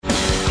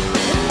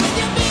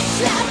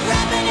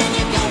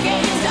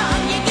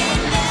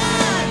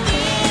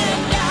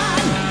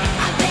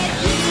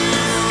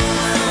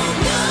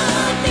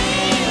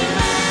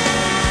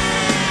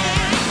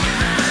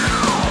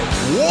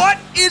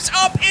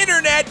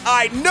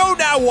I know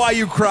now why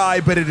you cry,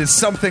 but it is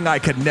something I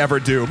could never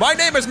do. My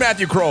name is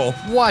Matthew Kroll.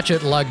 Watch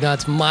it,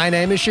 Lugnuts. My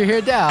name is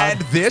Shahir Dowd.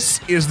 And this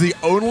is the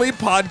only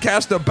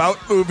podcast about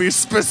movies,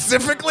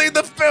 specifically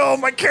the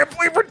film. I can't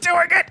believe we're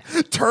doing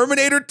it.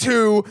 Terminator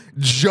 2,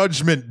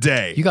 Judgment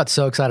Day. You got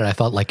so excited, I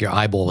felt like your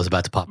eyeball was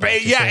about to pop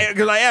out. Yeah,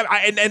 because I am.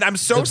 And I'm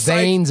so psyched. The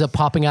veins are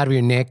popping out of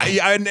your neck.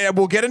 And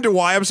we'll get into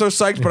why I'm so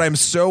psyched, but I'm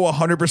so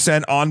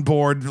 100% on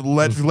board.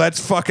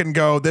 Let's fucking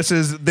go. This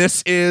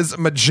is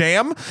my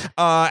jam.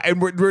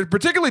 And we're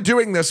particularly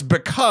doing this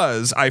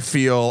because I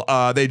feel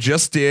they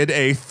just did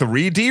a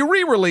 3D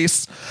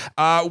re-release,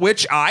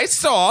 which I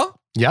saw.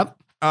 Yep.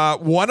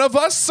 One of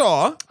us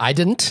saw. I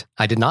didn't.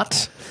 I did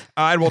not.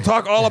 And we'll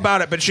talk all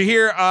about it. But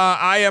Shahir,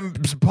 I am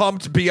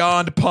pumped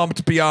beyond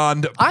pumped.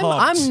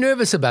 I'm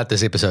nervous about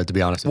this episode, to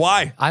be honest.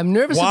 Why? I'm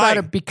nervous about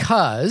it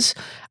because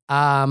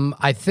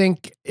I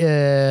think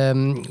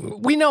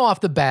we know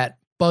off the bat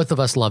both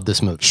of us love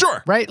this movie.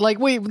 Sure. Right? Like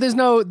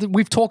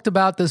we've talked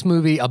about this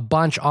movie a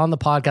bunch on the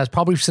podcast,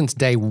 probably since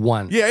day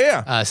one.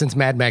 Yeah. Since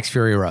Mad Max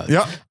Fury Road.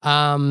 Yeah.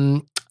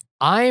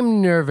 I'm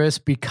nervous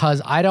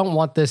because I don't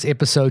want this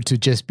episode to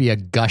just be a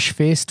gush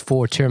fest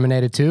for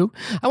Terminator 2.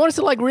 I want us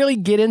to really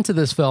get into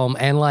this film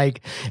and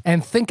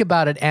think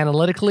about it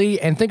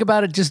analytically and think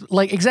about it just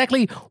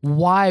exactly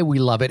why we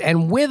love it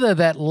and whether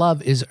that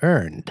love is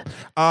earned.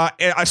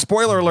 A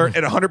spoiler alert,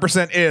 it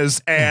 100%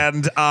 is,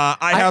 and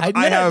I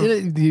have.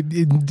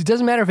 It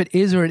doesn't matter if it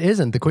is or it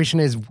isn't. The question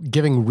is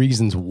giving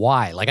reasons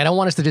why. I don't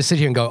want us to just sit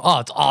here and go,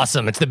 "Oh, it's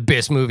awesome! It's the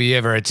best movie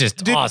ever! It's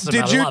just awesome!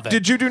 I love it."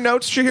 Did you do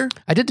notes, Shahir?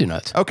 I did do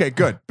notes. Okay,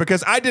 good.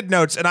 Because I did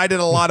notes and I did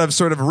a lot of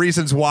sort of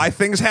reasons why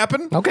things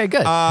happen. Okay,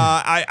 good.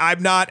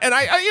 I'm not, and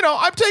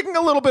I'm taking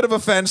a little bit of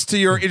offense to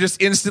your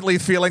just instantly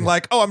feeling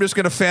like, oh, I'm just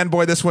going to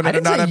fanboy this one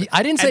and not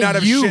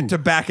have shit to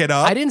back it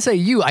up. I didn't say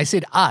you. I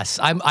said us.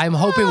 I'm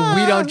hoping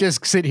we don't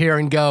just sit here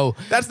and go.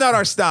 That's not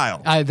our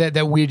style.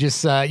 That we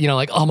just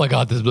oh my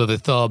god, this movie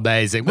is so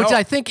amazing. Which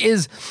I think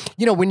is,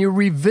 when you're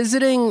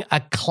revisiting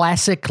a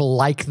classic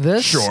like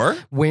this, sure,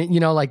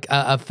 when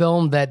a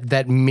film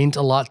that meant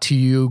a lot to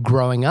you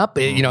growing up,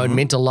 it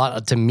meant a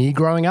lot to me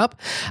growing up.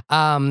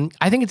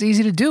 I think it's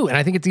easy to do, and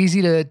I think it's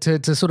easy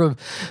to sort of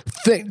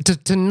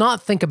to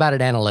not think about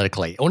it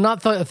analytically or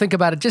not think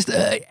about it just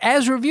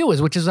as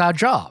reviewers, which is our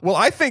job. Well,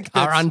 I think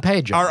our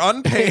unpaid internship. Our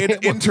unpaid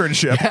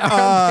internship.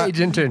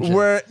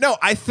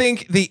 I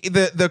think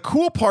the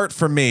cool part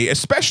for me,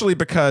 especially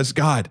because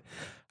God,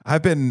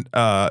 I've been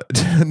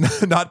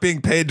not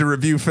being paid to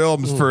review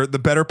films for the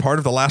better part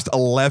of the last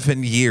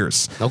 11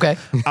 years. Okay.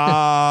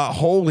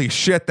 Holy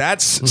shit,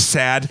 that's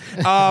sad.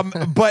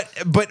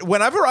 But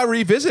whenever I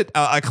revisit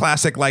a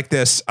classic like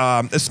this,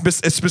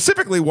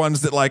 specifically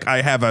ones that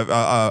I have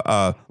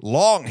a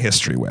long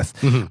history with,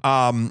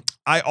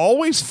 I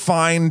always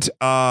find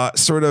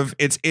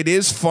it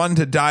is fun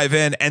to dive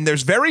in, and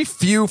there's very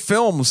few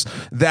films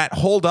that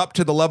hold up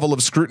to the level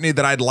of scrutiny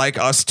that I'd like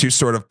us to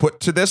sort of put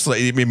to this.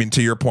 I mean,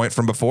 to your point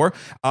from before,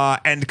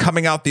 and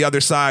coming out the other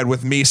side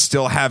with me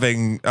still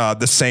having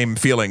the same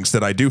feelings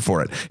that I do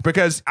for it.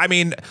 Because I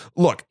mean,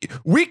 look,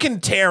 we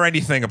can tear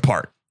anything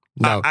apart.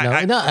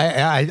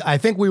 I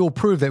think we will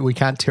prove that we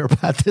can't tear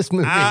apart this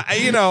movie.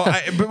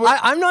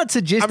 I'm not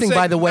suggesting,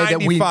 by the way,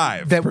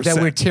 that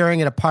we're tearing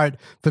it apart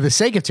for the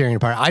sake of tearing it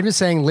apart. I'm just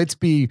saying let's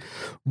be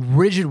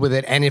rigid with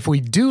it, and if we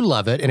do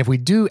love it, and if we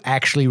do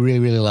actually really,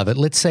 really love it,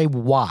 let's say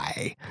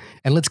why,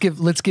 and let's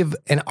give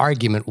an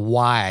argument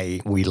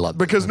why we love it.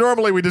 Because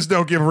normally we just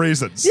don't give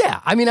reasons.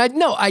 Yeah, I mean,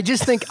 I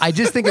just think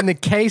in the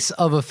case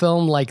of a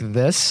film like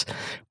this.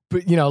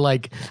 But,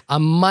 a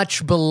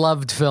much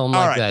beloved film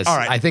like this. All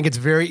right. I think it's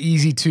very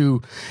easy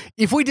to.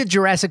 If we did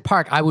Jurassic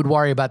Park, I would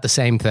worry about the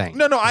same thing.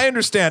 No, I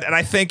understand, and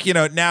I think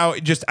now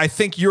I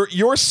think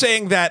you're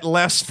saying that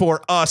less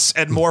for us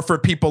and more for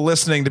people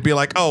listening to be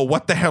like, oh,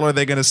 what the hell are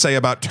they going to say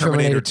about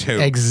Terminator 2?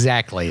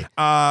 Exactly.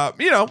 And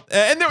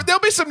there'll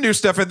be some new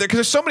stuff in there because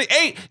there's so many.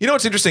 Hey,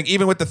 what's interesting?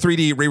 Even with the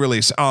 3D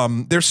re-release,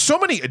 there's so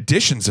many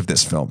editions of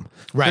this film.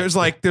 Right.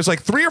 There's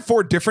 3 or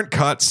 4 different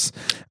cuts.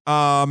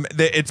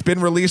 It's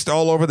been released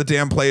all over the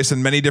damn place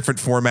in many different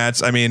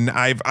formats. I mean,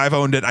 I've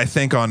owned it, I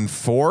think, on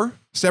 4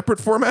 separate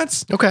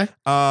formats. Okay.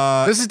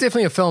 This is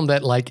definitely a film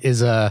that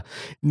is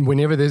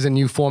whenever there's a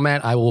new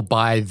format, I will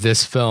buy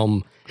this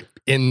film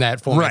in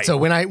that format. Right. So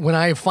when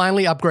I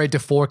finally upgrade to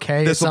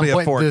 4K, this will be a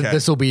 4K.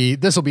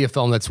 This will be a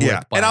film that's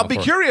worth buying. And I'll be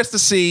curious to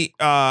see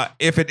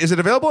if is it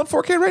available in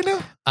 4K right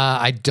now?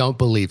 I don't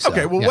believe so.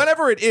 Okay, well,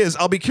 whenever it is,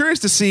 I'll be curious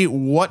to see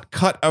what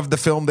cut of the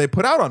film they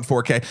put out on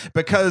 4K,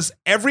 because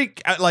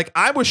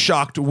I was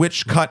shocked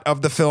which cut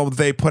of the film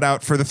they put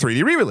out for the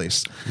 3D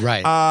re-release.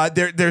 Right.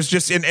 There's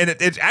just and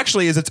it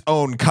actually is its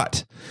own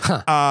cut,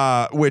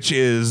 which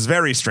is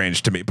very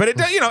strange to me. But it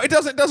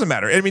doesn't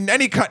matter. I mean,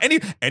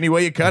 any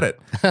way you cut it.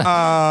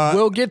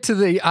 We'll get to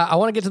the. I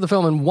want to get to the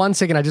film in 1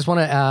 second. I just want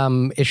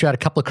to issue out a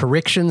couple of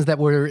corrections that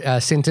were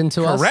sent in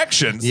to us.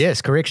 Corrections?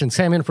 Yes, corrections.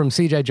 Came in from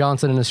CJ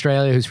Johnson in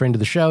Australia, who's a friend of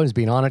the show, has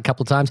been on it a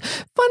couple of times.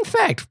 Fun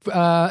fact: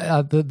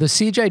 the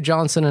CJ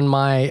Johnson and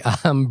my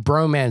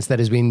bromance that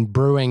has been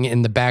brewing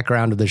in the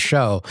background of the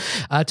show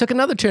took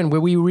another turn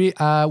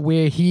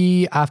where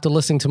he, after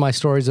listening to my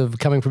stories of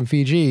coming from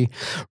Fiji,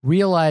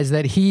 realized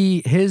that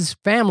his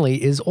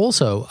family is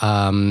also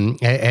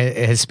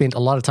has spent a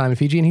lot of time in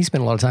Fiji, and he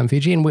spent a lot of time in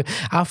Fiji, and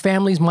our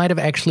families might have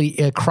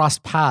actually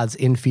crossed paths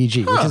in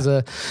Fiji, which is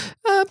a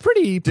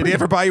pretty. Did he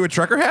ever buy you a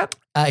trucker hat?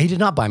 He did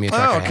not buy me a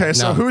trucker hat. Okay, no.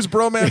 So whose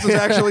bromance is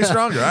actually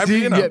stronger? I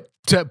mean,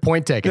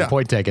 Point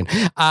taken.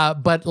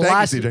 But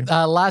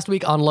last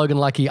week on Logan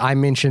Lucky, I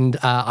mentioned,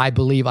 I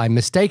believe I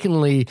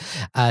mistakenly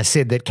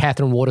said that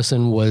Catherine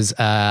Waterston was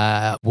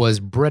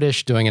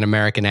British doing an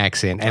American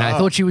accent. And I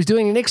thought she was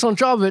doing an excellent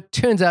job of it.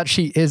 Turns out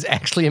she is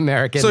actually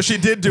American. So she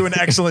did do an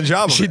excellent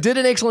job of it. She did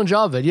an excellent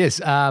job of it,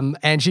 yes.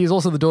 And she is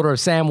also the daughter of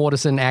Sam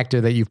Waterston,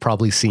 actor that you've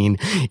probably seen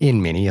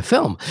in many a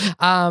film.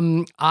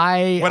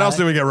 What else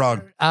did we get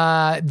wrong?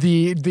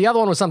 The other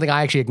one was something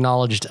I actually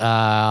acknowledged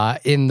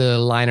in the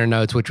liner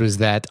notes, which was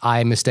that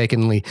I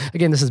mistakenly,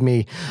 again, this is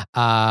me,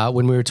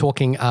 when we were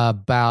talking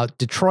about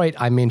Detroit,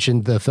 I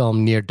mentioned the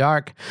film Near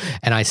Dark,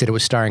 and I said it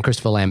was starring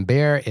Christopher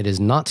Lambert. It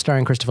is not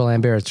starring Christopher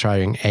Lambert. It's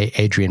starring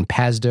Adrian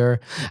Pasdar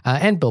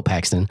and Bill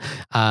Paxton,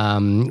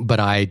 but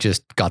I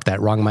just got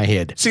that wrong in my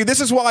head. See,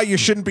 this is why you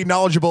shouldn't be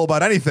knowledgeable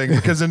about anything,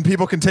 because then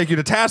people can take you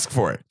to task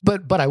for it.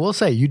 But I will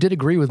say, you did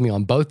agree with me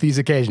on both these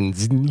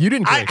occasions. You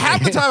didn't.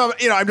 Half the time,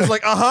 I'm just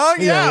like,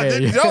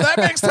 no, that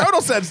makes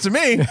total sense to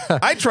me.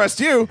 I trust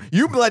you.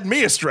 You led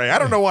me astray. I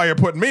don't know why you're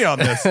putting me on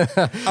this.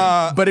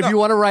 But if you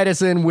want to write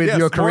us in with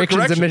your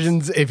corrections,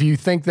 omissions, if you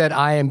think that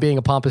I am being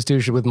a pompous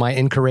douche with my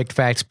incorrect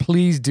facts,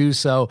 please do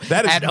so.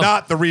 That is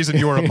not the reason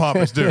you are a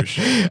pompous douche.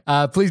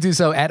 Please do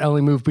so at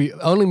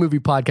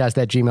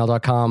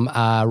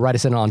onlymoviepodcast@gmail.com. Write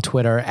us in on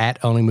Twitter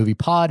at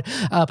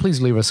onlymoviepod.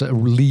 Please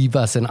leave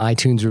us an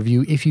iTunes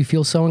review if you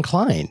feel so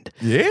inclined.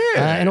 Yeah.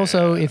 And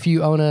also, if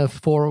you own a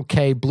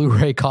 4K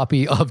Blu-ray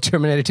copy of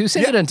Terminator 2,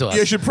 send it in to us.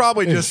 You should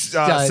probably just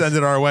send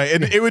it our way.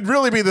 And it would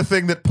really be the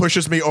thing that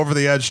pushes me over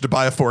the edge to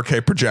buy a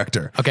 4K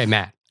projector. Okay,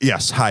 Matt.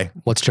 Yes, hi.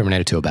 What's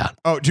Terminator 2 about?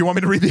 Oh, do you want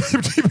me to read the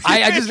IMDb?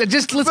 I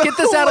just let's get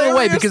this out of the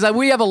way, because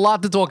we have a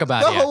lot to talk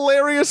about here.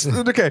 Hilarious.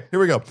 Okay, here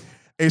we go.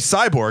 A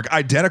cyborg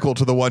identical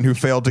to the one who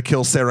failed to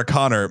kill Sarah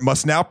Connor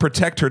must now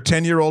protect her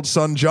 10-year-old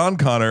son John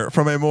Connor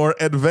from a more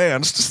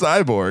advanced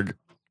cyborg.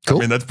 Cool.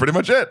 I mean, that's pretty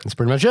much it. That's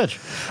pretty much it.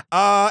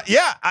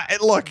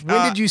 Look.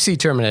 When did you see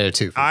Terminator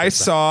 2? I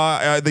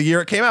saw the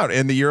year it came out,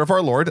 in the year of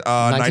our Lord,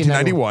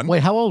 1991.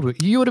 Wait, how old were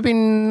you? You would have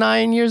been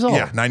 9 years old.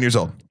 Yeah, 9 years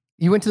old.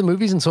 You went to the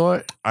movies and saw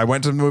it? I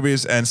went to the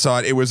movies and saw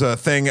it. It was a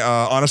thing.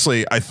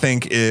 Honestly, I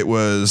think it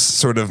was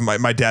sort of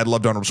my dad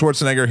loved Arnold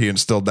Schwarzenegger. He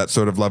instilled that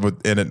sort of love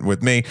in it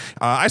with me.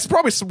 I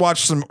probably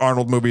watched some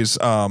Arnold movies.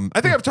 I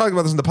think I've talked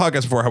about this in the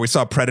podcast before, how we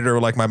saw Predator.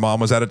 Like, my mom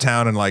was out of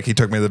town and like he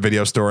took me to the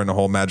video store and the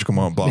whole magical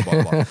moment, blah,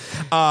 blah, blah.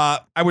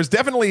 I was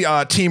definitely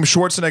Team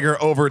Schwarzenegger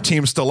over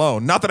Team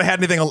Stallone. Not that I had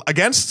anything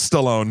against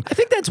Stallone. I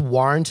think that's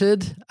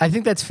warranted. I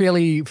think that's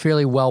fairly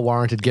well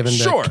warranted given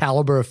the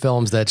caliber of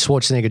films that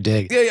Schwarzenegger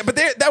did. Yeah, but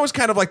that was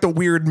kind of like the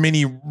weird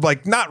mini,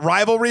 like not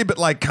rivalry, but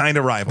like kind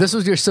of rivalry. This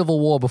was your Civil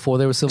War before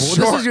there was Civil War.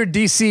 This was your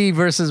DC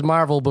versus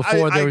Marvel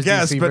before there was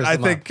DC versus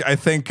Marvel. I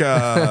think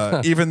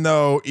even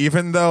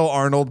though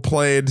Arnold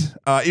played,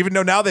 even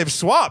though now they've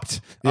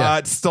swapped,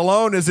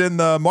 Stallone is in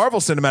the Marvel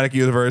Cinematic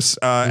Universe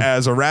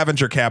as a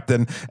Ravager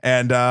captain,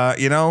 and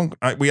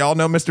we all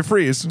know Mr.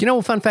 Freeze. You know,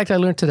 a fun fact I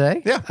learned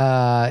today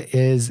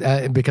is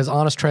because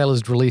Honest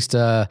Trailers released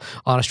a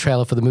Honest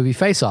Trailer for the movie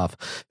Face Off.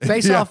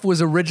 Face Off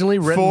was originally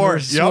written for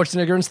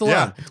Schwarzenegger and Stallone.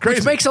 Yeah,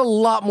 which makes a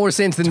lot more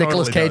sense than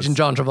Nicolas Cage and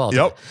John Travolta.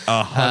 Yep,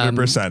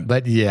 100%.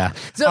 But yeah,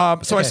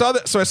 so I saw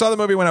the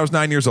movie when I was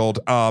 9 years old.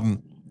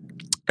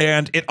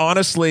 And it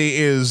honestly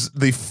is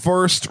the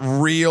first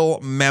real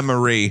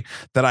memory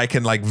that I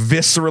can like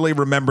viscerally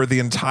remember the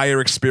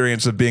entire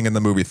experience of being in the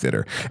movie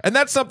theater. And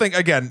that's something,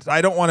 again, I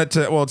don't want it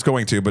to, well, it's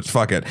going to, but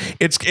fuck it.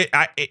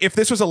 If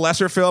this was a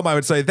lesser film, I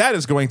would say that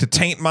is going to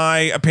taint my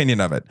opinion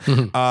of it.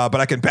 But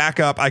I can back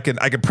up. I can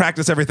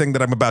practice everything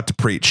that I'm about to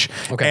preach.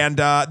 Okay. And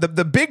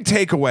the big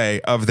takeaway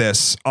of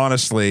this,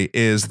 honestly,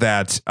 is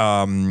that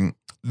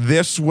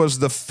this was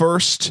the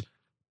first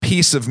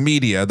piece of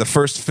media, the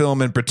first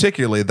film in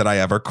particularly that I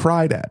ever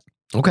cried at.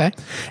 Okay.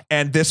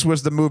 And this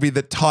was the movie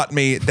that taught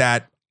me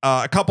that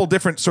a couple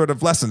different sort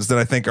of lessons that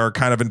I think are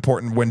kind of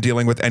important when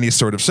dealing with any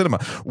sort of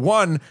cinema.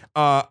 One,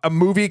 a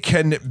movie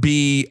can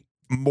be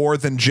more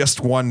than just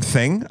one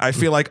thing. I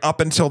feel like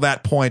up until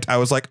that point, I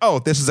was like, oh,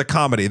 this is a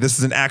comedy. This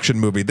is an action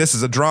movie. This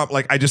is a drama.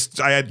 Like I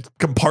had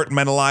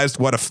compartmentalized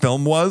what a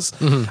film was.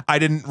 I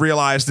didn't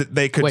realize that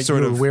they could you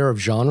were aware of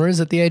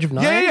genres at the age of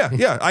 9?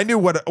 Yeah. I knew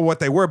what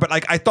they were, but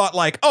like I thought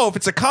like, oh, if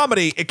it's a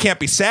comedy, it can't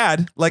be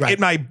sad. Like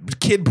in my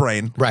kid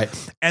brain. Right.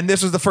 And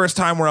this was the first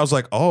time where I was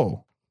like,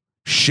 oh,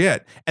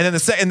 shit. And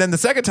then the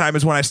second time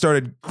is when I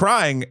started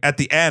crying at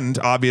the end,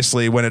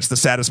 obviously, when it's the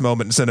saddest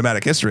moment in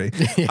cinematic history.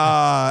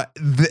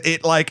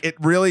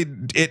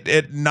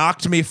 It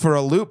knocked me for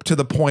a loop to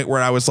the point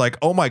where I was like,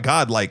 oh my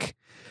God, like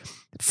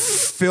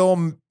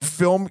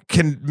film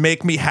can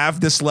make me have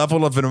this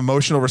level of an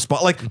emotional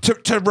response. Like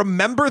to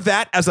remember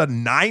that as a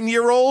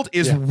 9-year-old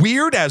is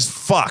weird as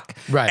fuck.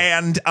 Right.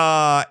 And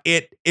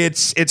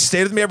it's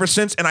stayed with me ever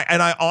since. And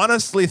I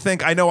honestly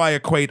think, I know I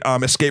equate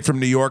Escape from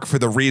New York for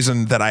the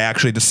reason that I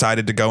actually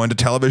decided to go into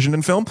television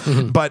and film.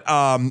 Mm-hmm. But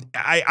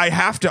I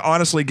have to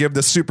honestly give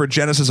the super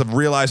genesis of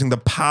realizing the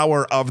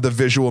power of the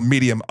visual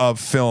medium of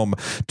film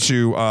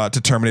to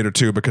Terminator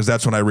 2, because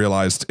that's when I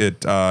realized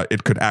it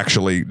could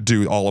actually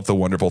do all of the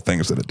wonderful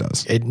things that it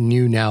does. It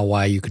knew now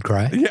why you could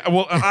cry. Yeah,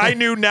 well, I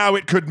knew now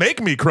it could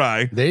make me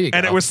cry. There you go.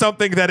 And it was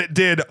something that it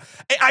did.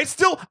 I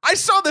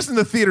saw this in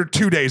the theater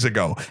 2 days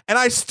ago, and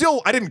I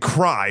didn't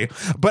cry,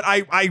 but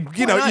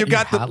you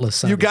got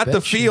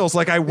the feels.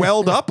 Like I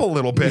welled up a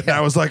little bit, and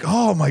I was like,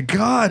 oh my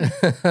God.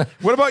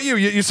 What about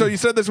you? So you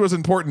said this was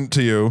important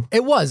to you.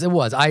 It was.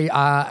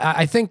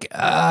 I think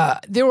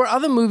there were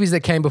other movies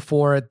that came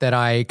before it that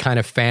I kind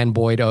of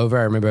fanboyed over.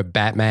 I remember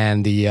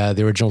Batman, the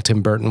original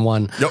Tim Burton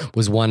one,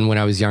 was one when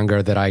I was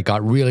younger that I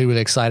got really,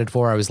 really excited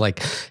for. I was like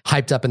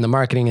hyped up in the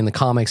marketing and the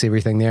comics,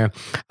 everything there.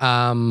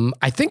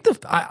 I think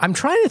I'm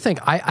trying to think.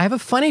 I have a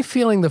funny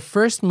feeling the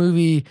first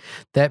movie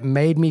that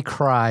made me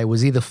cry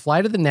was either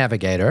Flight of the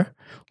Navigator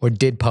or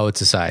Dead Poet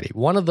Society.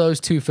 One of those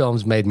two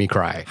films made me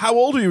cry. How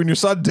old were you when you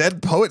saw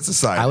Dead Poet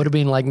Society? I would have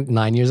been like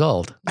 9 years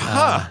old.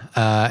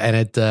 And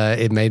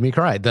it made me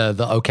cry.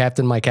 The Oh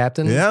Captain, My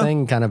Captain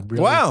thing kind of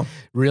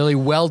really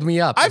welled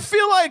me up. I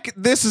feel like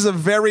this is a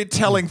very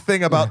telling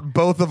thing about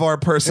both of our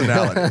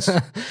personalities.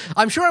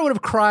 I'm sure I would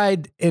have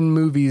cried in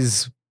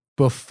movies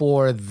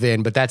before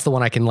then, but that's the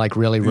one I can like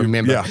really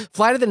remember. Yeah.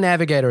 Flight of the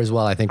Navigator as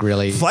well, I think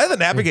really. Flight of the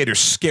Navigator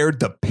scared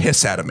the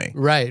piss out of me.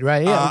 Right,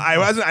 yeah. I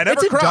never cried.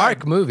 It's a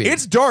dark movie.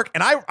 It's dark,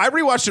 and I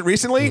rewatched it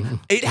recently.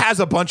 It has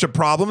a bunch of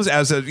problems,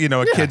 as a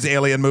kids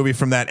alien movie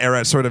from that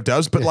era sort of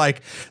does, but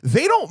like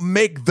they don't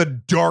make the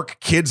dark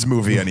kids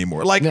movie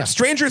anymore. Like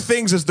Stranger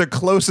Things is the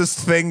closest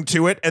thing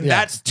to it, and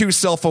that's too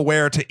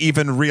self-aware to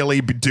even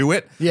really do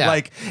it. Yeah.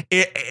 Like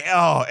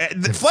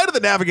Flight of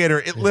the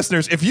Navigator,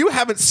 listeners, if you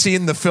haven't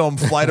seen the film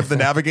Flight of the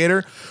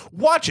Navigator,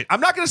 watch it. I'm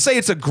not going to say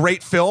it's a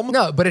great film.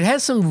 No, but it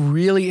has some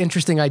really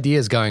interesting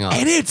ideas going on.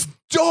 And it's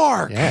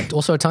dark. Yeah,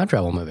 also a time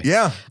travel movie.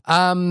 Yeah.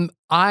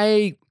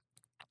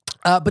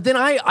 But then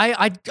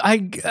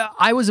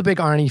I was a big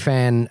Arnie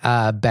fan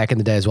back in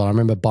the day as well. I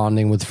remember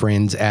bonding with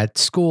friends at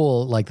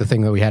school, like the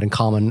thing that we had in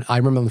common. I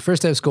remember on the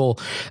first day of school,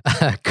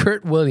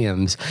 Kurt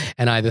Williams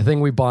and I, the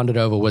thing we bonded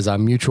over was our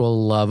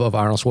mutual love of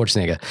Arnold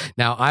Schwarzenegger.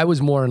 Now, I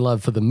was more in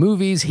love for the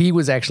movies. He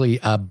was actually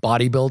a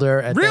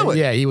bodybuilder. Really?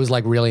 Yeah, he was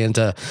like really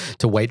into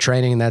weight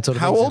training and that sort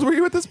of thing. How old were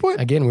you at this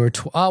point? Again, we were,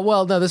 this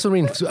would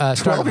mean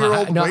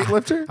 12-year-old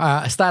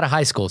weightlifter? Start of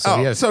high school.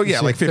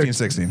 Like 15,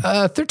 16.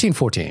 13,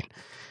 14.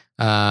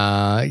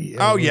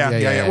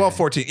 Well,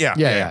 14.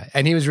 Yeah.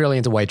 And he was really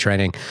into weight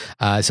training.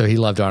 So he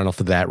loved Arnold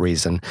for that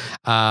reason.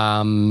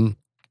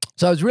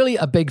 So I was really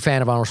a big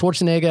fan of Arnold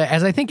Schwarzenegger,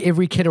 as I think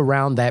every kid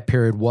around that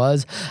period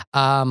was.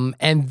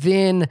 And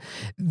then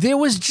there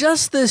was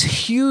just this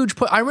huge...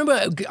 I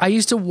remember I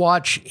used to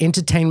watch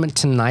Entertainment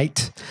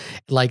Tonight,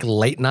 like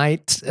late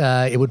night.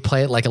 It would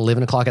play at like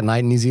 11 o'clock at night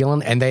in New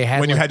Zealand. And they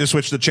had... When you had to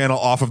switch the channel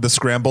off of the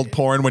scrambled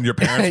porn when your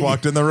parents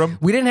walked in the room?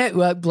 We didn't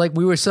have...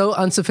 we were so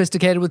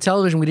unsophisticated with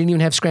television, we didn't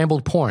even have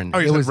scrambled porn. Oh,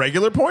 you had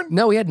regular porn?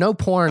 No, we had no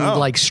porn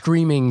like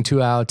streaming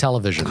to our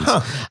televisions.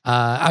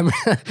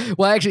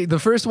 Well, actually, the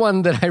first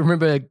one that I remember,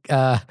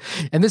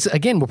 and this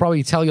again will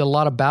probably tell you a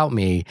lot about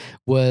me,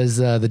 was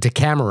the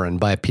Decameron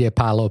by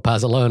Pierpaolo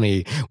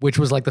Pasolini, which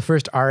was like the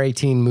first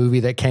R18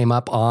 movie that came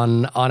up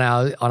on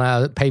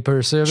our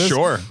paper service.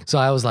 Sure. So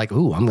I was like,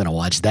 ooh, I'm gonna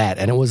watch that,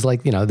 and it was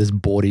like this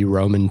bawdy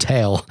Roman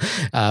tale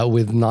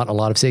with not a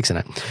lot of sex in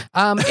it.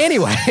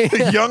 Anyway,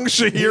 young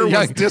Shahir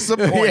was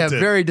disappointed. Yeah,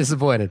 very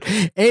disappointed.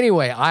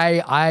 Anyway,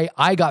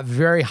 I got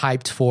very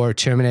hyped for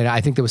Terminator.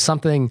 I think there was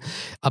something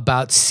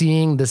about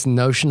seeing this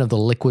notion of the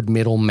liquid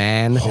metal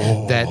man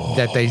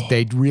that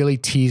they really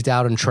teased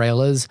out in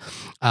trailers,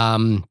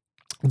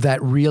 that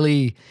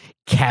really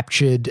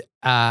captured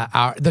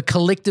the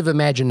collective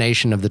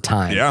imagination of the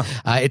time. Yeah.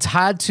 It's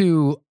hard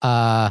to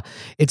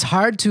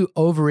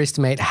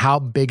overestimate how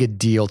big a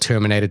deal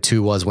Terminator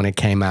 2 was when it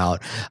came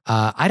out.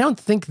 I don't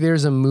think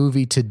there's a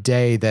movie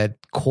today that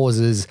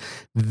causes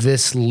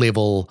this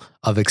level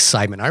of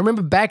excitement. I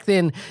remember back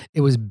then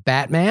it was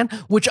Batman,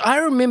 which I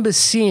remember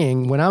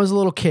seeing when I was a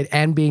little kid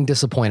and being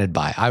disappointed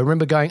by. I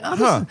remember going,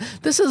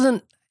 this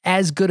isn't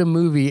as good a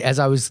movie as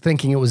I was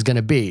thinking it was going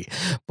to be.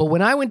 But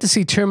when I went to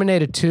see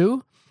Terminator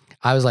 2,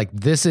 I was like,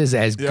 this is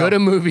as good a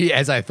movie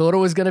as I thought it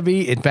was going to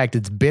be. In fact,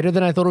 it's better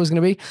than I thought it was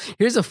going to be.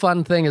 Here's a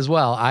fun thing as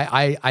well.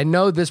 I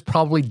know this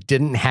probably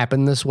didn't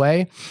happen this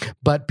way,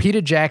 but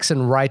Peter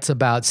Jackson writes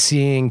about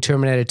seeing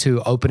Terminator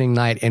 2 opening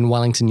night in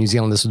Wellington, New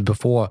Zealand. This was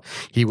before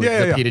he was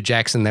Peter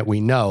Jackson that we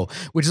know,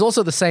 which is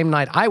also the same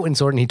night I went and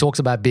saw it, and he talks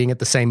about being at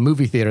the same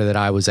movie theater that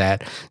I was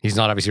at. He's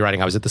not obviously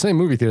writing, I was at the same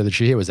movie theater that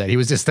Shahir was at. He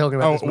was just talking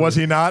about was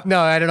he not? No,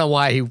 I don't know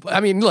why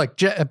look,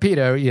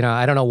 Peter,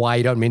 I don't know why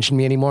you don't mention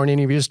me anymore in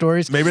any of your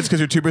stories. Maybe it's because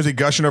you're too busy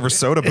gushing over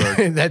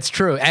Soderbergh. That's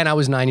true. And I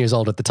was 9 years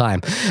old at the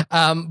time.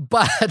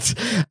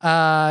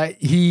 But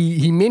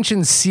he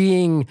mentioned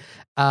seeing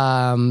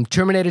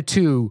Terminator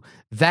 2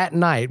 that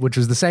night, which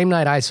was the same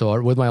night I saw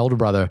it with my older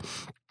brother.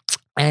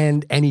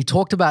 And he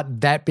talked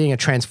about that being a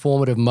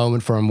transformative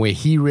moment for him where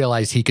he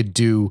realized he could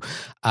do,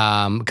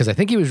 because I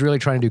think he was really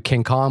trying to do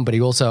King Kong, but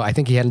I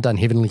think he hadn't done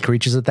Heavenly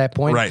Creatures at that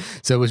point. Right.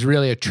 So it was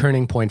really a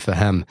turning point for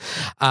him.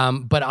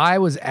 But I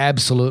was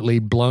absolutely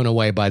blown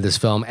away by this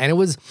film. And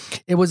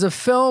it was a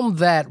film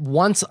that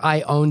once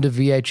I owned a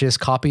VHS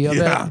copy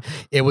of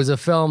it was a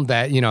film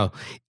that,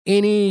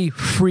 any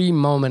free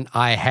moment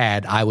I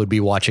had, I would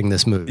be watching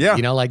this movie.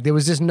 Yeah. There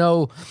was just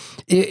no.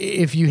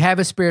 If you have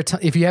a spare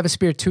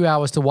 2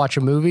 hours to watch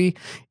a movie,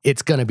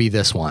 it's going to be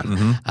this one.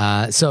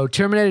 Mm-hmm. So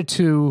Terminator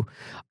 2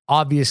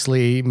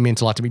 obviously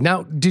meant a lot to me.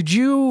 Now, did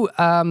you?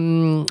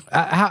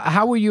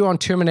 How were you on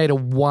Terminator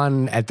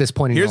 1 at this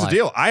point in your life? Here's the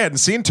deal: I hadn't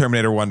seen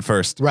Terminator 1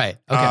 first. Right.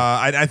 Okay.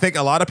 I think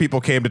a lot of people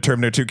came to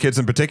Terminator 2, kids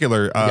in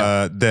particular.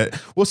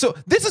 So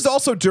this is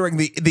also during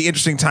the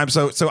interesting time.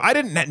 So I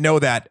didn't know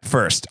that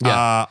first.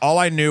 Yeah. All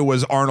I knew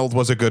was Arnold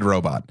was a good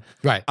robot.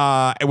 Right.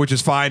 Which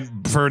is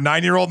fine for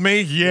 9-year-old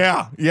me.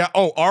 Yeah.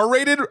 Oh,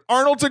 R-rated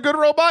Arnold's a good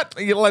robot.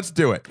 Yeah, let's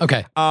do it.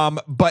 Okay.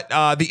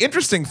 But the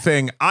interesting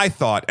thing I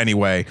thought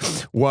anyway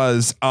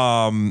was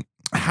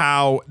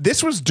how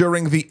this was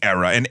during the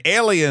era, and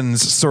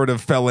Aliens sort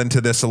of fell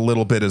into this a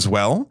little bit as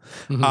well.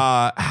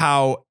 Mm-hmm.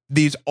 How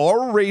these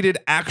R-rated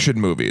action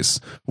movies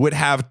would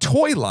have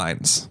toy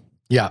lines.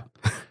 Yeah.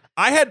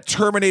 I had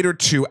Terminator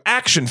 2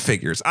 action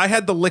figures. I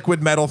had the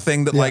liquid metal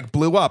thing that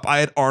blew up. I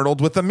had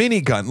Arnold with a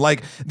minigun.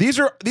 Like these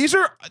are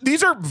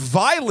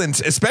violent,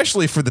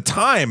 especially for the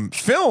time,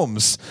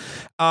 films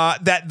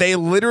that they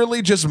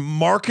literally just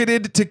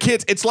marketed to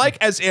kids. It's like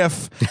as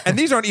if, and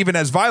these aren't even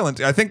as violent.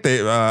 I think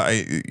they,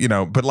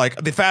 but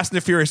like the Fast and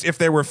the Furious, if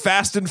they were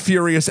Fast and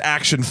Furious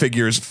action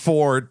figures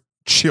for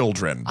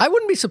children. I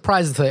wouldn't be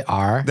surprised if they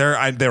are. There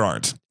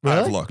aren't. Really?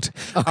 I've looked.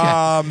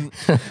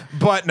 Okay.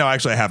 But no,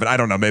 actually I haven't. I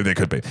don't know. Maybe they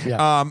could be.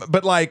 Yeah.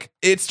 But like,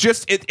 it's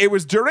just, it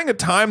was during a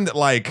time that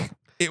like,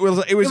 it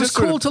was just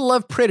cool to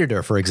love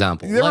Predator, for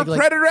example. There were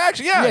Predator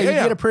action. Yeah. You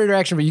get a Predator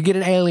action figure. You get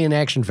an Alien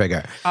action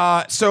figure.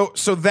 So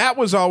that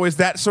was always,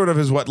 that sort of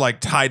is what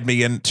like tied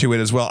me into it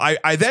as well.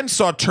 I then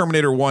saw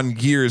Terminator 1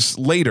 years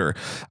later.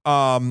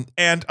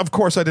 And of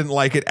course I didn't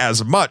like it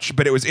as much,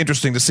 but it was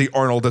interesting to see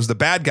Arnold as the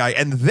bad guy.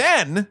 And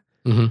then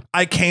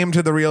I came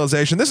to the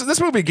realization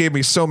this movie gave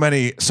me so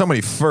many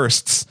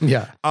firsts.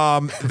 Yeah.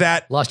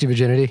 That lost your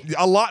virginity.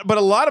 A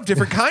lot of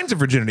different kinds of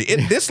virginity.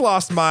 This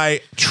lost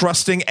my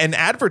trusting and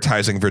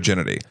advertising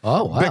virginity.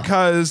 Oh wow.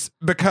 Because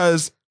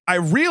I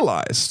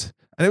realized,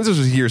 and this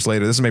was years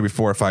later. This is maybe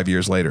 4 or 5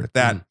 years later,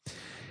 that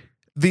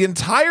the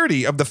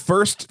entirety of the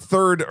first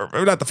third,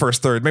 or not the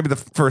first third, maybe the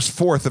first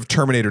fourth of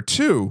Terminator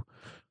 2.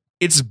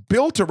 It's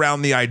built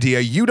around the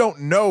idea you don't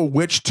know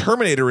which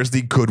Terminator is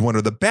the good one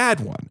or the bad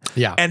one.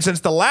 Yeah. And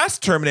since the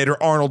last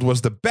Terminator, Arnold,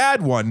 was the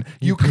bad one,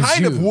 you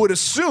kind of would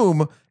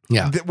assume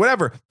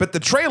whatever. But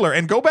the trailer,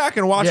 and go back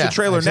and watch the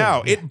trailer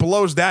now, it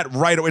blows that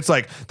right away. It's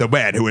like the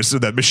man who is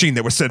the machine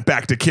that was sent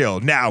back to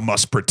kill now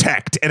must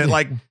protect. And it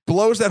like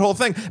blows that whole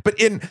thing. But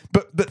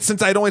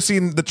since I'd only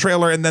seen the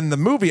trailer and then the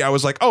movie, I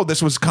was like, oh,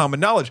 this was common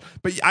knowledge.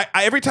 But I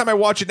every time I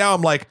watch it now,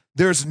 I'm like,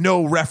 there's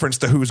no reference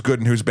to who's good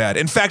and who's bad.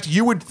 In fact,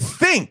 you would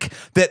think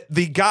that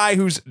the guy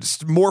who's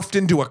morphed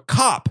into a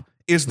cop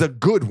is the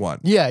good one.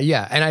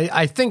 Yeah. And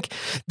I think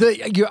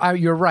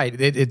you're right.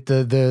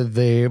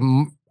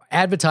 The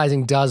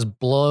advertising does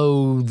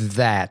blow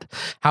that.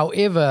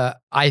 However,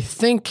 I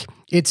think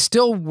it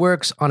still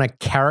works on a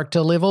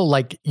character level.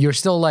 Like you're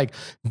still like,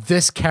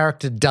 this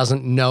character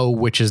doesn't know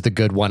which is the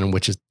good one and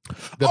which is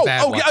the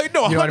bad one. Yeah,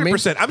 no, 100%. You know what I mean?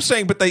 I'm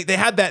saying, but they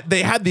had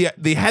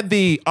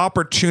the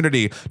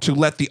opportunity to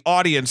let the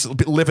audience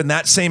live in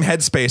that same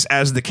headspace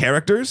as the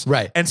characters,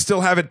 right, and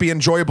still have it be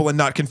enjoyable and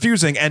not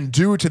confusing. And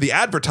due to the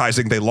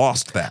advertising, they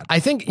lost that. I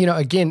think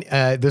again,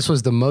 this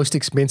was the most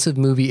expensive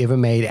movie ever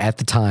made at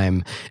the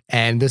time,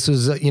 and this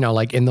was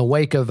like in the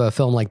wake of a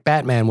film like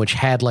Batman, which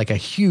had like a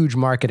huge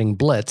marketing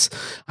blitz.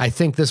 I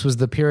think this was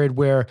the period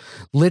where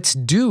let's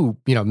do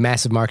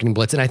massive marketing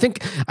blitz, and I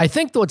think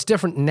what's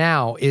different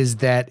now is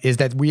that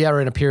we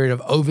are in a period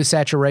of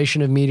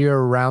oversaturation of media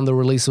around the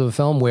release of a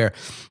film where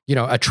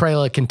a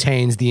trailer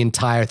contains the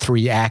entire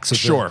 3 acts of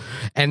sure.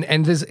 And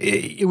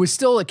it was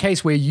still a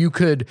case where you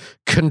could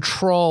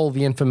control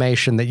the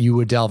information that you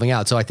were delving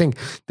out. So I think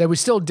they were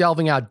still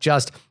delving out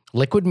just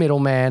liquid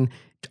middleman,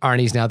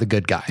 Arnie's now the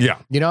good guy. Yeah.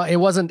 It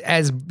wasn't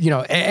as,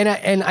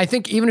 and I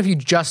think even if you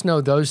just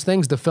know those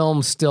things, the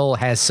film still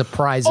has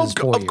surprises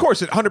for you. Of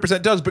course, it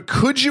 100% does. But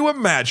could you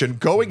imagine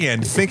going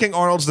in, thinking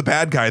Arnold's the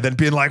bad guy, then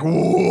being like,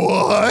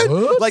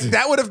 what? Like,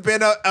 that would have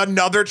been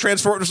another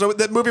transformative. So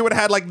that movie would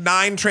have had like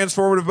 9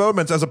 transformative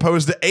moments as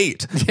opposed to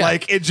 8. Yeah.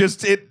 Like,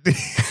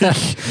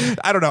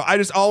 I don't know. I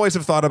just always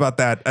have thought about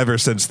that ever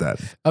since then.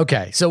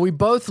 Okay. So we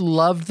both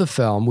loved the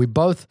film. We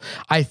both,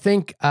 I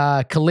think,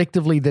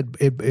 collectively that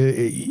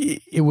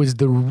it was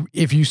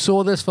if you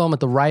saw this film at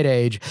the right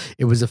age,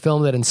 it was a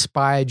film that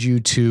inspired you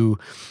to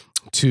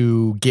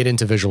get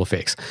into visual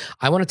effects.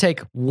 I want to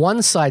take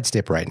one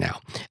sidestep right now.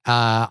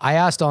 I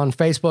asked on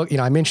Facebook,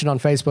 I mentioned on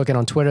Facebook and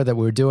on Twitter that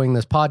we were doing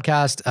this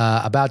podcast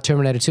about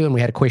Terminator 2, and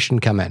we had a question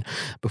come in.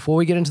 Before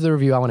we get into the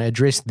review, I want to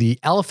address the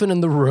elephant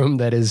in the room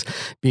that is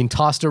being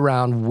tossed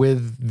around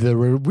with the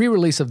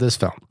re-release of this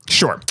film.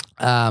 Sure.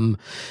 And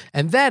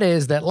that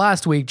is that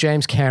last week,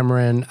 James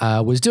Cameron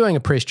was doing a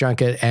press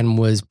junket and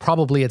was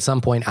probably at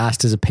some point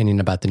asked his opinion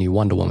about the new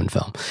Wonder Woman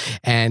film.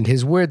 And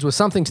his words were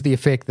something to the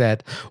effect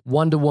that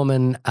Wonder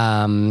Woman,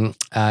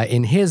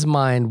 in his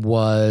mind,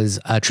 was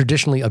a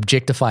traditionally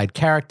objectified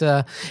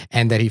character,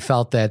 and that he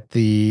felt that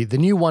the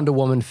new Wonder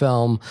Woman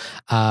film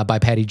by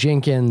Patty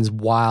Jenkins,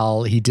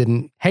 while he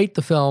didn't hate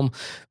the film,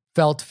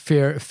 felt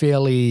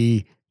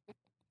fairly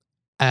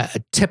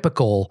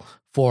typical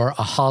for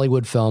a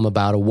Hollywood film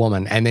about a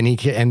woman. And then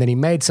he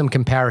made some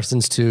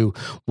comparisons to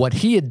what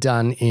he had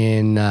done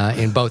in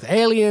both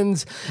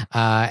Aliens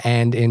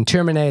and in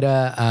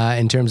Terminator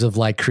in terms of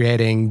like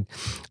creating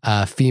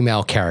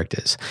female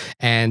characters.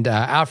 And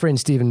our friend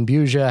Stephen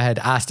Buja had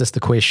asked us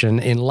the question,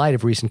 in light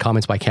of recent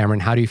comments by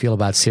Cameron, how do you feel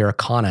about Sarah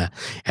Connor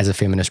as a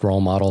feminist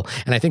role model?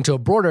 And I think to a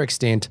broader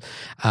extent,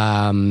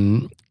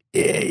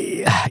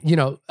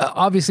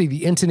 obviously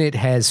the internet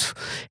has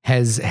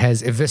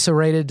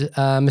eviscerated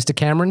Mr.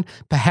 Cameron,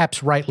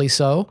 perhaps rightly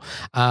so.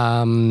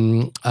 How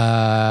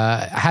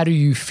do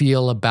you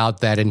feel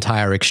about that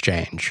entire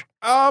exchange?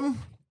 I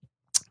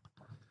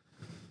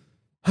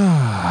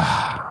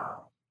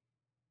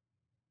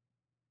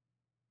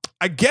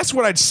guess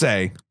what I'd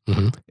say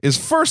is,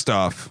 first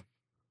off,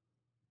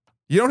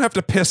 you don't have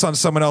to piss on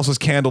someone else's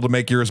candle to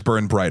make yours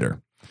burn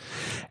brighter.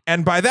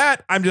 And by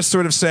that, I'm just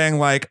sort of saying,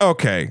 like,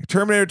 okay,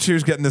 Terminator 2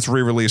 is getting this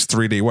re-release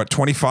 3D,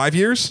 25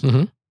 years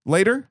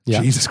later?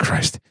 Yeah. Jesus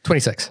Christ.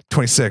 26.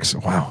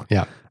 Wow.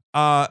 Yeah.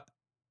 And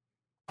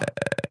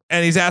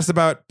he's asked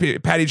about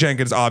Patty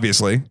Jenkins,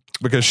 obviously,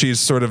 because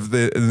she's sort of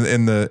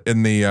in the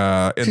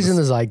zeitgeist. In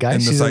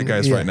the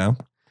zeitgeist right now.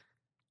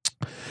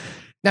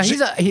 Now,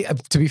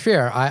 to be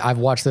fair, I've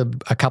watched a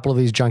couple of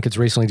these junkets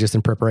recently just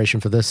in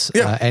preparation for this.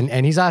 Yeah.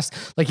 And he's asked,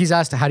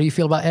 how do you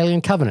feel about Alien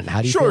Covenant?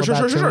 How do you feel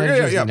about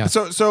Terminator? Yeah.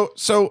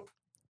 So,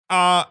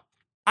 I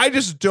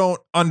just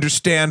don't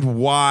understand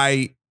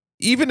why,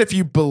 even if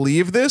you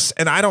believe this,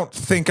 and I don't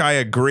think I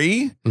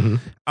agree,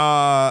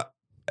 why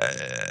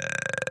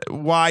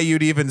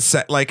you'd even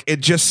say, like, it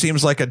just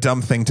seems like a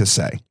dumb thing to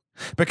say.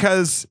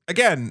 Because,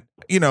 again,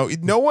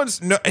 no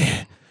one's...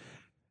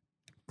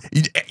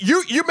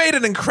 You made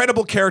an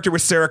incredible character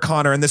with Sarah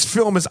Connor, and this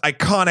film is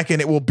iconic, and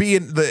it will be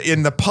in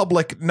the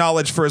public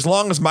knowledge for as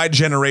long as my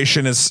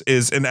generation is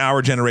in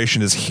our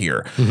generation is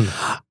here.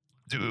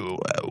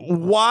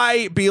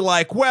 Why be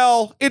like,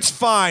 well, it's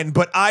fine,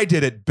 but I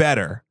did it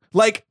better?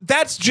 Like,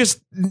 that's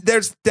just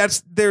there's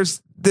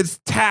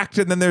tact,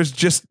 and then there's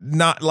just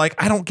not, like,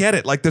 I don't get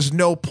it. Like, there's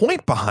no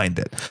point behind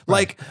it.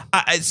 Right.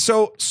 Like,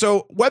 so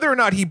whether or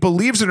not he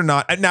believes it or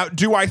not. Now,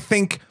 do I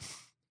think?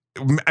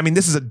 I mean,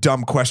 this is a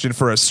dumb question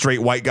for a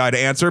straight white guy to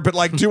answer, but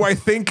like, do I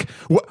think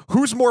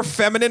who's more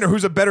feminine or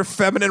who's a better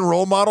feminine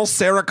role model,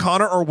 Sarah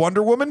Connor or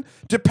Wonder Woman?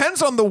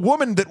 Depends on the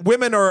woman that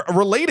women are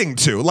relating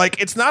to.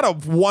 Like, it's not a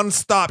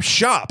one-stop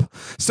shop.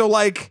 So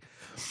like,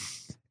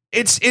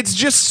 it's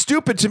just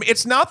stupid to me.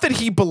 It's not that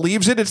he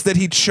believes it; it's that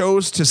he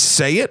chose to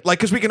say it. Like,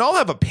 because we can all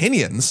have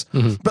opinions,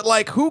 but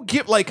like,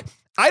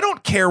 I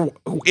don't care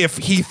if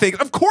he thinks...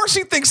 Of course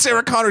he thinks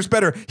Sarah Connor's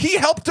better. He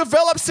helped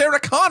develop Sarah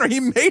Connor. He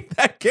made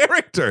that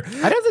character.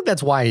 I don't think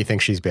that's why he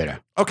thinks she's better.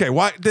 Okay,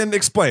 why? Then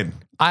explain.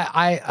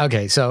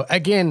 Okay, so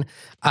again,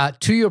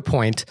 to your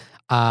point,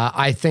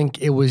 I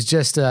think it was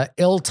just an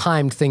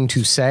ill-timed thing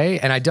to say,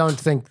 and I don't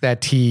think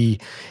that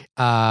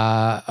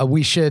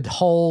we should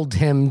hold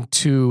him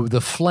to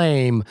the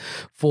flame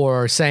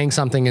for saying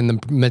something in the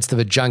midst of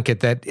a junket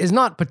that is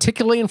not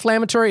particularly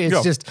inflammatory.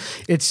 It's just.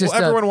 Well,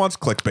 everyone wants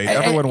clickbait.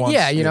 Everyone wants.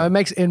 Yeah,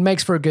 it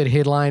makes for a good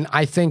headline.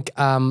 I think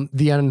my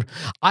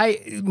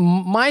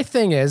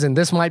thing is, and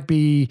this might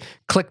be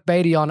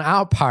clickbaity on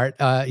our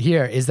part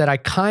here, is that I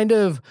kind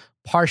of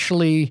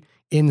partially,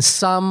 in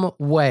some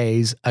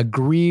ways,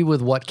 agree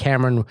with what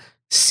Cameron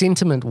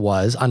sentiment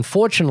was.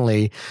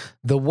 Unfortunately,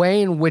 the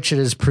way in which it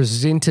is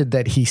presented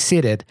that he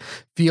said it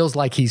feels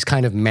like he's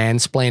kind of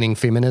mansplaining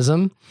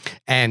feminism,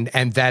 and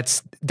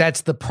that's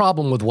the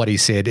problem with what he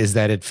said, is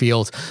that it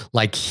feels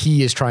like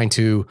he is trying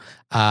to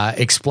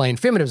explain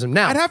feminism.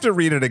 Now, I'd have to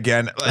read it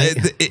again.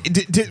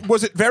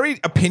 Was it very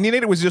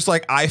opinionated? Was it just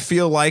like, I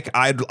feel like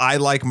I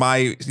like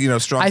my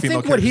strong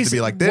female characters to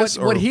be like this?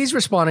 What he's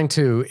responding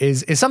to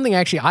is something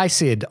actually I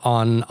said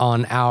on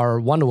our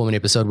Wonder Woman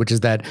episode, which is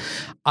that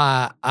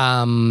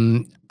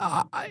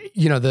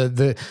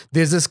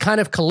there's this kind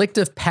of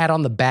collective pat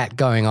on the back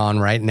going on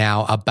right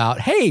now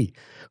about, hey,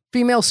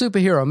 female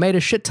superhero made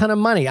a shit ton of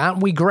money.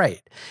 Aren't we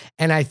great?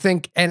 And I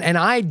think, and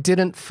I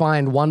didn't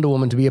find Wonder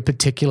Woman to be a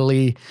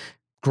particularly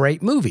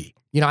great movie.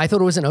 I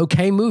thought it was an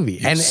okay movie.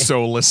 You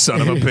soulless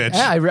son of a bitch.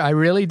 Yeah, I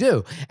really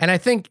do. And I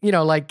think,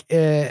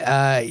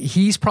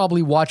 he's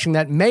probably watching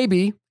that.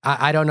 Maybe,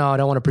 I don't know. I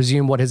don't want to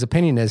presume what his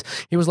opinion is.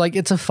 He was like,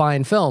 it's a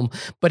fine film.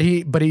 But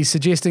he's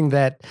suggesting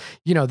that,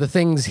 the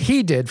things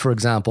he did, for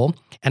example,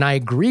 and I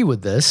agree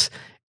with this,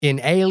 in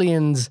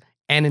Aliens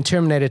and in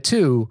Terminator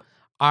 2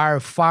 are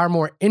far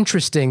more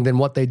interesting than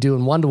what they do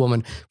in Wonder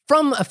Woman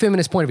from a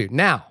feminist point of view.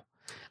 Now,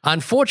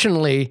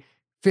 unfortunately,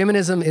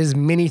 feminism is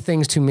many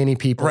things to many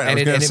people. Right, I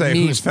was going to say,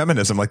 who's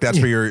feminism? Like, that's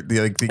where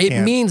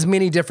it means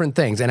many different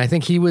things. And I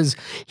think he was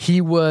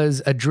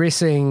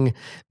addressing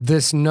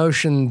this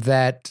notion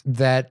that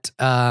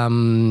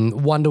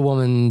Wonder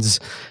Woman's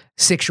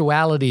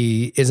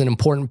sexuality is an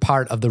important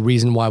part of the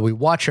reason why we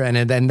watch her.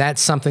 And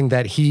that's something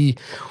that he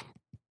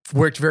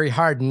worked very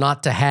hard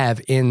not to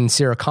have in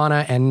Sarah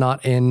Connor and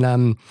not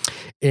in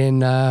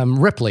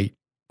Ripley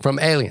from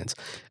Aliens.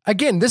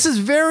 Again, this is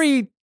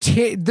very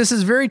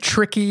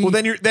tricky. Well,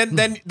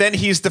 then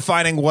he's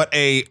defining what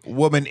a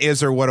woman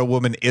is or what a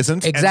woman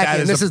isn't.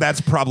 Exactly. And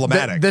that's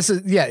problematic.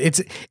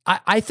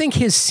 I think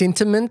his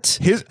sentiment.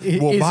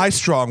 My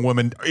strong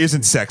woman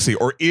isn't sexy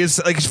or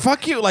is like,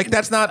 fuck you. Like,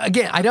 that's not.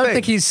 Again, I don't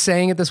think he's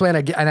saying it this way.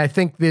 And I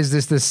think there's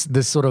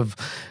this sort of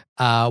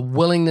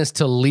willingness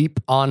to leap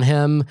on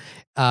him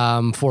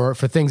for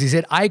things he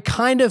said. I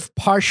kind of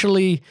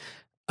partially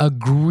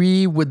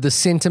agree with the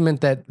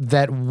sentiment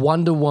that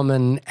Wonder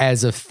Woman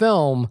as a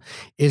film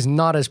is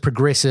not as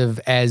progressive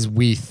as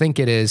we think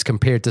it is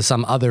compared to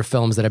some other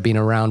films that have been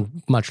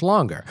around much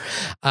longer.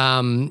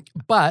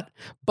 But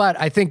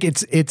I think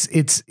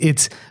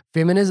it's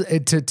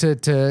feminism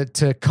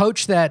to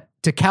couch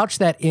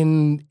that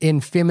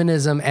in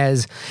feminism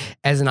as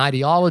an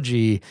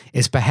ideology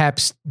is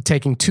perhaps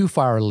taking too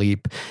far a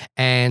leap,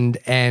 and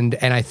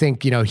I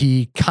think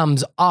he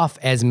comes off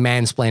as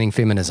mansplaining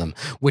feminism,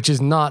 which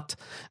is not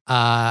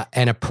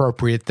an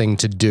appropriate thing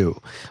to do.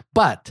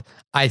 But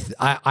again,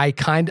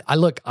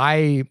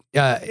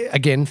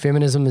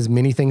 feminism is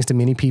many things to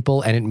many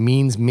people, and it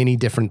means many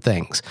different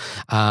things.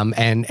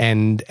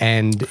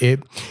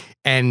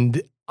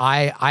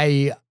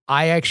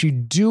 I actually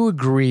do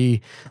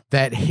agree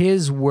that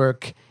his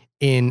work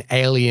in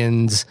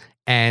Aliens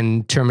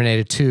and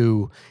Terminator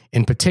 2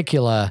 in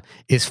particular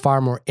is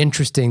far more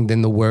interesting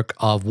than the work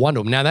of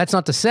Wonder Woman. Now, that's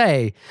not to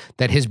say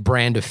that his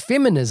brand of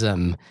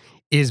feminism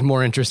is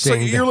more interesting. So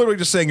you're literally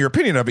just saying your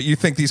opinion of it. You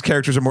think these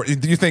characters are more.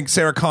 Do you think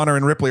Sarah Connor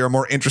and Ripley are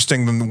more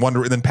interesting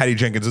than Patty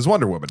Jenkins as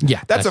Wonder Woman?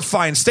 Yeah, that's a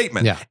fine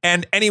statement. Yeah.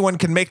 And anyone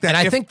can make that. And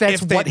I think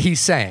that's what he's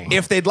saying,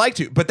 if they'd like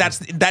to. But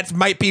that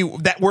might be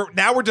that we're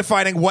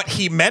defining what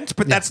he meant,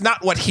 but that's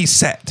not what he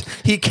said.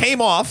 He came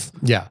off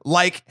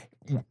like.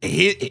 And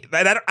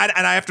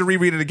I have to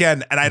reread it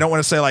again, and I don't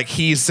want to say like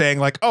he's saying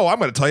like, oh, I'm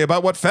going to tell you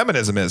about what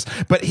feminism is,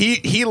 but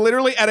he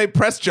literally at a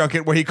press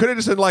junket where he could have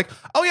just said like,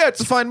 oh yeah,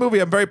 it's a fine movie,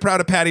 I'm very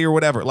proud of Patty or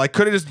whatever, like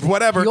could have just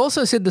whatever. He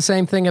also said the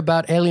same thing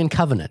about Alien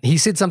Covenant. He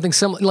said something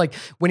similar, like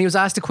when he was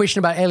asked a question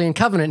about Alien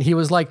Covenant,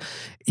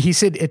 he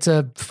said it's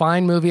a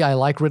fine movie, I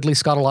like Ridley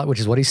Scott a lot, which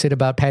is what he said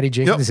about Patty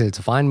Jenkins. He said it's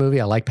a fine movie,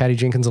 I like Patty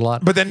Jenkins a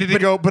lot. But then did he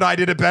go, but I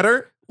did it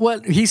better?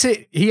 Well, he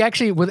said he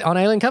actually on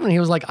Alien Covenant, he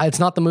was like, it's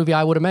not the movie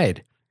I would have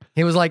made.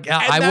 He was like,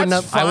 I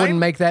wouldn't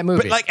make that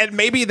movie. But and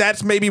maybe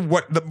that's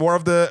what the more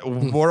of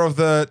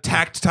the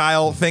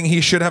tactile thing he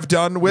should have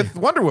done with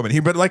Wonder Woman. He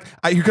could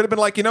have been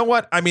like, you know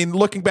what? I mean,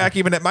 looking back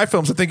even at my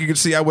films, I think you could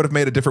see I would have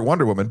made a different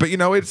Wonder Woman. But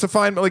it's a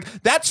fine, like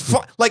that's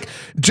fine. Like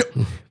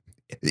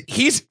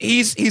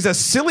he's a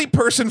silly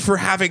person for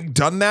having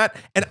done that.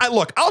 And I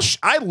love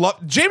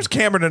James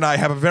Cameron and I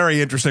have a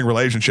very interesting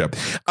relationship.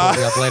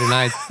 Up late at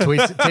night,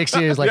 texts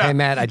you, like, hey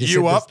Matt, I just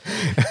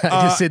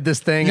said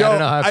this thing. I don't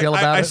know how I feel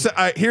about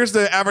it. Here's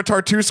the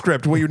Avatar 2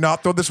 script. Will you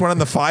not throw this one in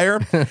the fire?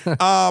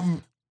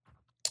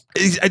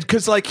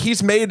 Because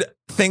he's made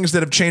things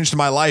that have changed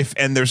my life,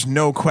 and there's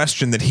no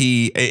question that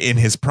he, in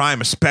his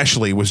prime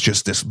especially, was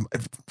just this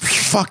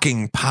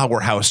fucking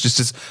powerhouse, just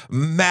this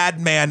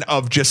madman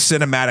of just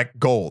cinematic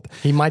gold.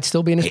 He might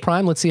still be in his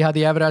prime. Let's see how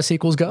the Avatar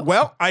sequels go.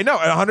 Well, I know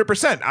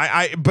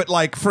 100%.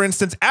 But for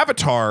instance,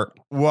 Avatar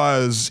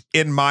was,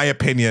 in my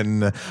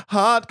opinion,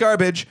 hot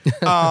garbage.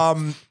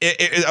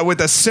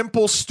 With a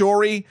simple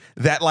story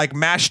that like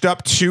mashed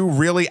up two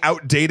really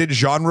outdated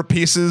genre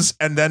pieces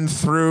and then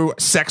threw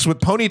sex with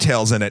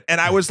ponytails in it, and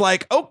I was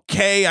like,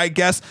 okay, I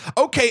guess,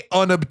 okay,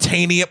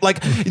 unobtainium.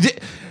 Like,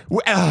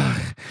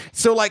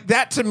 So like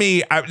that to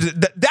me,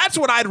 that's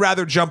what I'd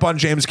rather jump on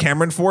James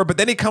Cameron for. But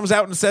then he comes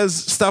out and says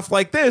stuff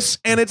like this,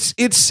 and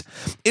it's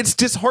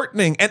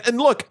disheartening. And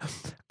look,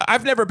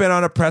 I've never been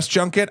on a press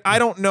junket. I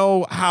don't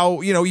know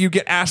how, you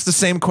get asked the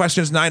same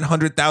questions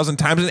 900,000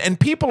 times, and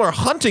people are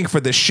hunting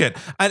for this shit.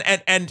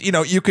 And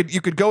you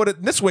could go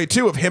it this way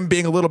too, of him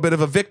being a little bit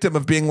of a victim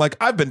of being like,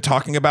 I've been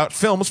talking about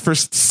films for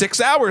 6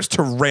 hours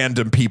to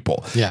random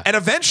people. Yeah. And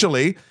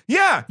eventually,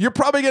 you're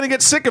probably going to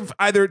get sick of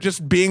either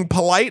just being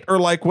polite or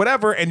like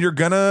whatever, and you're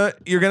gonna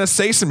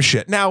say some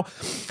shit. Now,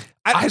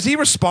 has he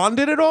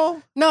responded at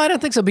all? No, I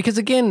don't think so, because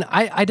again,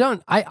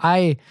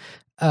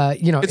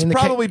 it's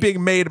probably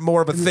being made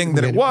more of a thing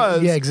than it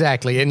was. Yeah,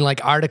 exactly. And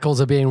like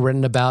articles are being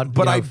written about.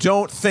 But I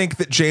don't think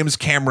that James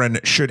Cameron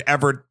should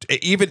ever,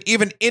 even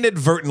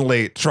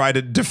inadvertently, try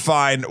to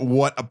define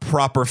what a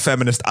proper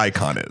feminist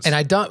icon is. And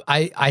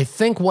I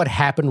think what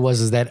happened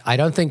was that I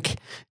don't think,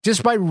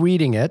 just by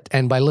reading it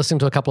and by listening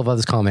to a couple of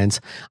others' comments,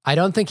 I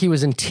don't think he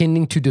was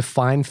intending to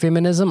define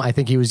feminism. I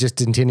think he was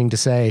just intending to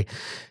say,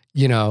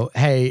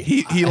 hey,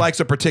 he likes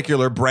a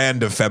particular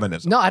brand of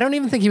feminism. No, I don't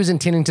even think he was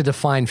intending to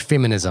define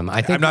feminism.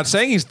 I'm not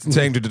saying he's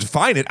saying to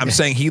define it. I'm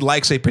saying he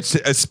likes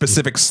a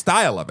specific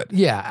style of it.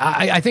 Yeah,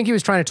 I think he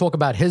was trying to talk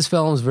about his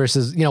films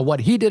versus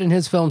what he did in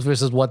his films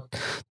versus what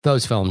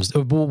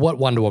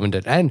Wonder Woman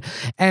did.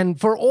 And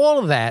for all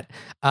of that,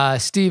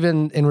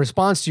 Stephen, in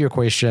response to your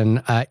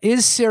question,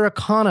 is Sarah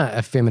Connor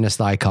a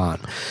feminist icon?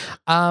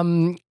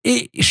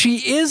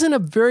 She is in a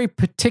very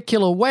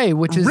particular way,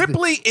 which is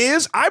Ripley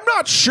is. I'm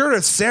not sure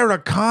if Sarah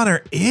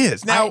Connor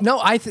is. Now,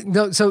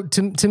 So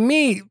to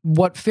me,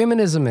 what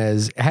feminism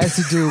has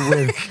to do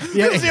with.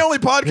 This is the only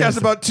podcast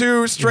about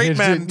two straight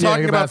men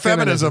talking about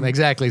feminism.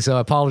 Exactly. So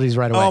apologies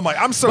right away. Oh my!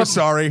 I'm so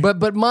sorry.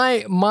 But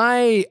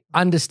my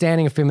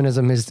understanding of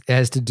feminism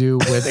has to do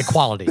with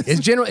equality. Is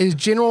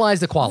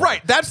generalized equality.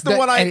 Right. That's the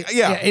one I.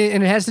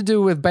 And it has to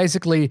do with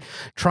basically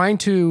trying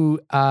to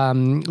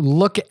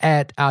look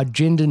at our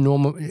gender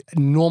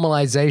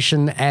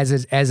normalization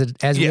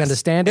as we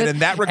understand it, and in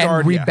that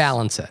regard, and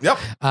rebalance it. Yep.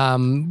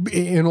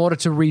 In order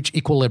to reach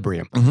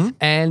equilibrium. Mm-hmm.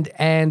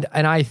 And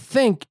I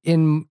think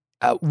in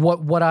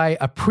what I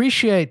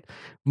appreciate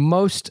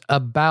most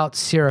about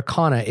Sarah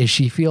Connor is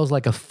she feels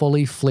like a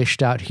fully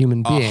fleshed out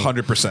human being,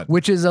 100%,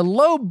 which is a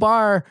low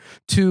bar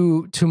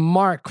to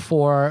mark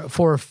for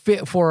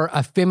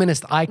a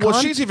feminist icon.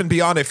 Well, she's even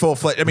beyond a full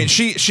fledged. I mean,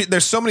 she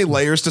there's so many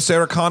layers to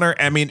Sarah Connor.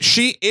 I mean,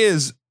 she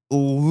is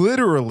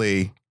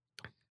literally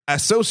a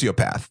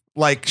sociopath.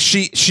 Like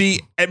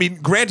I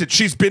mean, granted,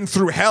 she's been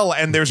through hell,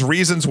 and there's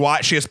reasons why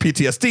she has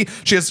PTSD.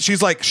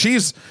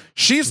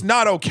 She's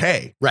not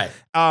okay, right?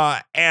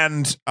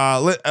 And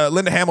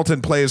Linda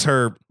Hamilton plays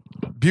her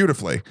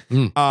beautifully.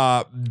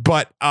 So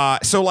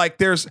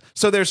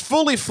there's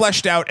fully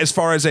fleshed out as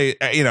far as a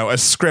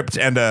script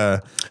and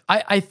a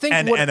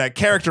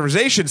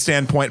characterization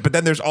standpoint, but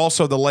then there's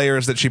also the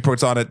layers that she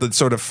puts on it that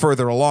sort of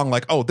further along,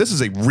 like, oh, this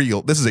is a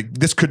real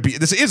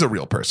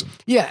person.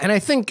 Yeah, and I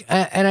think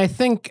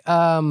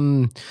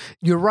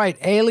you're right.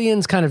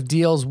 Aliens kind of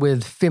deals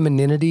with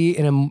femininity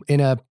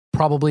in a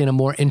probably in a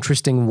more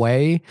interesting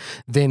way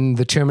than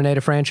the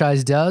Terminator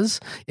franchise does,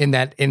 in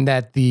that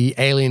the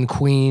alien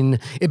queen,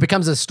 it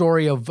becomes a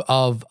story of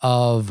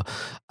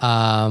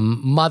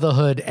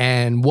motherhood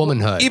and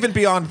womanhood. Even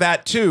beyond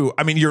that too.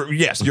 I mean, you're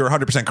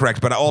 100% correct,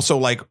 but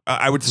also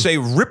I would say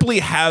Ripley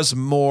has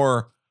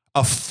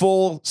a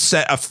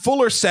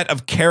fuller set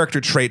of character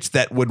traits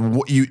that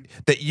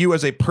you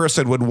as a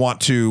person would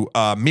want to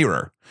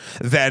mirror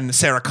than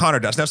Sarah Connor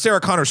does. Now, Sarah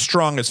Connor's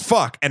strong as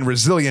fuck and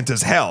resilient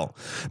as hell,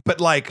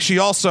 but she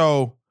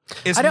also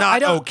is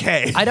not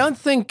okay. I don't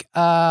think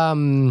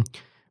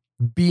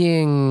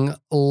being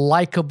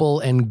likable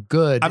and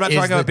good. I'm not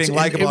talking about being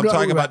likable. I'm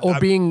talking about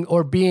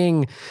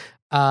being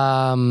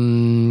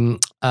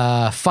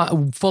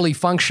fully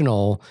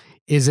functional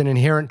is an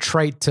inherent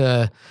trait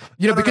to,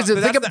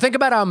 think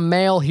about our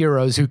male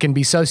heroes who can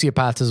be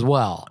sociopaths as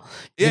well.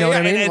 You know what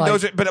I mean?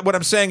 But what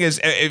I'm saying is,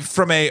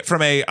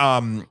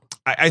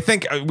 I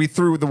think we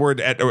threw the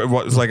word at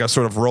what was like a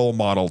sort of role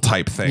model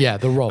type thing. Yeah,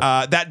 the role.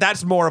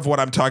 That's more of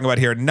what I'm talking about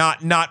here.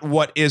 Not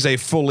what is a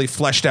fully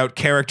fleshed out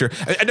character.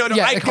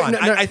 Icon.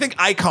 I think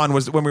icon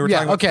was when we were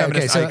talking about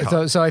feminist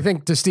icon. So I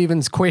think to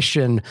Stephen's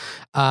question,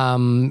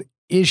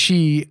 is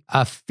she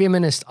a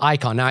feminist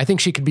icon? Now, I think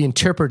she could be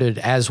interpreted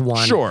as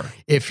one. Sure.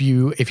 If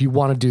you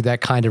want to do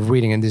that kind of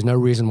reading, and there's no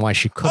reason why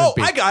she couldn't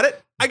be. I got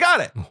it.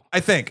 I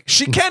think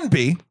she can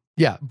be.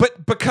 Yeah.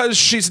 But because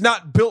she's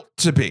not built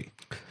to be.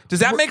 Does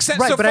that make sense?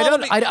 Right, so but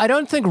I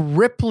don't think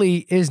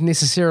Ripley is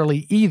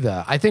necessarily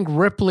either. I think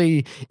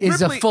Ripley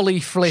is a fully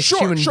fleshed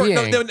human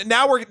being. No,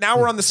 now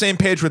we're on the same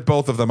page with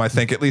both of them, I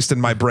think, at least in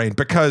my brain,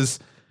 because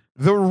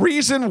the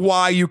reason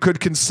why you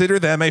could consider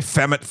them a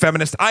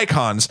feminist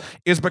icons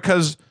is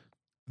because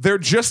they're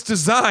just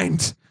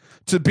designed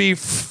to be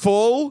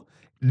full,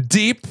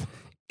 deep,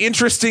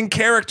 interesting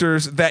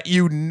characters that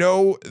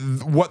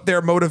what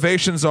their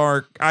motivations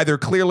are, either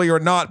clearly or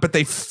not, but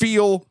they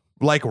feel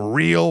like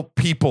real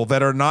people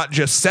that are not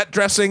just set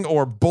dressing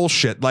or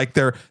bullshit. Like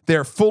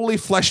they're fully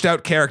fleshed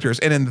out characters,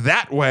 and in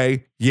that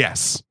way,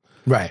 yes,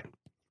 right.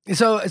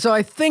 So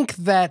I think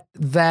that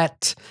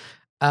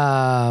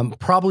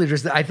probably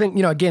just, I think,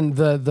 again,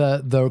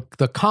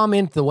 the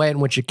comment, the way in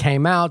which it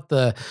came out,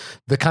 the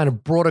kind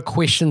of broader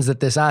questions that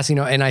this asks,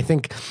 and I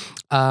think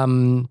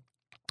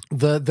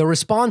the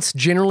response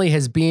generally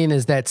has been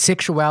is that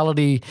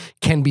sexuality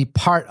can be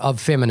part of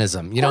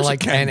feminism,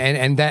 like,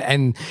 and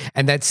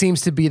that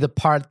seems to be the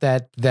part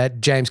that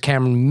James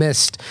Cameron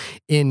missed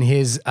in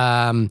his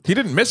he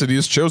didn't miss it, he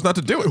just chose not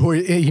to do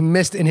it. He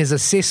missed in his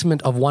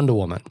assessment of Wonder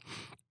Woman.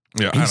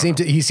 Yeah,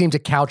 he seemed to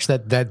couch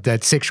that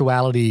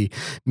sexuality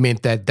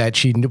meant that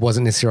she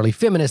wasn't necessarily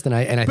feminist, and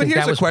I think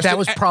that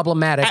was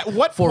problematic. At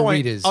what for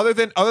point, readers, other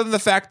than the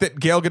fact that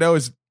Gal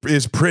Gadot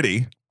is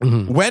pretty.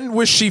 Mm-hmm. When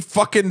was she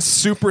fucking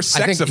super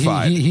sexified?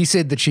 I think he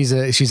said that she's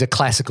a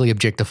classically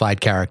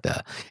objectified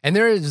character, and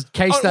there is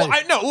case that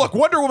look,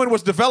 Wonder Woman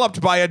was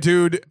developed by a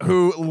dude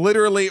who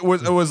literally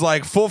was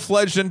like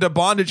full-fledged into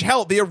bondage.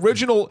 Hell, the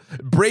original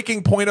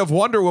breaking point of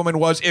Wonder Woman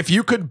was if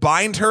you could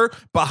bind her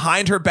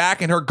behind her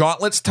back and her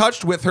gauntlets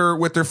touched with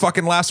her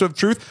fucking lasso of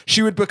truth,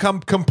 she would become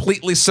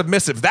completely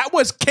submissive. That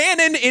was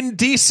canon in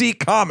DC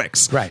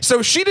Comics, right?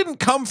 So she didn't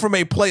come from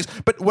a place.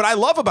 But what I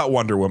love about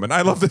Wonder Woman,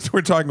 I love that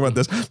we're talking about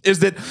this, is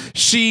that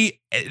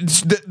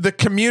the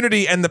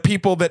community and the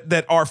people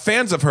that are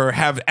fans of her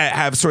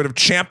have sort of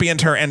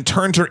championed her and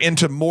turned her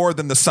into more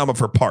than the sum of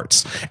her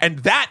parts, and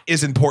that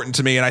is important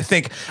to me. And I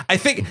think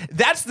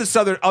that's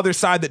the other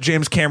side that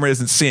James Cameron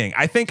isn't seeing.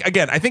 I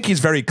think he's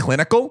very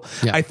clinical.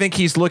 Yeah. I think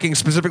he's looking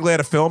specifically at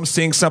a film,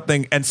 seeing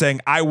something and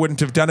saying, I wouldn't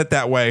have done it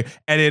that way,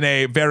 and in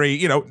a very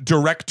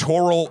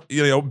directorial,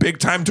 big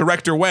time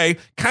director way,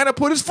 kind of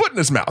put his foot in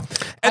his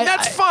mouth, and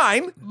that's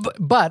fine.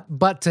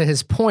 But to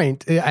his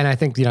point, and I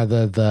think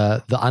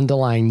the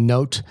underlying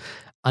note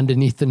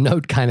underneath the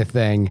note kind of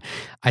thing,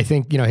 I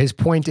think his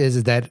point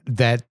is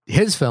that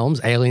his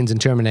films, Aliens and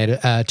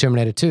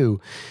Terminator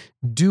 2,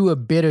 do a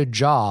better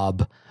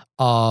job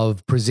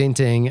of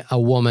presenting a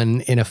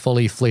woman in a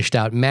fully fleshed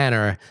out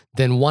manner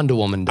than Wonder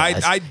Woman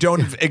does. I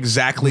don't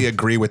exactly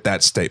agree with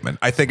that statement.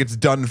 I think it's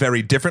done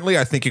very differently.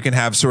 I think you can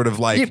have sort of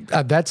like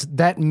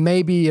that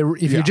may be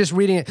if you're just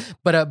reading it,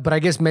 but I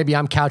guess maybe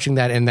I'm couching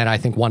that in that I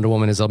think Wonder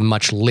Woman is a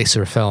much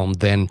lesser film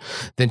than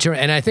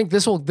and I think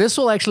this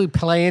will actually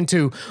play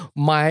into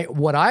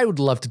what I would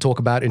love to talk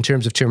about in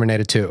terms of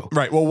Terminator 2.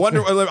 Right. Well,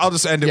 I'll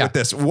just end it with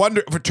this.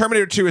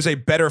 Terminator 2 is a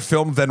better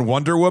film than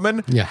Wonder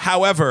Woman. Yeah.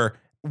 However,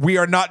 we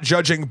are not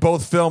judging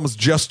both films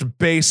just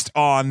based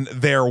on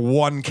their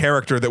one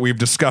character that we've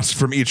discussed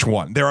from each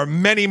one. There are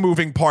many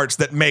moving parts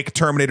that make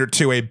Terminator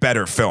 2 a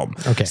better film.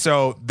 Okay.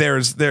 So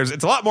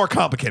it's a lot more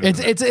complicated.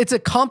 It's a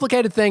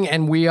complicated thing,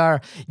 and we are,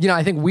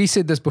 I think we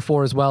said this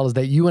before as well, is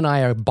that you and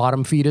I are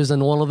bottom feeders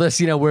in all of this.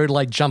 We're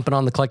like jumping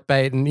on the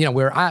clickbait, and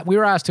we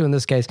were asked to in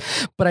this case.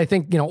 But I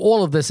think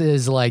all of this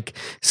is like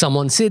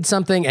someone said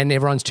something and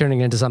everyone's turning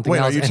it into something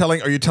else.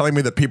 Are you telling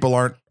me that people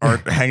aren't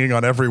hanging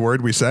on every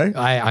word we say?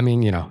 I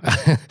mean,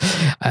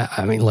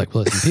 I mean, look,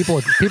 listen, people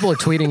are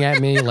tweeting at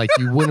me like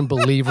you wouldn't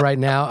believe right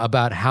now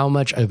about how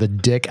much of a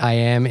dick I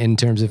am in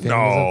terms of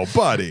feminism. No,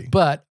 buddy.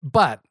 But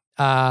look,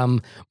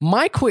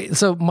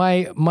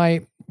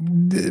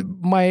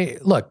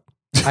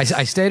 I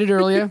stated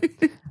earlier,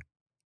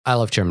 I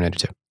love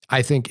Terminator 2.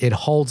 I think it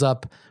holds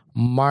up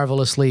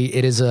marvelously.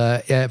 It is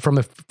from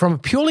a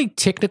purely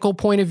technical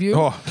point of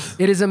view,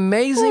 it is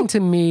amazing to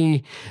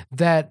me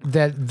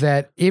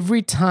that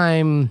every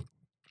time.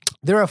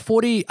 There are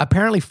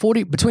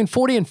between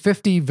 40 and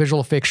 50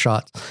 visual effects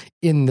shots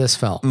in this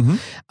film.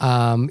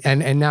 Mm-hmm.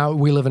 And now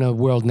we live in a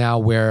world now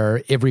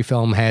where every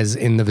film has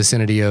in the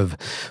vicinity of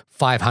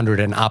 500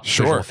 and up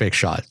visual effects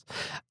shots.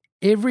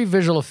 Every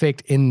visual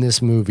effect in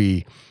this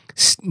movie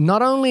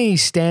not only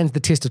stands the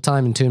test of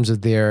time in terms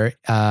of their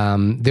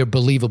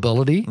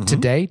believability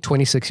today,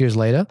 26 years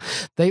later,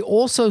 they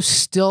also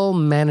still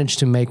manage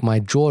to make my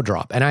jaw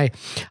drop. And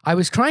I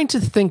was trying to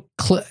think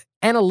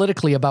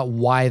analytically about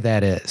why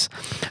that is.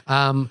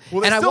 Well,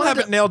 they still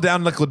haven't nailed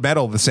down liquid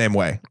metal the same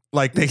way.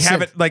 Like they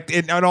have it like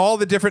in all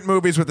the different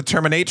movies with the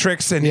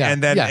Terminatrix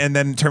and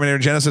then Terminator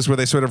Genesis, where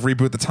they sort of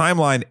reboot the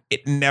timeline.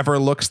 It never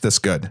looks this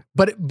good.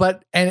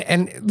 But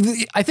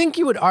I think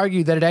you would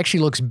argue that it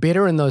actually looks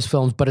better in those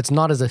films, but it's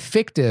not as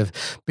effective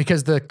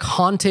because the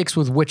context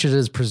with which it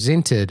is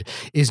presented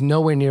is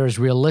nowhere near as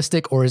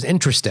realistic or as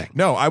interesting.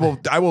 No, I will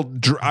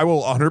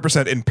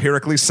 100%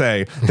 empirically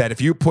say that if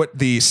you put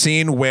the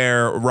scene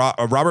where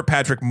Robert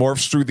Patrick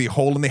morphs through the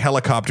hole in the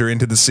helicopter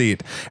into the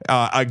seat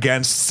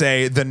against,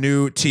 say, the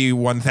new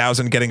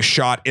T-1000 getting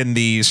shot in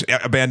the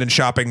abandoned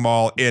shopping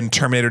mall in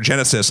Terminator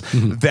Genesis,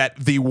 that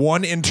the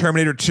one in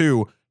Terminator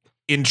 2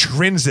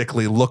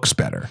 intrinsically looks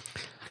better.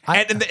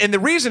 And the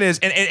reason is,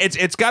 and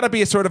it's got to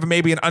be a sort of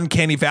maybe an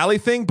uncanny valley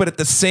thing, but at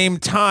the same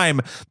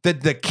time,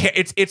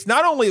 it's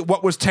not only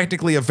what was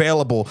technically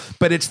available,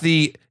 but it's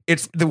the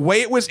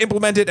way it was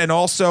implemented, and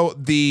also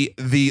the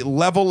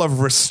level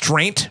of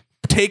restraint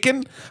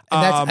taken.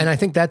 And I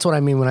think that's what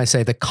I mean when I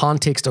say the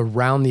context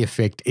around the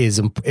effect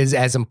is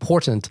as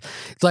important.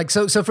 Like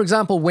so for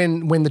example,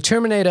 when the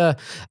Terminator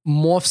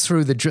morphs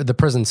through the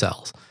prison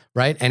cells,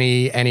 right? And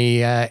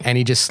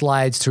he just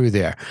slides through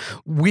there.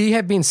 We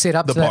have been set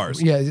up to bars.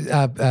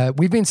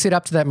 We've been set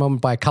up to that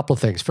moment by a couple of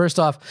things. First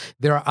off,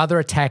 there are other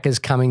attackers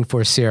coming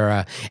for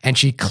Sarah, and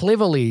she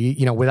cleverly,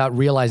 without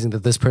realizing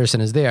that this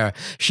person is there,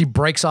 she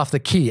breaks off the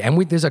key. And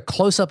there's a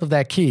close up of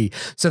that key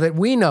so that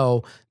we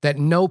know that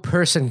no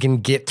person can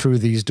get through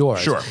these doors.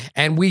 Sure.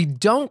 And we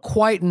don't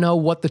quite know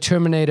what the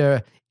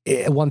Terminator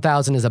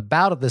 1000 is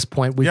about at this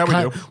point. We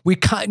do.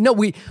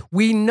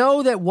 We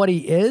know that what he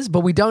is, but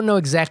we don't know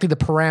exactly the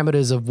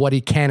parameters of what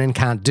he can and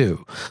can't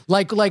do.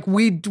 Like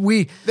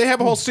they have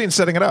a whole scene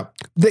setting it up.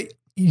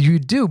 You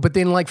do, but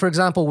then for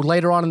example,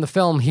 later on in the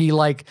film, he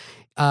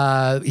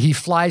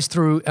flies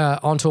through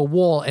onto a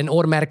wall and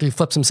automatically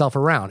flips himself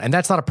around. And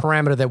that's not a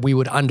parameter that we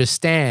would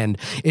understand.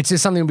 It's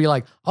just something to be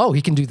like, oh,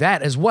 he can do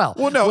that as well.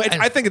 Well, no,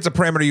 I think it's a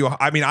parameter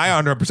I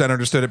 100%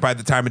 understood it by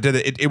the time it did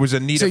it. It was a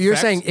neat So effect. You're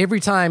saying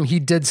every time he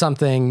did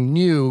something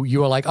new,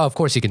 you were like, oh, of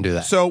course he can do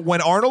that. So when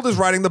Arnold is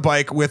riding the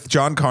bike with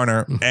John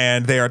Connor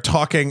and they are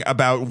talking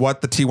about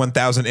what the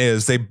T-1000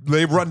 is,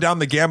 they run down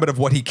the gambit of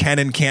what he can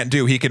and can't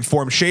do. He can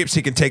form shapes.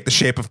 He can take the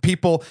shape of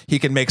people. He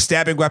can make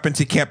stabbing weapons.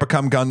 He can't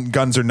become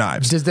guns or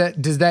knives. Does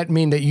that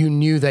mean that you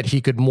knew that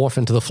he could morph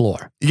into the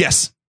floor?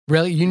 Yes.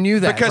 Really? You knew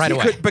that right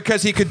away?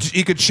 Because he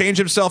could change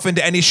himself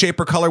into any shape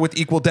or color with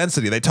equal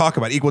density. They talk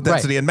about equal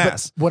density and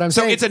mass. But what I'm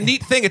saying, it's a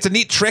neat thing. It's a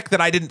neat trick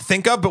that I didn't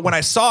think of. But when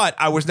I saw it,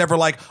 I was never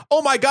like,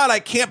 oh my God, I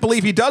can't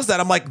believe he does that.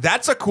 I'm like,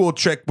 that's a cool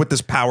trick with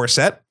this power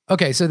set.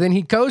 Okay, so then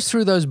he goes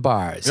through those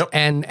bars,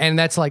 and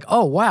that's like,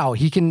 oh wow,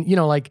 he can,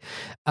 the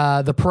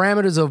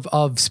parameters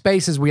of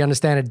space as we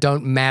understand it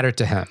don't matter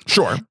to him.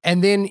 Sure.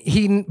 And then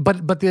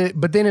but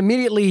then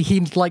immediately he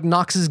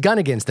knocks his gun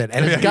against it,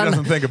 and his gun, he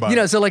doesn't think about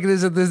it. So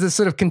there's this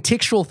sort of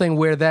contextual thing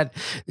where that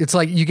it's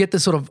like you get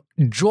this sort of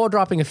jaw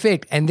dropping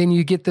effect, and then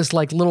you get this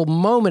little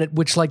moment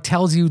which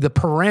tells you the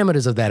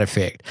parameters of that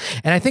effect,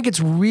 and I think it's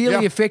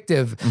really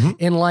effective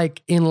in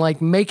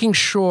making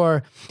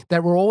sure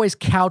that we're always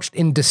couched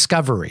in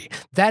discovery.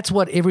 That's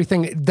what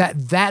everything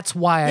that's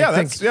why I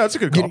think that's a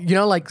good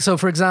call. So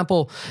for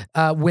example,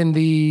 when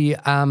the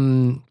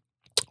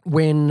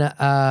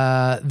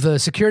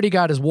security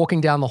guard is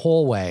walking down the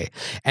hallway,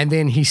 and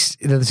then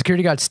the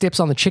security guard steps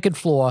on the checkered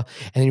floor,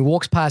 and then he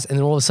walks past, and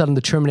then all of a sudden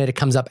the Terminator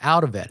comes up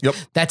out of it. Yep.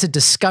 That's a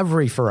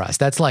discovery for us.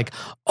 That's like,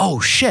 oh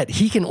shit,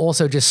 he can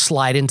also just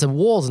slide into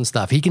walls and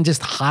stuff. He can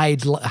just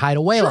hide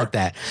away like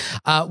that.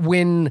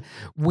 When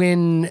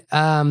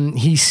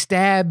he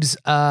stabs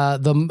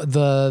John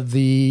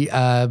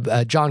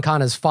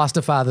Connor's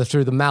foster father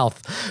through the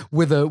mouth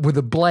with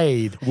a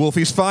blade.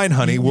 Wolfie's fine,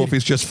 honey.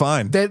 Wolfie's just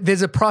fine.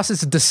 There's a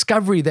process of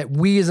discovery that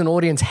we as an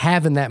audience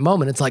have in that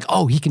moment. It's like,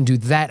 oh, he can do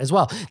that as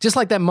well. Just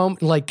like that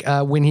moment,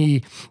 when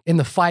he in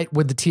the fight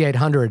with the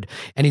T-800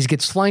 and he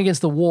gets flung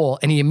against the wall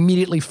and he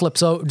immediately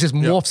flips over, just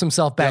morphs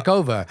himself back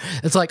over.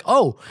 It's like,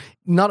 oh,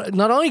 not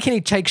only can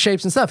he take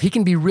shapes and stuff, he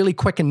can be really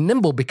quick and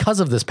nimble because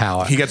of this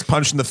power. He gets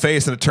punched in the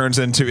face and it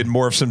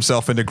morphs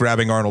himself into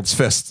grabbing Arnold's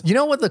fist. You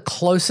know what the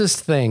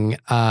closest thing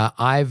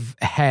I've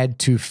had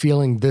to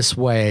feeling this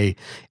way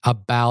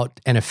about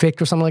an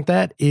effect or something like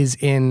that is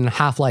in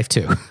Half-Life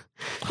 2.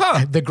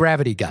 The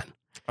gravity gun.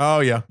 Oh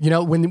yeah.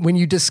 When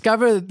you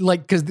discover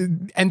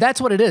and that's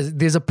what it is.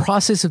 There's a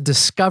process of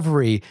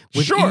discovery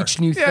with each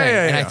new thing.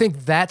 And I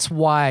think that's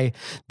why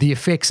the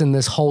effects in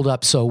this hold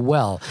up so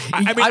well.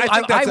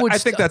 I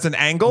think that's an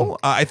angle.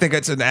 I think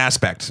it's an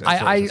aspect.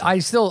 I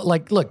still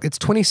look, it's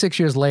 26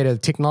 years later.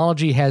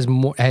 Technology has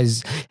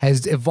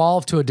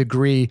evolved to a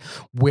degree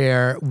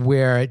where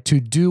to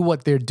do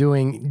what they're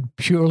doing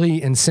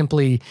purely and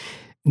simply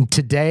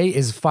today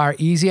is far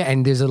easier,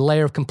 and there's a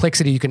layer of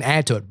complexity you can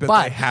add to it.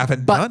 But they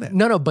haven't done it.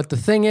 No, but the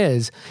thing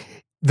is,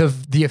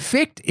 the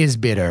effect is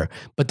better,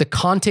 but the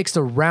context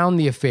around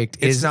the effect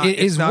is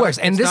worse.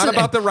 And it's not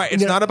about the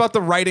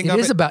writing of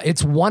it.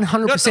 It's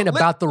 100%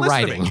 about the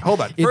writing.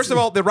 Hold on. First of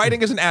all, the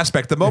writing is an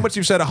aspect. The moments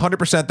you've said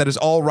 100%, that is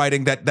all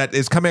writing that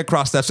is coming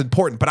across, that's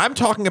important. But I'm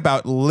talking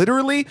about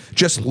literally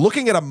just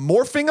looking at a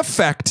morphing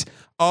effect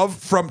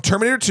from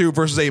Terminator 2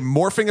 versus a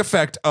morphing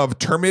effect of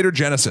Terminator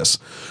Genesis.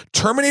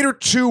 Terminator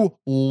 2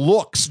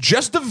 looks,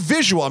 just the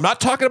visual, I'm not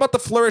talking about the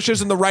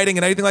flourishes and the writing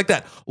and anything like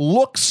that,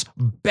 looks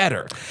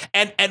better.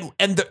 And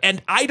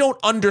I don't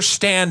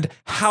understand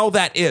how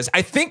that is.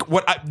 I think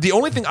the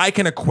only thing I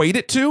can equate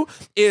it to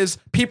is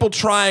people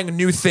trying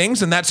new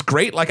things, and that's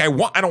great. I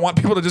don't want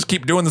people to just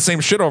keep doing the same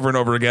shit over and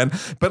over again.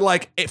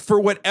 But for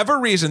whatever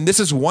reason, this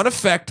is one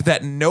effect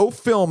that no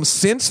film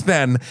since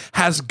then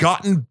has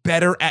gotten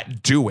better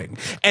at doing.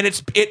 And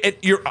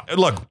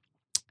look,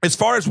 as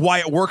far as why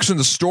it works in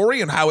the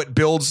story and how it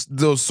builds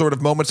those sort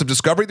of moments of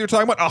discovery that you're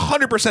talking about,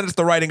 100% it's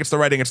the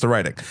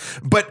writing.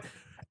 But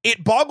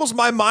it boggles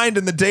my mind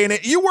in the day and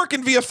age. You work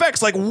in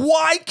VFX,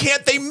 why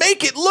can't they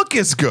make it look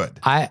as good?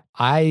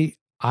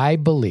 I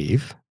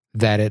believe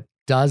that it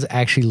does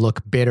actually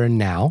look better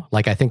now.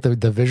 Like, I think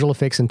the visual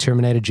effects in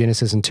Terminator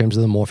Genisys in terms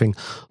of the morphing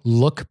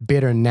look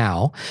better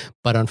now,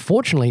 but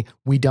unfortunately,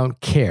 we don't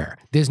care.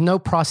 There's no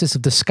process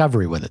of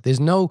discovery with it. There's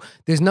no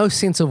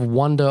sense of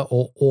wonder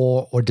or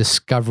awe or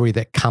discovery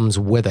that comes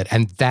with it,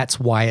 and that's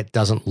why it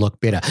doesn't look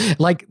better.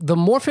 Like the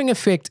morphing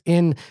effect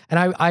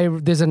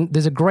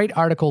there's a great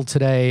article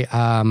today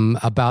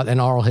about an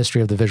oral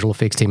history of the visual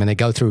effects team, and they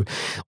go through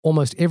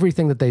almost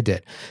everything that they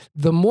did.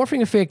 The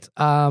morphing effect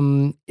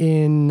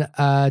in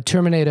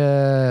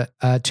Terminator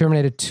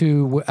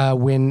 2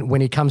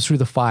 when he comes through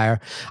the fire,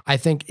 I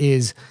think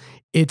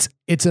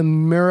it's a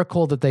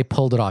miracle that they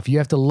pulled it off. You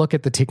have to look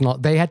at the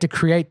technology. They had to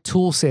create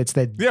tool sets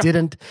that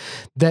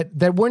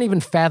that weren't even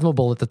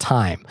fathomable at the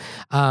time.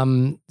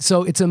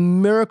 So it's a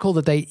miracle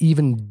that they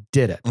even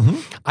did it. Mm-hmm.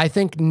 I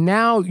think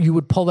now you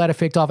would pull that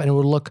effect off and it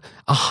would look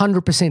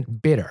 100%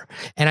 better.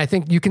 And I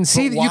think you can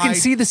see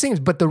the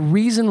seams, but the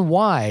reason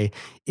why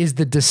is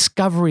the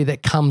discovery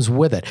that comes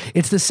with it.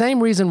 It's the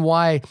same reason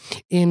why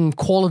in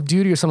Call of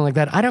Duty or something like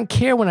that, I don't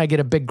care when I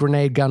get a big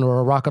grenade gun or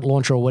a rocket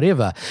launcher or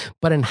whatever,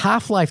 but in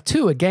Half-Life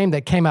 2, a game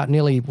that came out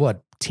nearly,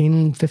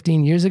 10,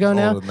 15 years ago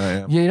now?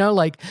 You know,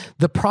 like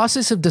the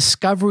process of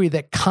discovery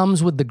that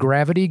comes with the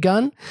gravity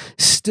gun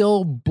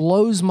still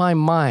blows my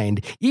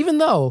mind, even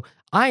though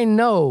I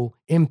know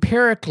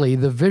empirically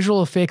the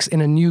visual effects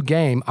in a new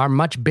game are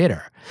much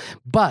better.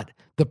 But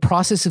the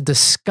process of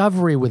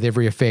discovery with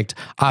every effect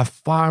are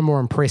far more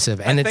impressive.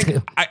 And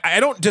I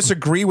don't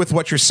disagree with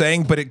what you're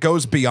saying, but it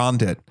goes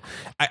beyond it.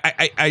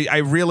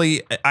 I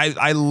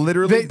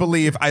literally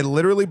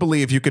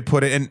believe you could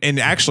put it and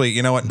actually,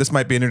 you know what, this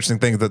might be an interesting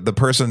thing. The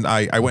person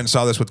I went and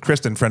saw this with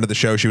Kristen, friend of the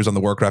show. She was on the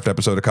Warcraft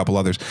episode, a couple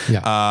others.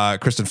 Yeah.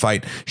 Kristen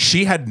Fight.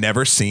 She had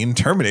never seen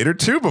Terminator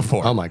 2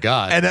 before. Oh my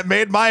God. And that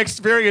made my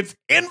experience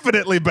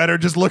infinitely better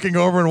just looking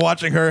over and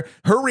watching her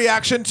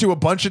reaction to a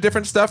bunch of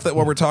different stuff that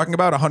what we're talking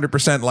about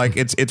 100%. Like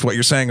it's what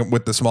you're saying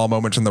with the small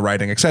moments in the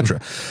writing, etc.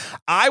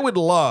 I would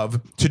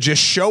love to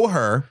just show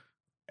her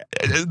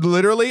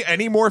literally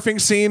any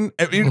morphing scene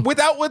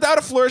without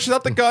a flourish,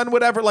 without the gun,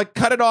 whatever. Like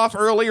cut it off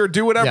early or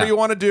do whatever you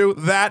want to do.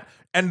 That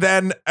and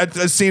then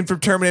a scene from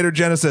Terminator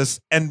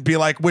Genisys and be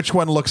like, which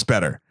one looks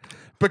better?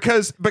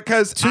 Because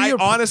I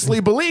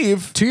honestly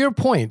believe, to your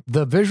point,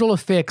 the visual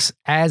effects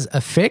as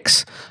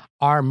effects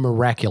are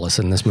miraculous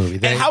in this movie.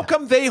 And how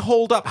come they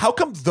hold up? How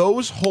come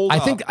those hold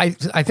up?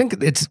 I think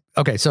it's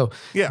okay. So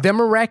they're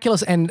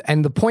miraculous, and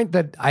the point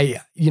that I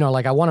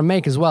want to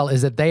make as well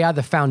is that they are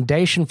the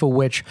foundation for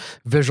which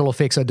visual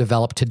effects are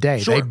developed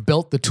today. Sure. They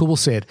built the tool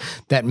set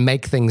that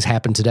make things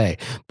happen today.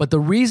 But the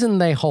reason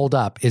they hold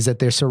up is that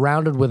they're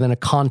surrounded within a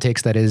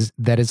context that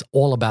is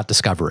all about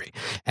discovery.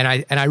 And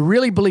I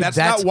really believe that's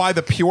not why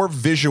the pure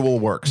visual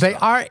works. They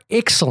are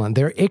excellent.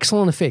 They're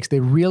excellent effects.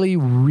 They're really,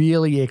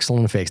 really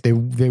excellent effects.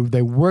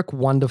 They work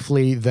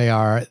wonderfully. They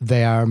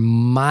are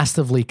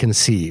masterfully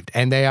conceived,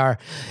 and they are,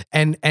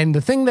 and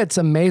the thing that's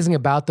amazing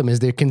about them is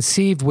they're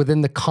conceived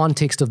within the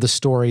context of the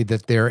story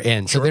that they're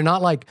in. So they're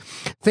not like,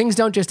 things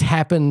don't just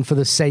happen for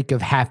the sake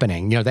of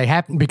happening. You know, they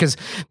happen because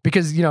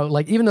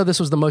like even though this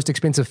was the most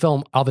expensive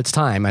film of its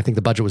time, I think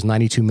the budget was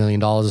 $92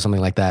 million or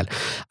something like that.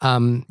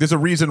 There's a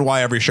reason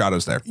why every shot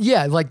is there.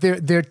 Yeah, like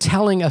they're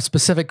telling a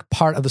specific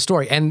part of the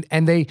story, and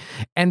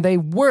they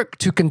work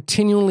to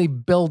continually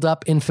build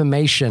up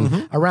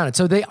information around it.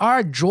 So they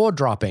are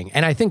jaw-dropping.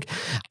 And I think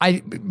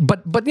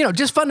but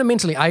just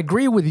fundamentally, I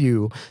agree with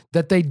you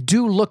that they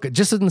do look good,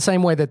 just in the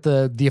same way that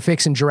the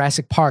effects in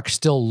Jurassic Park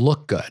still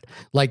look good.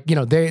 Like,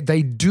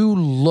 they do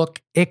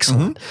look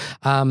excellent.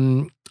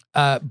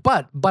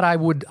 But I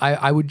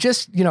would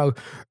just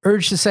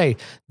urge to say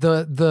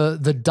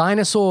the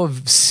dinosaur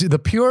of the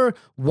pure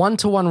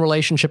one-to-one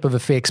relationship of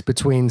effects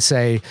between,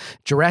 say,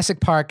 Jurassic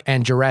Park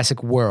and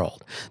Jurassic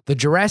World. The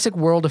Jurassic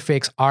World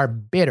effects are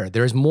better.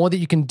 There is more that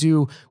you can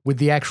do with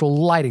the actual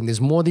lighting. There's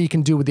more that you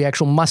can do with the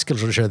actual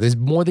musculature. There's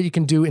more that you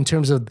can do in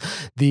terms of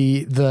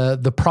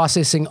the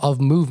processing of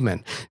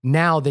movement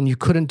now than you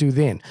couldn't do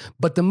then.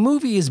 But the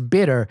movie is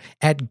better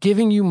at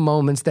giving you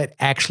moments that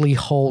actually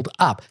hold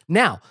up.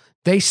 Now,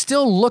 they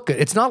still look good.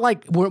 It's not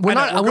like we're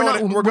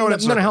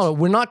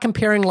not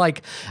comparing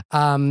like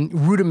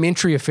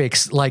rudimentary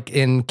effects like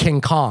in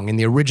King Kong, in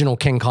the original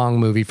King Kong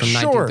movie from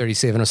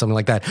 1937 or something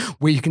like that,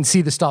 where you can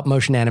see the stop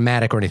motion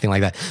animatic or anything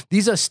like that.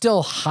 These are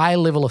still high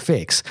level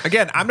effects.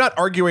 Again, I'm not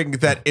arguing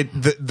that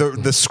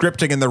the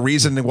scripting and the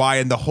reason why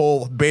and the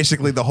whole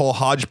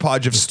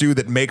hodgepodge of stew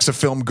that makes a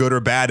film good or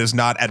bad is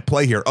not at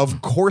play here.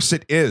 Of course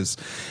it is.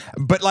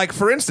 But like,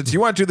 for instance, you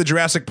want to do the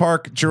Jurassic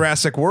Park,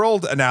 Jurassic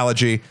World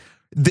analogy.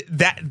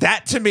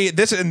 That to me,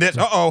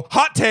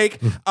 hot take.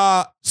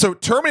 So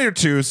Terminator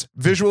 2's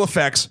visual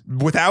effects,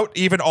 without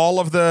even all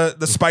of the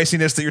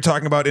spiciness that you're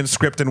talking about in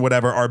script and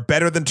whatever, are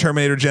better than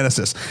Terminator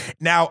Genisys.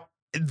 Now,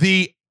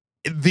 the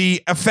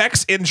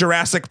effects in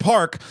Jurassic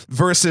Park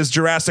versus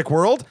Jurassic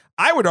World,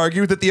 I would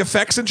argue that the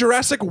effects in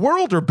Jurassic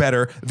World are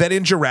better than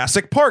in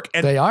Jurassic Park.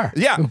 And they are.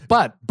 Yeah.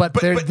 But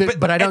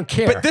I don't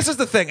care. But this is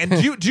the thing. And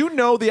do you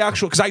know the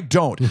actual, because I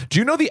don't, do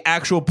you know the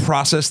actual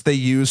process they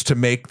use to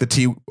make the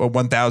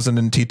T1000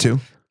 and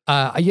T2?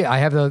 I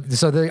have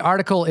the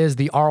article is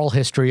the oral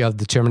history of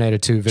the Terminator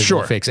 2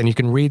 visual effects, and you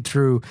can read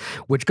through,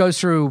 which goes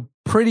through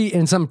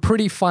in some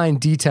pretty fine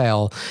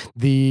detail,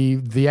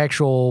 the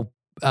actual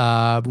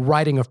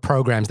writing of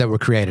programs that were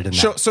created in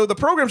that. So the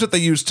programs that they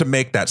used to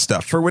make that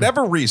stuff, for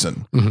whatever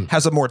reason,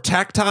 has a more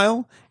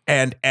tactile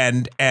and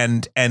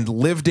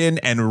lived in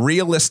and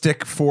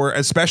realistic, for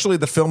especially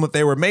the film that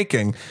they were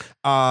making,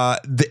 better.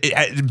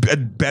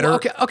 Well,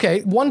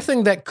 okay. One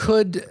thing that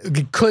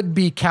could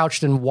be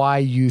couched in why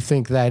you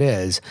think that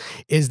is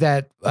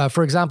that,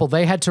 for example,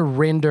 they had to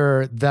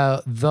render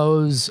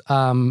those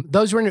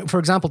render. For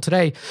example,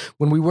 today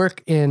when we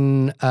work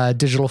in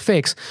digital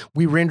effects,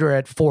 we render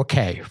at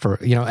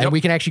 4K and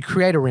we can actually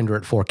create a render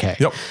at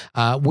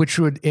 4K, which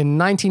would in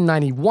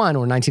 1991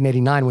 or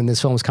 1989 when this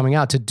film was coming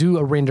out, to do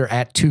a render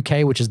at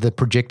 2K, which is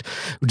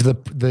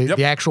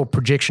the actual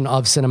projection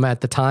of cinema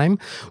at the time,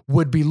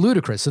 would be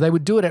ludicrous. So they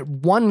would do it at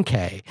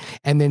 1K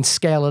and then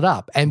scale it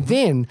up. And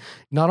then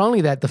not only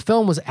that, the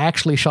film was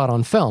actually shot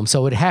on film.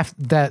 So it have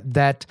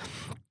that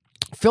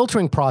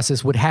filtering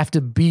process would have to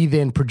be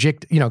then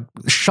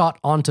shot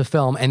onto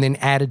film and then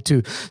added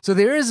to. So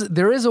there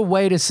is a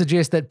way to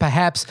suggest that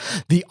perhaps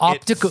the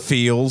optical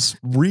feels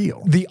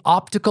real. The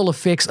optical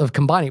effects of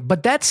combining,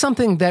 but that's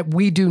something that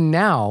we do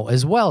now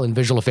as well in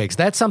visual effects.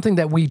 That's something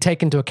that we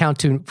take into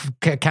account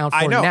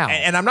for now.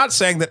 And I'm not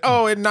saying that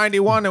in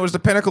 91 it was the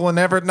pinnacle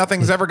and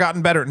nothing's ever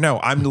gotten better.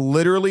 No, I'm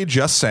literally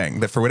just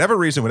saying that for whatever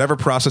reason, whatever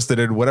process they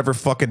did, whatever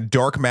fucking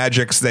dark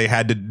magics they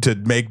had to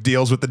make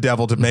deals with the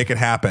devil to make it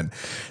happen,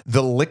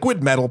 the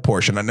liquid metal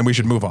portion, and then we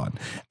should move on,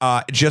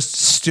 just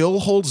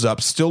still holds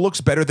up, still looks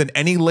better than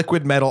any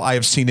liquid metal I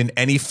have seen in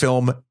any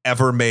film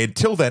ever made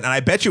till then. And I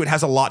bet you it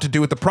has a lot to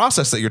do with the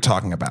process that you're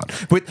talking about.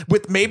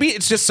 With maybe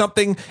it's just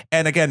something,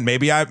 and again,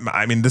 maybe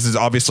I mean, this is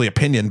obviously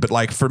opinion, but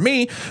like for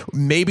me,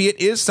 maybe it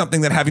is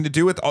something that having to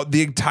do with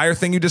the entire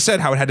thing you just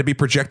said, how it had to be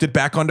projected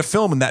back onto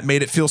film, and that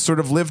made it feel sort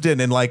of lived in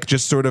and like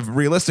just sort of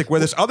realistic, where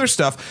this other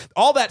stuff,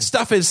 all that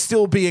stuff is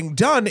still being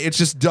done. It's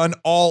just done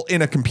all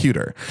in a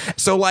computer.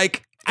 So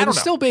like, it was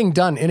still being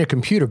done in a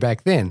computer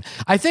back then.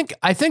 I think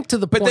to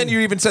the point. But then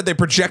you even said they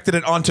projected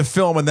it onto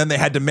film, and then they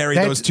had to marry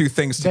those two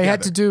things together. They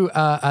had to do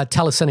a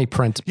telecine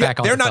print back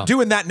on. They're not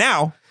doing that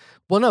now.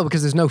 Well, no,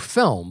 because there's no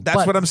film.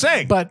 That's what I'm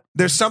saying. But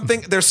there's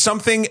something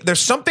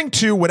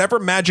to whatever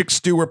magic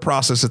stew or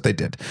process that they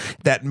did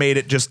that made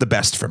it just the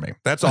best for me.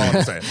 That's all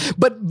I'm saying.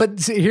 But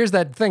see, here's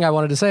that thing I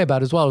wanted to say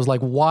about it as well. Is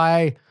like,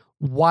 why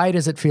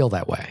does it feel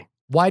that way?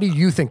 Why do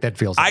you think that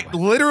feels that way? I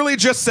literally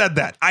just said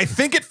that. I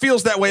think it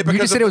feels that way because you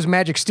just said it was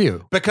magic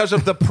stew. Because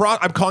of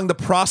I'm calling the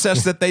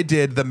process that they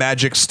did the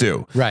magic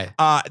stew. Right.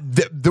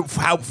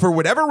 How for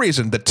whatever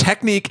reason, the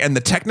technique and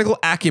the technical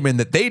acumen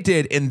that they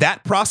did in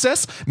that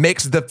process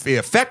makes the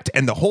effect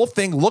and the whole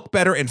thing look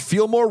better and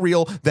feel more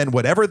real than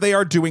whatever they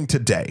are doing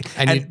today.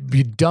 And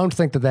you don't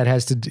think that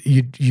has to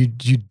you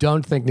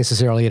don't think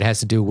necessarily it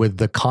has to do with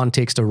the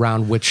context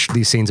around which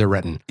these scenes are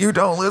written. You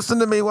don't listen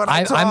to me when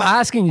I'm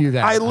asking you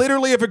that. I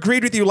literally have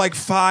agreed with you like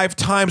 5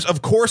 times.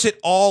 Of course it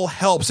all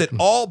helps. It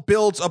all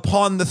builds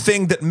upon the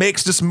thing that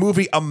makes this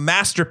movie a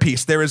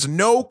masterpiece. There is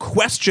no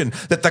question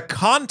that the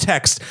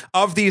context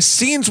of these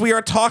scenes we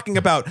are talking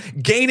about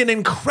gain an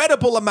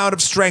incredible amount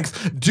of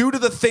strength due to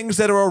the things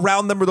that are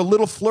around them or the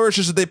little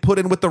flourishes that they put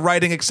in with the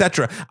writing,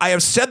 etc. I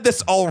have said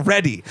this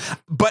already,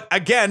 but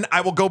again, I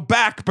will go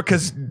back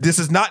because this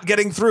is not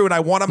getting through and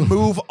I want to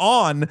move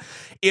on.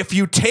 If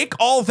you take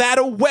all that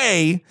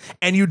away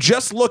and you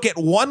just look at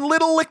one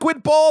little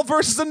liquid ball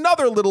versus another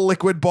little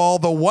liquid ball,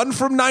 the one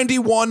from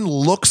 91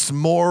 looks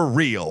more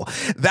real.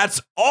 That's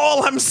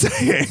all I'm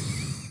saying.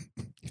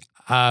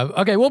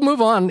 Okay, we'll move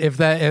on if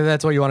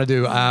that's what you want to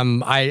do.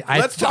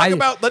 Let's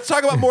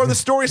talk about more of the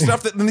story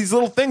stuff than these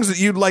little things that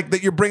you like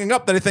that you're bringing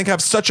up that I think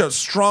have such a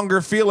stronger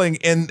feeling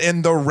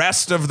in the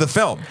rest of the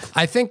film.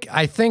 I think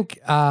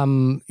in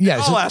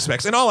all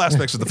aspects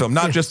of the film,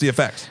 not just the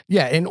effects.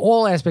 Yeah, in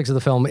all aspects of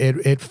the film,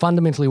 it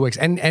fundamentally works.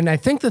 And I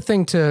think the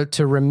thing to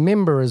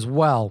remember as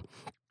well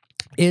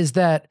is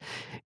that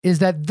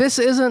this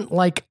isn't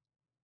like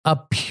a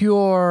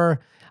pure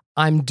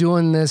I'm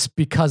doing this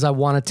because I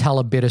want to tell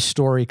a better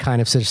story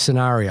kind of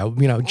scenario.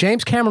 You know,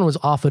 James Cameron was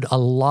offered a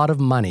lot of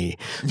money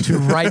to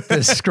write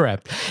this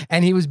script,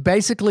 and he was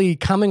basically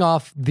coming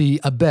off The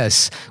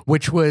Abyss,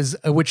 which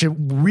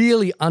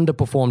really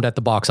underperformed at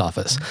the box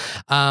office.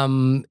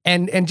 And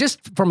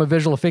just from a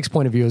visual effects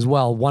point of view as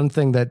well, one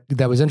thing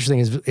that was interesting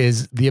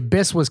is The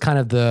Abyss was kind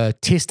of the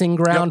testing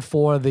ground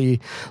for the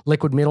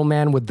liquid metal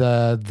man with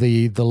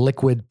the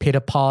liquid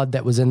petapod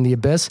that was in The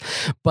Abyss.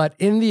 But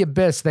in The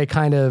Abyss, they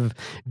kind of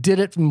did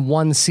it in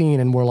one scene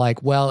and were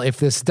like, well, if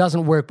this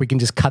doesn't work, we can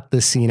just cut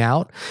this scene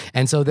out.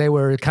 And so they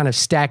were kind of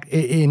stacked.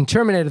 In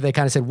Terminator, they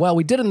kind of said, well,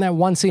 we did it in that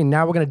one scene.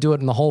 Now we're going to do it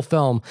in the whole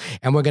film,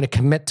 and we're going to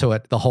commit to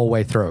it the whole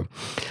way through.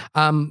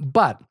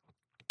 But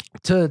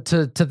to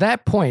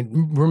that point,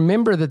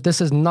 remember that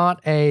this is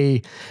not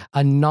a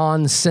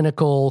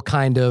non-cynical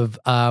kind of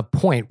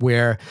point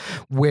where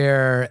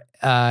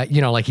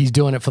like he's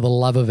doing it for the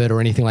love of it or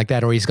anything like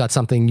that, or he's got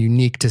something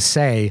unique to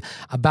say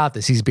about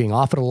this. He's being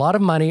offered a lot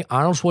of money.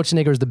 Arnold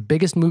Schwarzenegger is the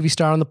biggest movie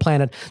star on the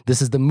planet.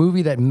 This is the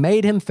movie that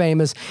made him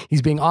famous.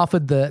 He's being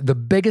offered the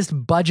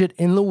biggest budget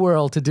in the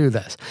world to do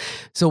this.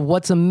 So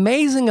what's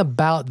amazing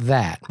about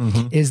that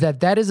is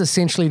that is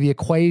essentially the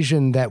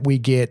equation that we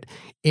get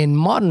in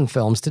modern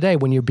films today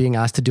when you're being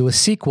asked to do a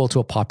sequel to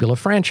a popular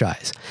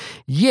franchise.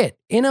 Yet,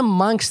 in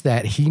amongst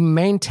that, he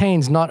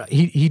maintains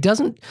he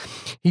doesn't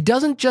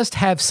just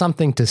have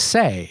something to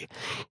say.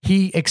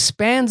 He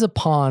expands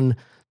upon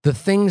the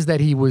things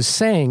that he was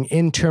saying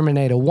in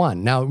Terminator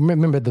 1. Now,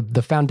 remember,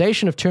 the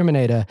foundation of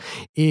Terminator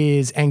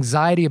is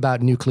anxiety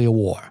about nuclear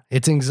war.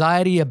 It's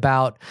anxiety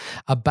about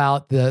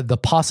the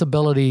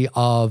possibility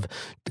of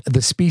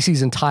the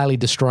species entirely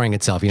destroying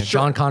itself.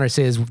 John Connor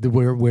says,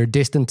 we're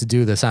destined to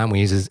do this, aren't we?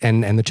 He says,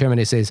 and the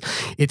Terminator says,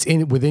 it's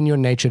within your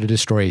nature to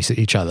destroy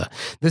each other.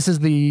 This is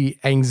the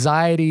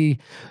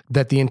anxiety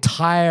that the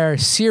entire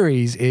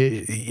series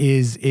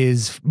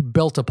is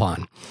built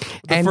upon.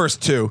 The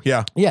first two,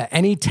 yeah. Yeah,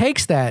 and he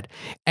takes that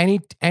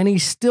and he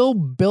still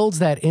builds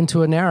that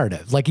into a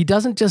narrative. Like, he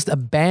doesn't just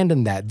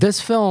abandon that. This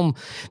film,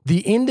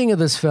 the ending of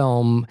this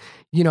film,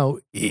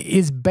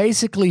 is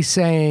basically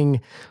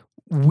saying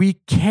we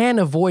can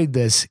avoid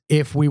this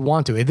if we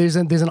want to. There's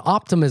an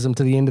optimism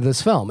to the end of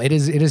this film. It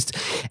is,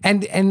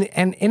 and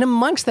in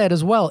amongst that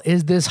as well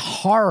is this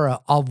horror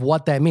of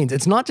what that means.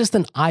 It's not just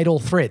an idle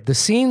threat. The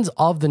scenes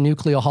of the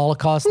nuclear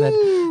holocaust that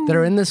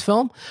are in this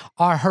film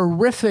are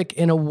horrific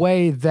in a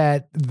way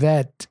that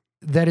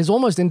is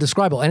almost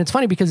indescribable. And it's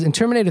funny because in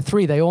Terminator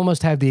 3, they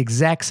almost have the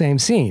exact same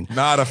scene.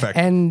 Not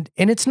effective. And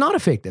it's not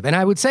effective. And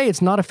I would say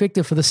it's not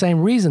effective for the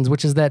same reasons,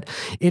 which is that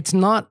it's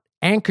not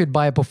anchored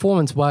by a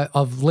performance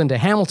of Linda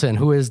Hamilton,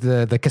 who is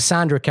the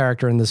Cassandra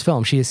character in this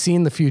film. She has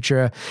seen the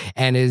future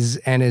and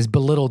is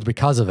belittled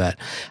because of it.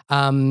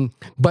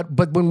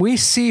 But when we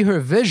see her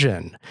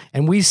vision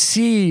and we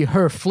see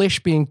her flesh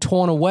being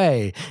torn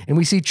away and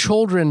we see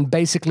children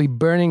basically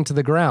burning to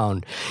the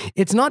ground,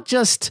 it's not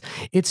just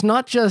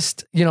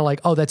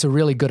like, oh, that's a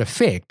really good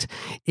effect.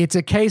 It's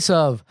a case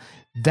of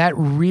that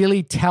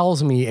really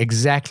tells me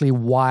exactly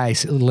why,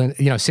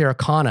 Sarah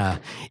Connor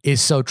is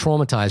so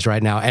traumatized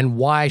right now and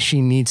why she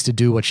needs to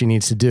do what she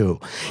needs to do.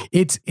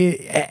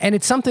 And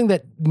it's something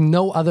that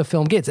no other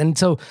film gets. And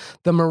so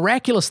the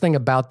miraculous thing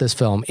about this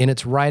film in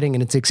its writing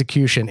and its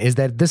execution is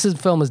that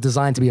film is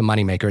designed to be a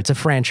moneymaker. It's a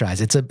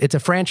franchise. It's a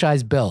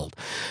franchise build,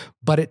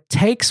 but it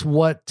takes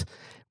what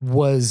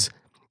was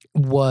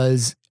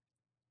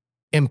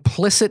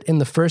implicit in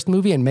the first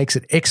movie and makes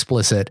it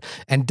explicit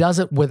and does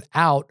it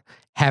without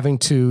having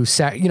to,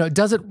 it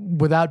does it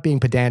without being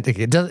pedantic.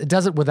 It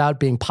does it without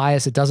being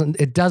pious. It does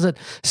it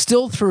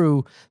still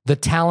through the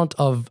talent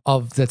of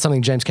that's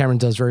something James Cameron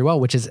does very well,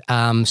 which is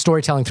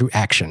storytelling through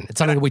action. It's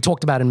something that we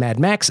talked about in Mad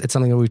Max. It's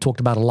something that we've talked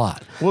about a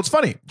lot. Well, it's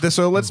funny.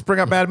 So let's bring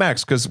up Mad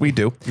Max because we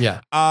do.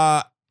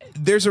 Yeah.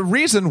 There's a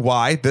reason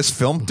why this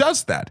film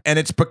does that, and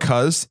it's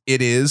because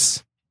it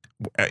is,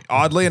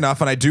 oddly enough,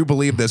 and I do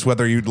believe this,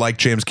 whether you like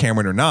James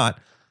Cameron or not,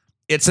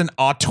 it's an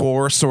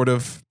auteur sort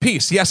of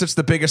piece. Yes, it's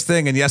the biggest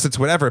thing, and yes, it's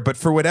whatever, but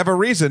for whatever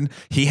reason,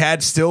 he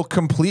had still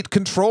complete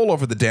control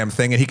over the damn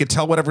thing, and he could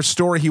tell whatever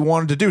story he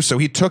wanted to do, so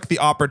he took the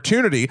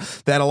opportunity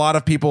that a lot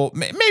of people,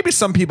 maybe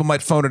some people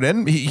might phone it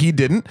in, he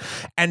didn't,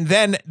 and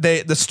then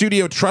the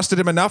studio trusted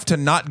him enough to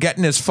not get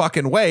in his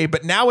fucking way,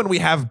 but now when we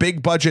have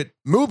big budget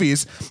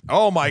movies,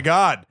 oh my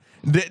God,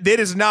 it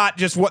is not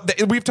just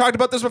we've talked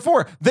about this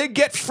before. They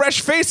get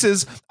fresh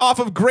faces off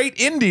of great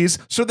indies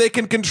so they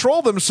can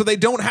control them, so they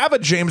don't have a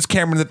James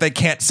Cameron that they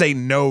can't say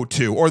no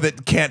to or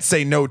that can't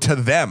say no to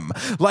them.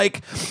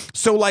 Mad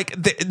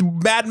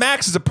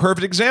Max is a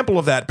perfect example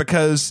of that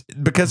because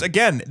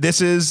again, this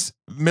is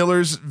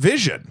Miller's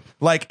vision.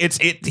 Like it's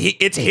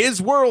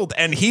his world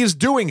and he's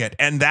doing it,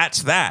 and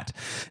that's that.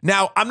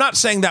 Now, I'm not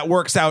saying that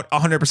works out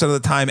 100% of the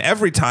time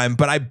every time,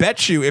 but I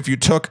bet you if you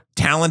took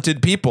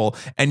talented people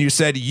and you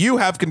said you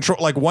have control,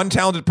 like one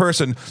talented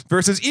person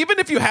versus even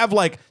if you have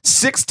like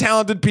 6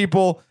 talented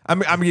people,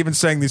 I'm even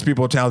saying these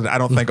people are talented. I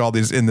don't think all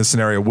these in this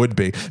scenario would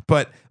be,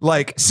 but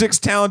like 6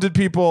 talented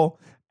people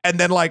and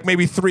then like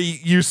maybe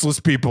 3 useless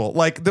people.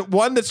 Like the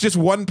one that's just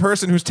one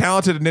person who's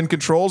talented and in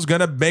control is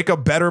going to make a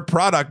better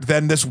product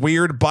than this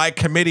weird by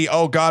committee.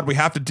 Oh God, we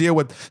have to deal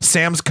with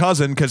Sam's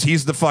cousin because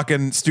he's the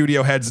fucking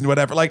studio heads and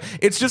whatever. Like,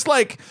 it's just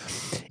like,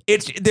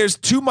 there's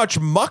too much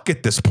muck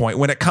at this point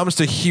when it comes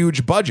to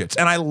huge budgets.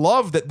 And I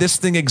love that this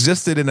thing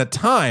existed in a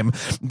time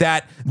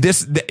that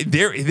this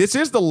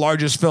is the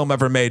largest film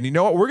ever made. And you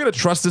know what? We're going to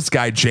trust this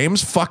guy,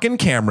 James fucking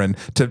Cameron,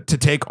 to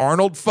take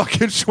Arnold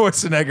fucking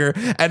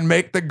Schwarzenegger and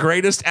make the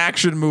greatest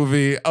action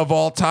movie of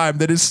all time.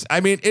 That is, I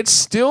mean, it's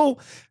still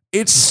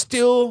it's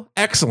still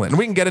excellent. And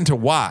we can get into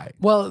why.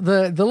 Well,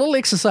 the little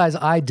exercise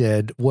I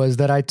did was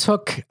that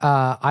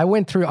I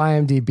went through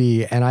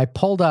IMDb and I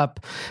pulled up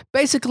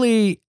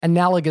basically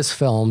analogous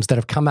films that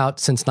have come out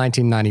since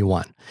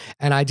 1991.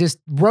 And I just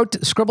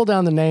scribbled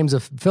down the names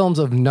of films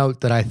of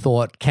note that I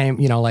thought came,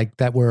 like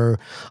that were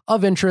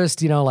of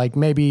interest, like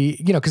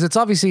maybe, because it's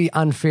obviously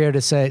unfair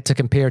to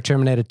compare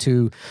Terminator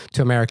 2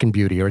 to American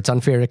Beauty, or it's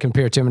unfair to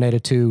compare Terminator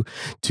 2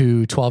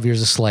 to 12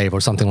 Years a Slave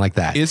or something like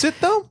that. Is it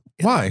though?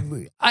 Why?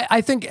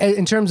 I think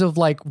in terms of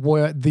like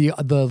where the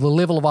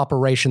level of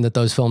operation that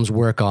those films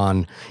work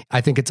on,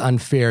 I think it's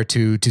unfair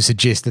to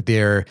suggest that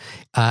they're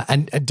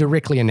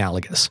directly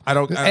analogous.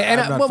 I'm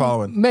not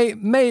following.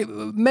 Maybe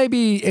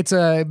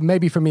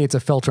for me it's a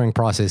filtering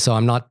process. So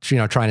I'm not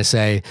trying to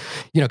say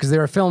because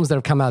there are films that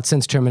have come out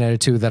since Terminator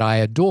 2 that I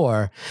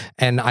adore,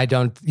 and I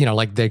don't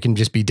like they can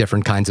just be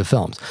different kinds of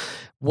films.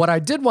 What I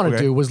did want to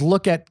do was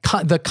look at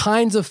the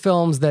kinds of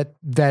films that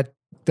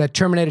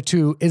Terminator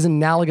 2 is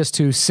analogous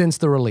to since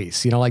the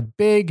release. Like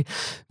big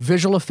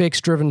visual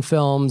effects driven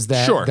films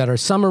that are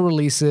summer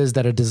releases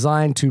that are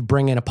designed to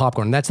bring in a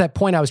popcorn. And that's that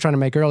point I was trying to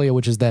make earlier,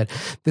 which is that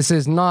this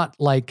is not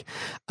like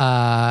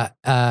an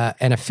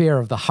affair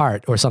of the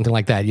heart or something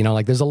like that.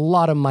 Like there's a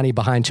lot of money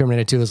behind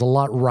Terminator 2. There's a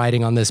lot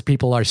riding on this.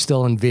 People are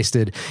still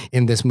invested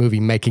in this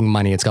movie making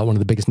money. It's got one of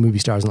the biggest movie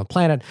stars on the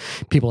planet.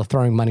 People are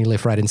throwing money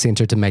left, right, and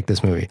center to make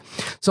this movie.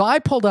 So I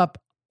pulled up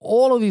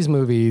all of these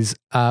movies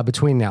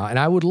between now, and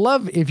I would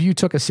love if you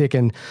took a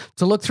second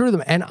to look through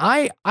them. And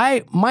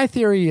my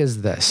theory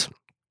is this: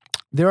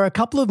 there are a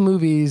couple of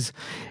movies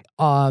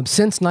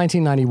since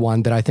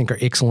 1991 that I think are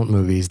excellent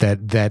movies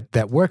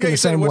that work in the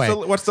same way.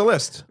 What's the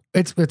list?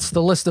 It's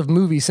the list of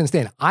movies since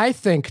then. I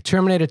think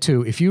Terminator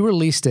 2, if you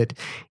released it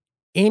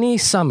any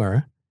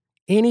summer,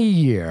 any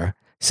year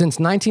since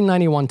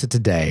 1991 to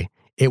today,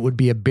 it would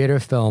be a better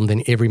film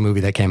than every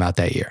movie that came out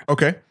that year.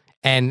 Okay.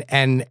 And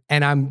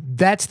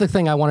that's the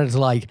thing I wanted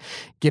to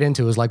get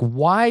into is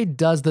why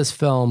does this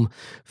film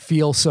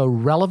feel so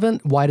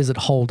relevant? Why does it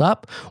hold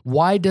up?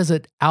 Why does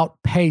it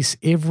outpace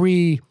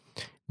every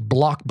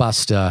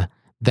blockbuster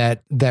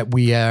that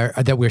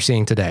we're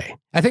seeing today?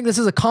 I think this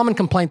is a common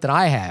complaint that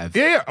I have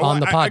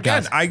on the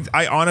podcast. Again,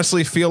 I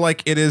honestly feel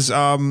like it is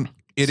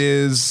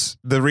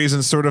the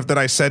reason sort of that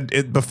I said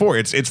it before.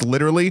 It's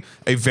literally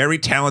a very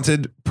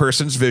talented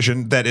person's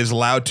vision that is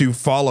allowed to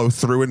follow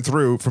through and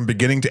through from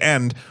beginning to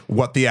end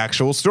what the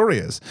actual story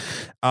is.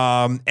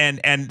 And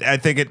I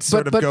think it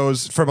sort of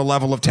goes from a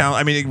level of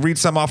talent. I mean, read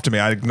some off to me.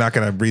 I'm not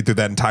going to read through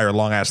that entire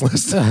long ass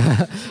list.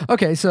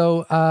 Okay.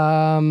 So,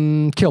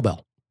 Kill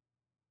Bill.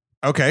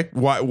 Okay.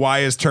 Why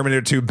is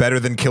Terminator 2 better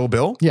than Kill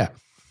Bill? Yeah.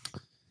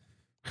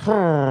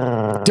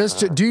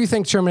 Do you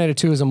think Terminator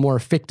 2 is a more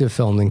effective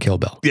film than Kill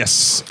Bill?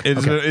 Yes, it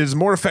is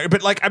more effective.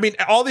 But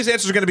all these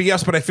answers are going to be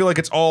yes, but I feel like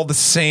it's all the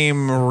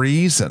same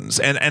reasons.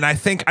 And I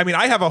think,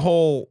 I have a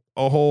whole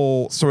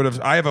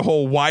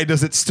why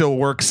does it still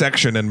work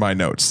section in my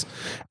notes,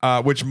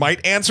 which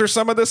might answer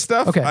some of this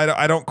stuff. Okay.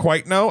 I don't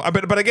quite know.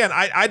 But again,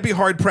 I'd be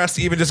hard pressed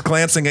even just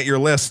glancing at your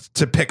list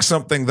to pick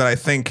something that I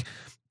think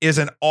is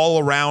an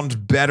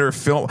all-around better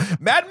film.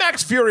 Mad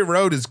Max Fury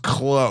Road is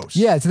close.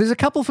 Yeah, so there's a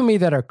couple for me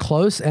that are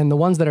close, and the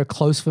ones that are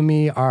close for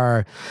me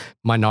are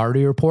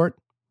Minority Report.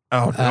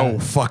 Oh, no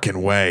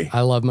fucking way.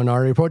 I love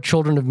Minority Report.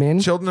 Children of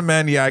Men. Children of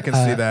Men, yeah, I can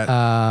see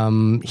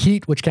that.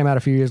 Heat, which came out a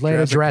few years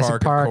later.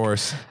 Jurassic Park. Of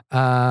course.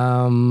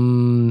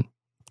 Cabin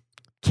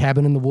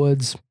in the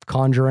Woods,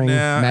 Conjuring,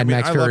 Mad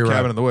Max Fury Road.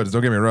 Cabin in the Woods,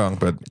 don't get me wrong,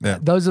 but yeah.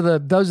 Those are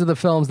the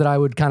films that I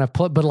would kind of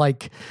put, but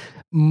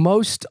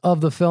most of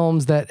the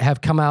films that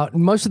have come out,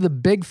 most of the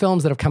big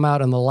films that have come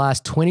out in the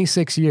last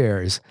 26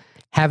 years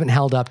haven't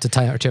held up to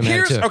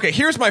Terminator 2. Okay,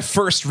 here's my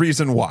first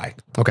reason why.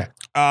 Okay.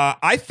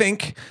 I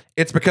think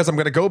it's because I'm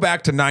going to go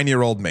back to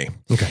 9-year-old me.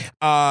 Okay.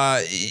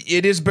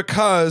 It is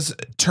because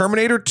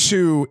Terminator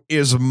 2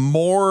 is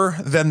more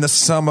than the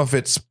sum of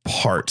its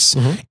parts.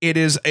 Mm-hmm. It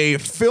is a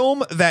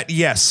film that,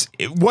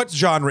 what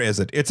genre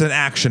is it? It's an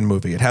action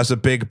movie. It has a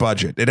big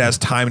budget. It has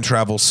time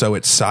travel, so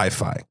it's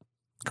sci-fi.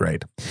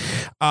 Great.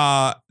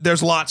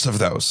 There's lots of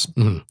those.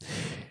 Mm-hmm.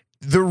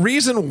 The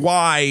reason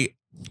why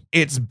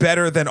it's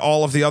better than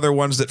all of the other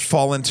ones that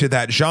fall into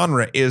that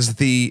genre is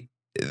the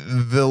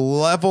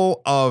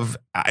level of,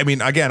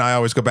 again, I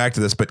always go back to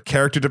this, but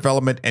character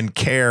development and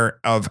care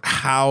of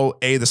how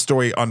the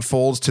story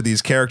unfolds to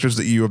these characters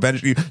that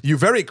you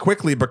very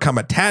quickly become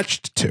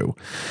attached to.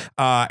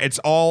 It's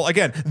all,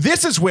 again,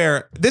 this is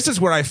where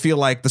I feel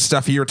like the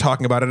stuff you're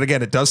talking about, and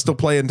again, it does still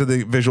play into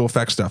the visual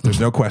effects stuff. There's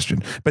no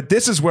question, but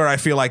this is where I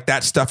feel like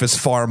that stuff is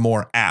far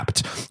more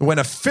apt. When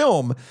a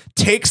film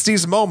takes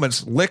these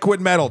moments, Liquid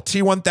Metal,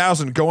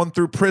 T-1000 going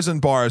through prison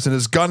bars and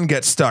his gun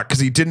gets stuck because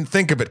he didn't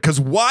think of it. Because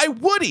why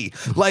would he?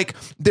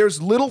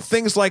 There's little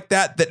things like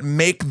that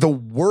make the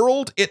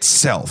world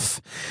itself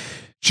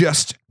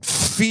just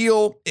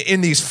feel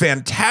in these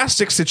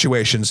fantastic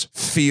situations,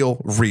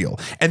 feel real.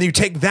 And you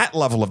take that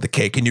level of the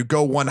cake and you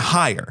go one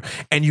higher,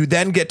 and you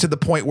then get to the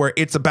point where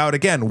it's about,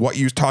 again, what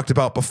you talked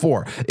about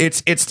before.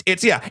 It's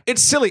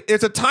silly.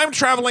 It's a time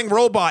traveling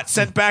robot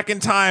sent back in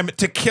time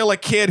to kill a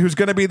kid who's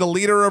going to be the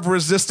leader of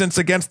resistance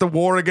against the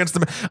war against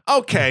them.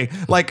 Okay,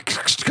 like,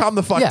 calm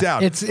the fuck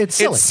down. It's silly.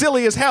 It's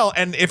silly as hell.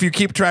 And if you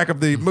keep track of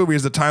the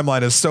movies, the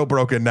timeline is so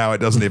broken now it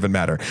doesn't even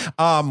matter.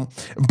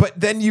 But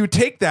then you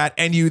take that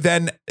and you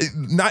then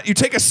you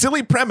take a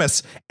silly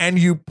premise and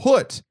you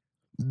put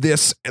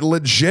this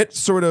legit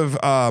sort of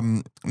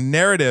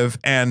narrative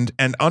and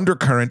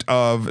undercurrent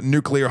of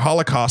nuclear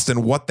holocaust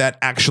and what that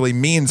actually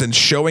means, and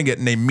showing it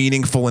in a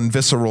meaningful and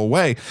visceral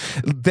way,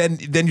 then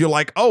you're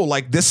like, oh,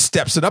 like, this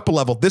steps it up a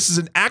level. This is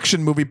an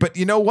action movie, but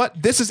you know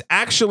what? This is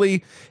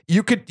actually,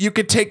 you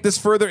could take this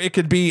further. It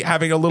could be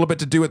having a little bit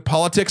to do with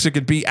politics. It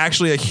could be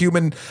actually a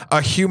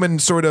human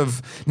sort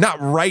of,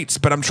 not rights,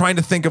 but I'm trying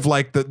to think of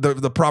like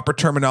the proper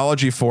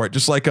terminology for it.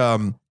 Just like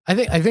I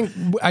think.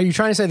 Are you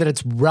trying to say that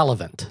it's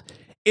relevant?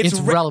 It's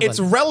relevant. It's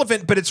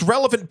relevant, but it's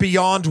relevant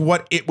beyond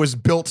what it was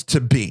built to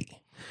be.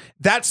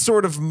 That's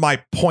sort of my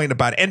point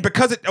about it. And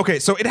because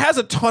so it has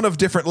a ton of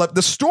different,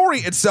 the story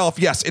itself,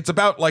 yes, it's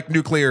about like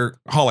nuclear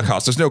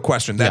holocaust. There's no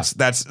question. That's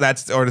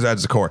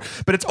the core.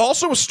 But it's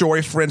also a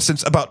story, for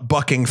instance, about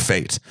bucking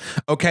fate.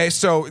 Okay.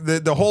 So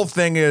the whole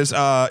thing is,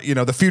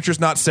 the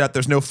future's not set.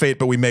 There's no fate,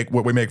 but we make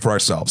what we make for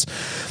ourselves.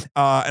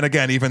 And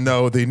again, even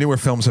though the newer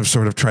films have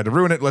sort of tried to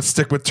ruin it, let's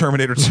stick with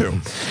Terminator 2.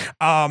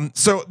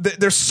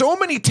 There's so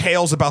many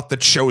tales about the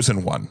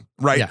chosen one,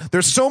 right? Yeah.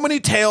 There's so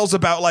many tales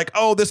about like,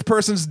 oh, this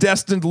person's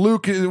destined, Luke,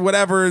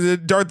 whatever,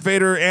 Darth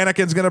Vader,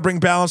 Anakin's going to bring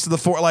balance to the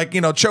Force, like,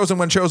 chosen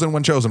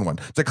one.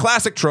 It's a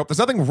classic trope. There's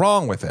nothing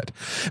wrong with it.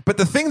 But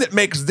the thing that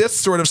makes this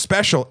sort of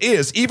special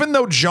is, even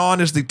though John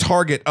is the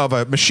target of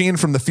a machine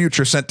from the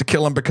future sent to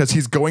kill him because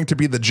he's going to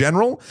be the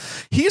general,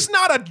 he's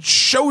not a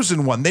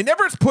chosen one. They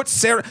never put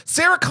Sarah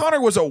Connor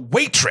was a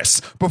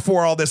waitress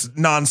before all this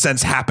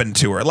nonsense happened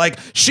to her. Like,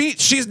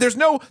 there's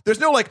no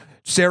like,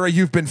 Sarah,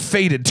 you've been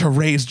fated to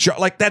raise John.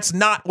 Like, that's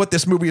not what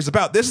this movie is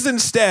about. This is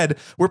instead,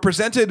 we're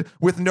presented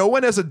with no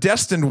one as a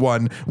destined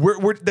one.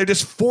 They're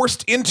just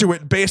forced into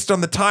it based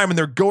on the time, and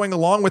they're going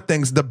along with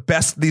things the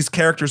best these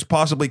characters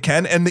possibly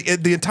can. And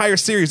the entire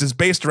series is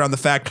based around the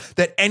fact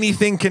that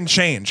anything can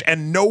change,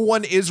 and no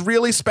one is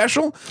really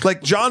special.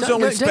 Like, John's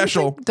only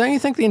special. Don't you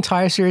think the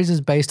entire series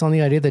is based on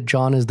the idea that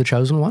John is the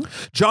chosen one?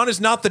 John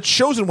is not the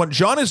chosen one.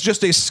 John is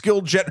just a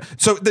skilled jet.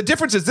 So the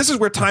difference is, this is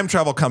where time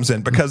travel comes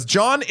in, because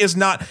John is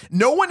not.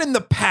 No one in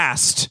the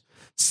past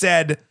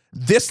said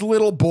this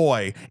little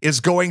boy is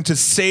going to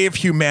save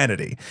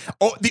humanity.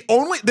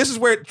 This is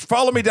where,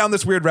 follow me down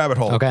this weird rabbit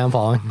hole. Okay, I'm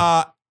following.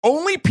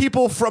 Only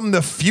people from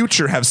the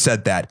future have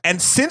said that. And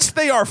since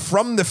they are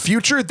from the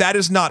future, that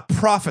is not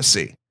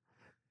prophecy.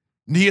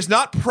 He is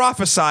not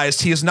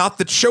prophesized. He is not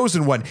the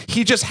chosen one.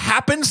 He just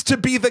happens to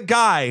be the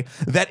guy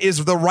that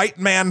is the right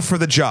man for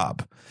the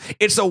job.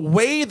 It's a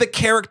way the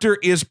character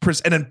is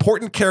an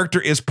important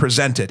character is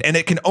presented, and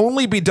it can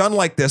only be done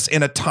like this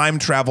in a time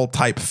travel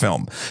type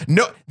film.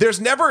 No, there's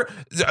never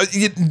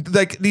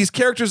like these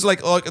characters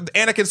like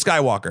Anakin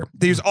Skywalker.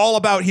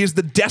 He's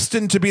the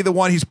destined to be the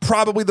one. He's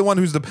probably the one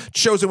who's the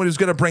chosen one who's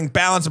going to bring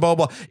balance. Blah,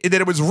 blah, blah. That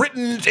it was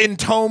written in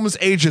tomes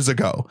ages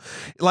ago.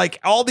 Like,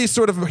 all these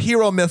sort of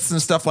hero myths and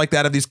stuff like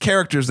that of these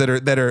characters that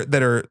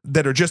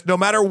are just, no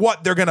matter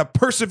what, they're going to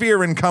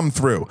persevere and come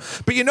through.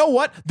 But you know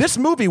what? This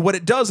movie, what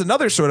it does,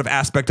 another sort of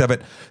aspect of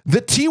it, the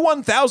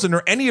T-1000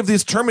 or any of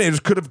these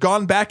Terminators could have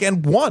gone back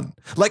and won.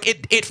 Like,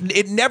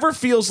 it never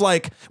feels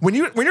like when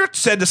you're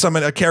said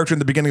to a character in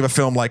the beginning of a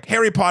film like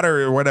Harry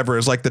Potter or whatever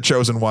is like the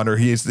chosen one, or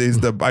he's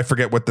the, I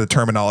forget what the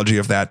terminology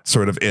of that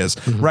sort of is,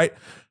 right?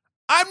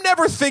 I'm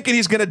never thinking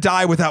he's going to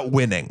die without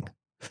winning.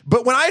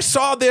 But when I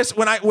saw this,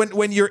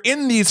 when you're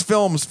in these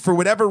films, for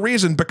whatever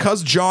reason,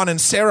 because John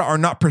and Sarah are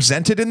not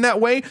presented in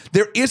that way,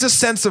 there is a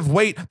sense of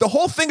weight. The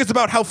whole thing is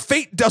about how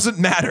fate doesn't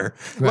matter.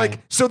 Right. Like,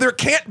 so there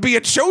can't be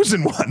a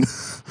chosen one.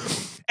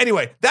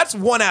 Anyway, that's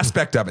one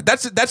aspect of it.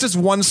 That's just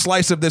one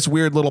slice of this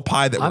weird little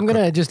pie that I'm going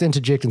to just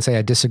interject and say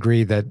I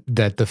disagree that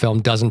the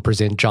film doesn't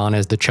present John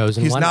as the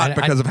chosen one. He's not,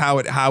 because of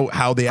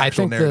how the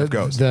actual narrative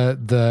goes.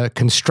 The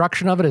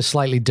construction of it is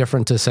slightly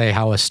different to say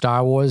how a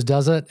Star Wars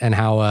does it and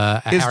how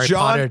a Harry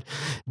Potter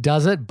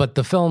does it. But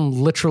the film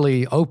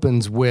literally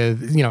opens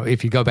with,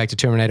 if you go back to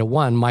Terminator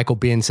 1, Michael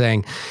Biehn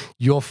saying,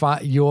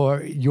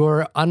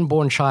 your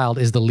unborn child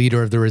is the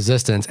leader of the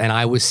resistance, and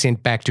I was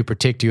sent back to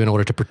protect you in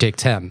order to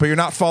protect him. But you're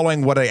not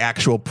following what a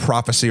actual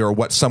prophecy or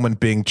what someone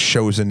being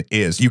chosen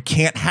is. You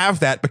can't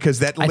have that, because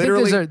that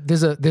literally, I think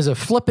there's a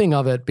flipping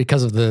of it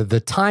because of the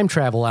time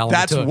travel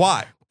element. That's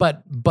why.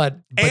 But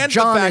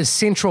John is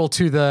central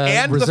to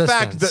the resistance. The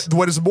fact that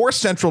what is more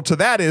central to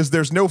that is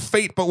there's no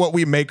fate but what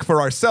we make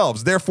for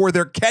ourselves. Therefore,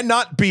 there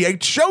cannot be a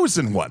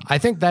chosen one. I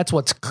think that's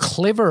what's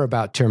clever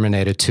about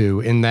Terminator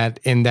 2 in that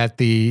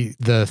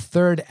the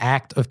third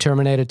act of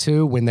Terminator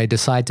 2, when they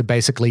decide to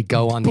basically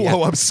go on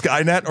blow up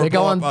Skynet or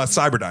blow up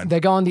Cyberdyne. They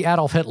go on the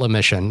Adolf Hitler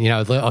mission,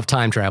 of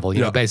time travel.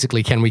 You know,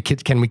 basically, can we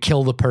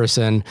kill the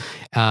person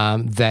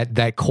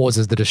that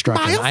causes the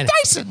destruction? Miles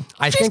Dyson.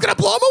 She's gonna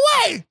blow him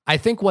away. I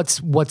think what's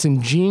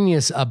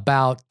ingenious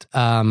about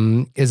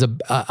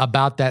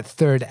about that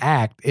third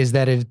act is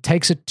that it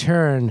takes a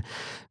turn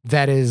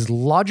that is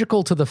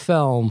logical to the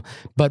film,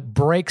 but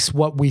breaks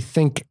what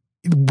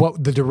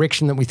the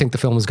direction that we think the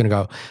film is going to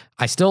go.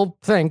 I still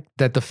think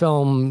that the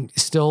film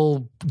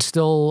still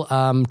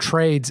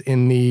trades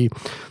in the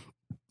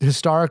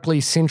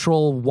historically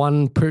central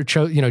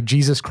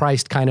Jesus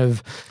Christ kind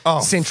of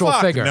central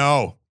figure.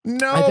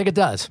 No, I think it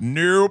does.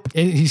 Nope.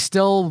 He's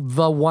still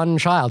the one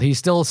child. He's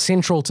still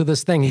central to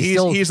this thing.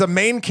 He's a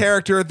main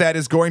character that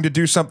is going to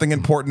do something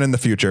important in the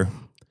future.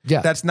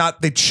 Yeah, that's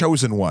not the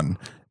chosen one.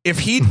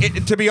 If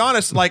to be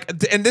honest,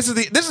 and this is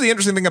the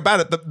interesting thing about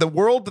it, the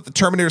world that the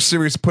Terminator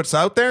series puts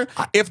out there.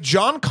 If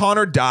John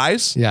Connor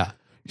dies,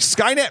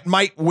 Skynet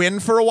might win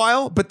for a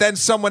while, but then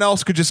someone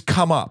else could just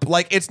come up.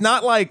 It's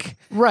not like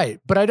right.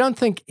 But I don't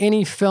think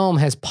any film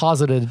has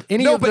posited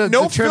any. No, but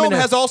no film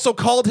has also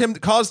called him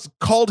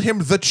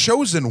the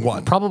chosen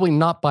one. Probably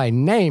not by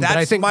name. That's but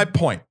I think my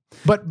point.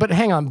 But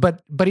hang on.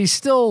 But he's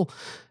still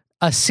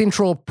a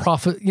central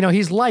prophet.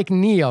 He's like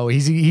Neo.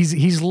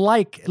 He's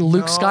like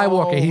Luke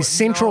Skywalker. He's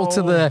central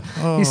to the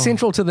he's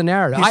central to the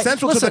narrative. He's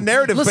central to the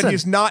narrative, but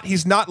he's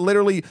not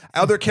literally.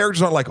 Other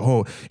characters aren't like,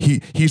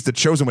 he's the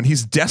chosen one.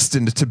 He's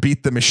destined to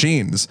beat the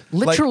machines.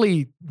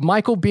 Literally,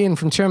 Michael Biehn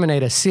from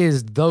Terminator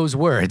says those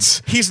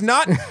words. He's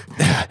not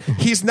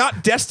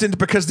destined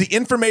because the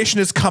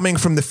information is coming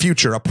from the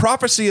future. A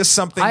prophecy is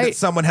something that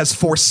someone has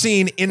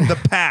foreseen in the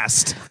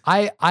past.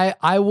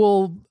 I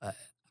will.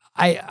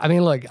 I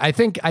mean, look, I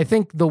think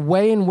the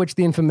way in which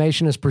the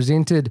information is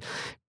presented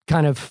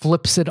kind of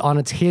flips it on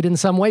its head in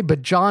some way,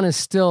 but John is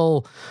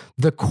still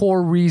the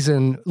core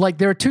reason.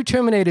 There are two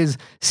Terminators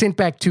sent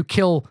back to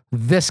kill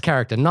this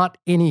character, not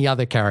any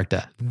other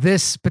character.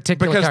 This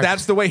particular character.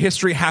 That's the way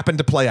history happened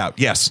to play out.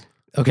 Yes.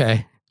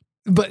 Okay.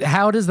 But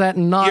how does that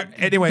not?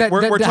 Anyway,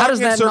 we're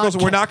talking in circles.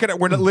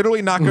 We're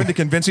literally not going to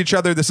convince each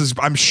other. This is,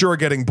 I'm sure,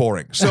 getting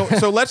boring. So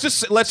let's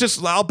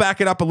just. I'll back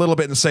it up a little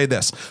bit and say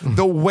this: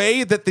 the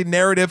way that the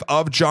narrative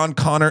of John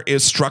Connor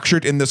is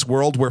structured in this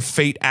world, where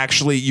fate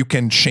actually you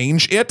can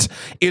change it,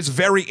 is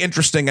very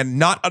interesting and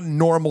not a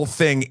normal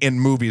thing in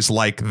movies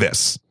like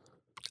this.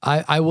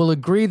 I will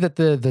agree that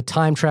the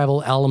time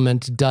travel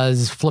element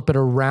does flip it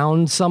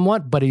around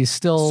somewhat, but he's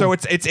still. So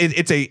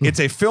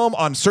it's a film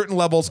on certain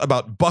levels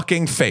about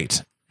bucking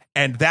fate,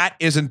 and that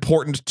is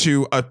important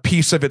to a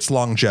piece of its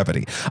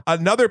longevity.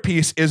 Another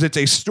piece is it's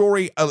a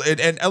story,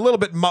 and a little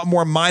bit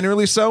more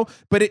minorly so,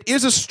 but it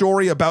is a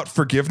story about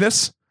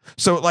forgiveness.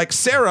 So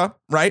Sarah,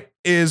 right,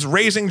 is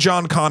raising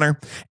John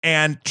Connor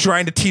and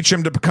trying to teach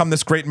him to become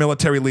this great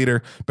military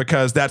leader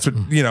because that's what,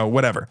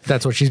 whatever.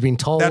 That's what she's been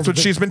told. That's what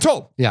she's been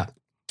told. Yeah.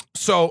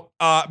 So,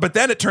 but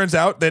then it turns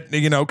out that,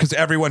 because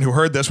everyone who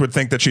heard this would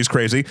think that she's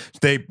crazy.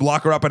 They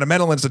lock her up in a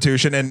mental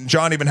institution. And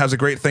John even has a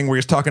great thing where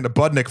he's talking to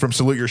Budnick from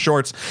Salute Your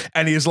Shorts.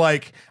 And he's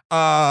like,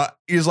 yeah,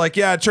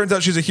 it turns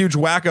out she's a huge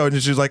wacko.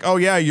 And she's like, oh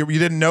yeah, you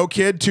didn't know,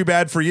 kid? Too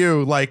bad for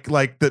you. Like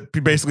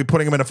basically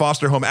putting him in a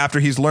foster home after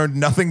he's learned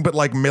nothing but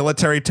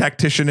military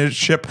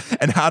tacticianship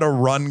and how to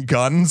run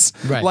guns.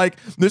 Right.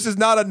 This is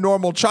not a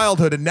normal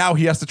childhood. And now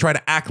he has to try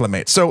to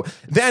acclimate. So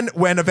then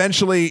when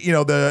eventually,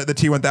 the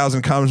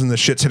T-1000 comes and the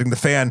shit's hitting the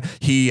fan,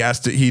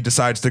 he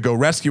decides to go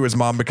rescue his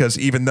mom, because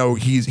even though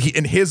he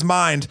in his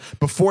mind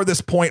before this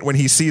point, when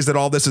he sees that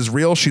all this is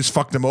real, she's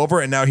fucked him over.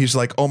 And now he's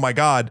like, oh my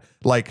God,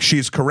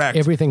 she's correct.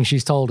 Everything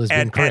she's told has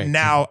been correct.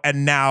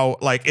 And now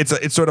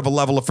it's sort of a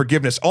level of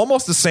forgiveness,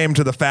 almost the same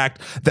to the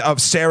fact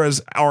of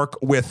Sarah's arc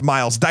with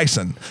Miles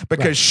Dyson,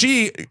 because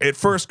she at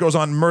first goes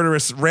on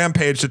murderous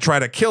rampage to try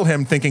to kill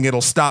him, thinking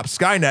it'll stop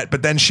Skynet,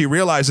 but then she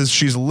realizes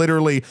she's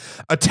literally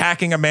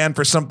attacking a man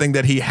for something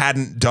that he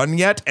hadn't done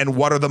yet, and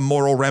what are the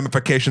moral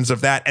ramifications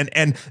of that,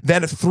 and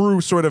then through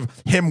sort of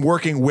him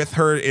working with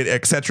her,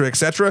 et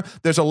cetera,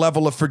 there's a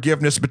level of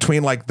forgiveness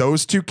between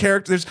those two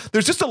characters.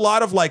 There's just a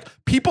lot of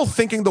people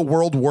thinking the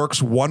world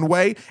works one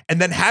way, and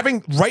then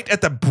having right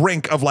at the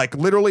brink of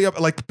literally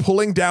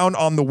pulling down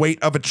on the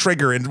weight of a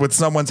trigger with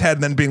someone's head,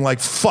 and then being like,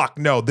 fuck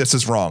no, this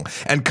is wrong,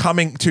 and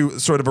coming to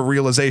sort of a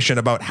realization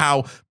about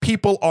how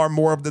people are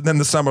more than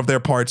the sum of their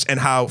parts, and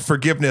how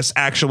forgiveness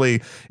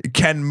actually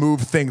can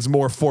move things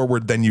more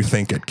forward than you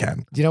think it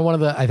can.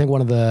 I think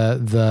one of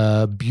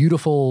the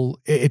beautiful,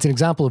 it's an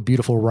example of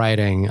beautiful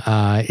writing,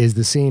 is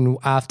the scene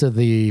after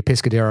the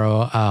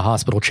Pescadero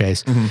hospital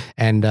chase,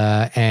 and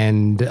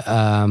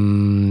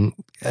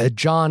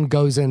John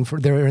goes in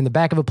they're in the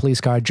back of a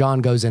police car. John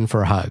goes in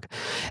for a hug,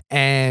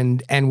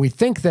 and we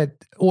think that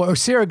or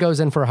Sarah goes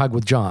in for a hug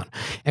with John,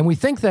 and we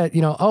think that,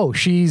 oh,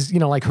 she's,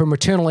 like her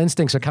maternal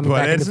instincts are coming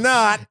back. But it's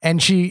not.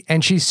 And she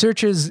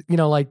searches,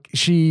 like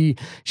she's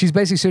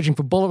basically searching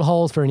for bullet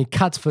holes, for any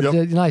cuts, for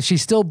she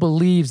still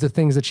believes the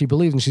things that she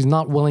believes, and she's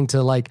not willing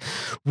to like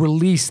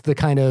release the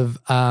kind of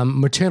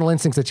maternal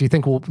instincts that she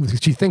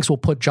thinks will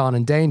put John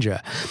in danger.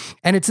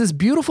 And it's this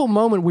beautiful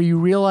moment where you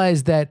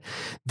realize that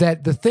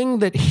the thing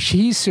that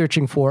he's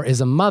searching for is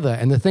a mother,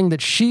 and the thing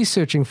that she's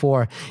searching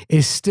for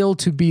is still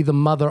to be the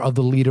mother of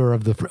the leader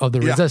of the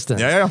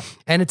resistance. Yeah.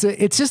 And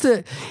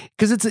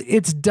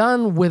it's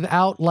done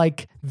without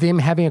like them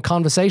having a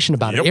conversation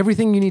about it.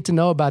 Everything you need to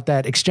know about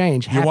that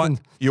exchange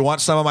happened. You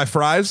want some of my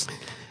fries?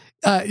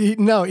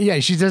 No, yeah,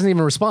 she doesn't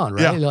even respond,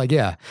 right? Yeah. Like,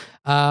 yeah.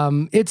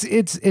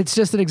 It's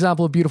just an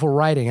example of beautiful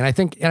writing. And I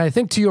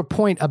think to your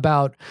point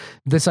about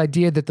this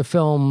idea that the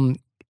film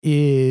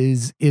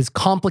is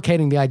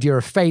complicating the idea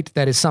of fate,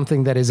 that is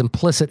something that is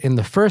implicit in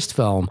the first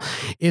film,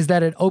 is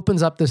that it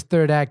opens up this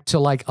third act to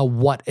like a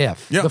what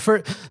if. Yep.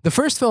 The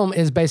first film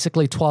is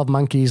basically 12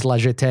 Monkeys, La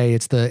Jetée.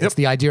 It's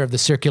the idea of the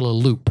circular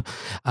loop.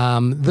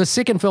 The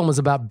second film is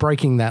about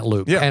breaking that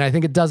loop, and I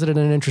think it does it in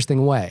an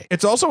interesting way.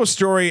 It's also a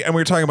story, and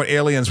we were talking about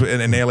aliens and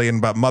an alien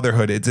about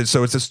motherhood. It's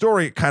a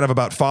story kind of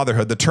about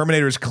fatherhood. The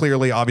Terminator is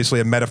clearly,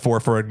 obviously, a metaphor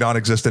for a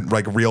non-existent,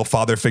 like real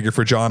father figure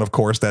for John. Of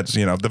course, that's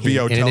the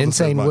VO. In an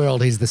insane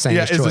world, he's the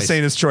sanest choice. It's the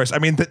sanest choice. I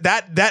mean,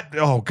 that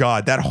oh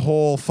god, that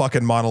whole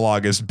fucking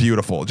monologue is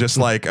beautiful. Just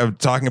like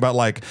talking about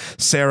like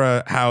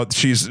Sarah, how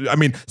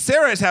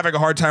Sarah is having a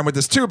hard time with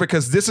this too,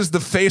 because this is the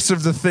face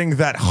of the thing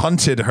that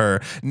hunted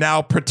her,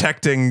 now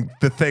protecting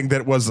the thing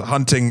that was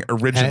hunting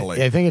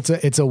originally. I think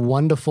it's a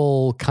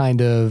wonderful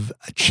kind of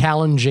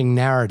challenging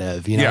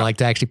narrative, like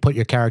to actually put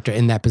your character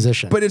in that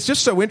position. But it's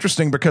just so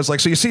interesting because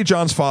so you see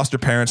John's foster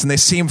parents and they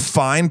seem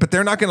fine, but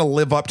they're not going to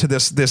live up to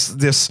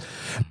this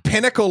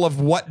pinnacle of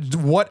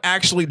what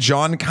actually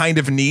John kind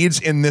of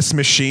needs in this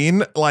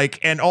machine.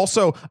 And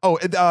also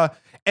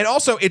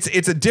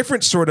it's a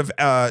different sort of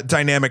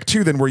dynamic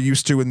too than we're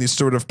used to in these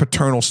sort of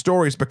paternal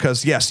stories,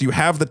 because yes, you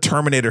have the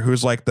Terminator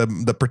who's like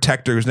the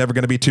protector who's never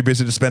going to be too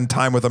busy to spend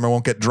time with him or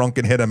won't get drunk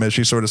and hit him, as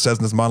she sort of says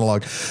in this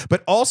monologue.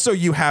 But also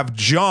you have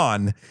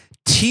John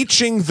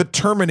teaching the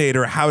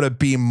Terminator how to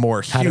be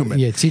more human.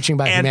 Teaching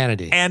about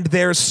humanity. And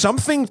there's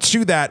something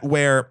to that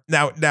where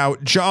now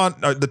John,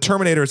 the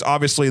Terminator is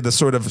obviously the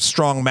sort of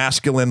strong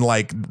masculine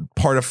like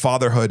part of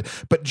fatherhood,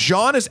 but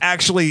John is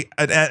actually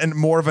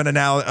more of an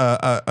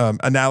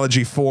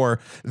analogy for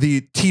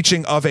the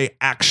teaching of a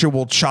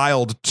actual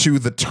child to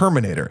the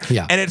Terminator.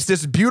 Yeah. And it's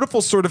this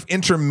beautiful sort of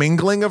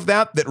intermingling of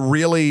that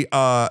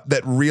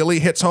really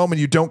hits home,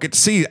 and you don't get to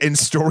see in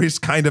stories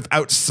kind of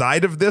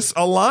outside of this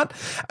a lot.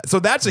 So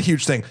that's a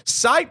huge thing.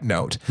 Side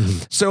note,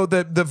 so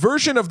the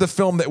version of the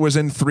film that was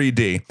in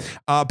 3D,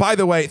 by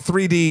the way,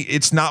 3D,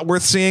 it's not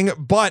worth seeing,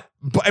 but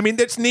I mean,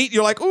 that's neat.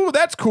 You're like, oh,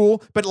 that's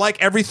cool. But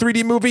like every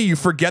 3D movie, you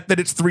forget that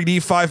it's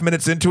 3D 5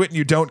 minutes into it and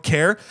you don't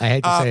care. I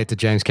hate to say it to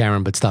James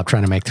Cameron, but stop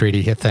trying to make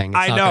 3D a thing.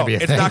 I know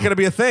it's not going to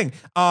be a thing.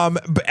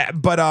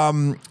 But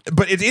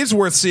it is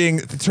worth seeing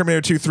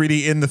Terminator 2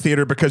 3D in the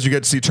theater, because you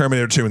get to see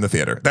Terminator 2 in the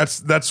theater.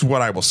 That's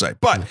what I will say.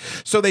 But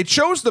so they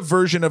chose the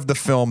version of the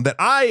film that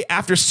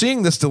after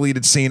seeing this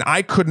deleted scene,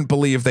 I couldn't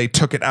believe they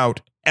took it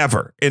out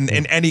ever in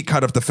any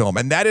cut of the film.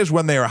 And that is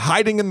when they are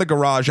hiding in the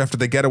garage after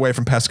they get away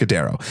from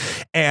Pescadero.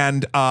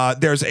 And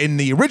there's, in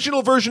the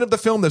original version of the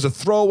film, there's a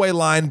throwaway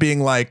line being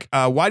like,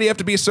 why do you have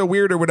to be so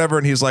weird or whatever?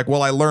 And he's like,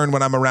 well, I learn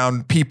when I'm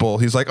around people.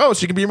 He's like, oh,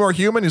 so you can be more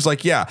human? He's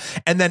like, yeah.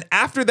 And then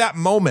after that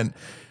moment,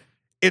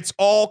 it's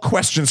all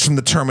questions from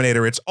the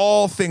Terminator. It's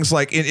all things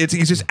like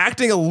he's just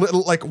acting a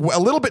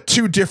little bit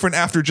too different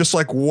after just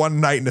like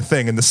one night in a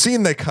thing. And the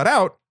scene they cut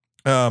out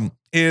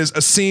is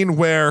a scene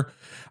where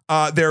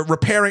they're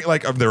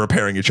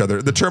repairing each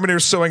other. The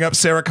Terminator's sewing up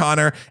Sarah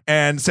Connor,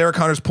 and Sarah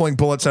Connor's pulling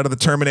bullets out of the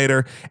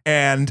Terminator,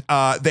 and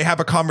they have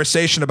a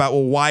conversation about,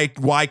 well,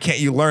 why can't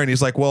you learn?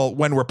 He's like, well,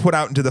 when we're put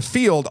out into the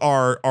field,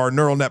 our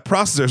neural net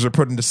processors are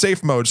put into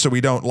safe mode, so we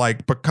don't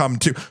like become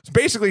too.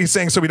 Basically, he's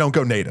saying so we don't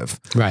go native,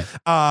 right?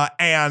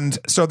 And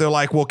so they're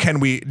like, well,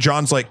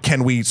 John's like,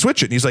 can we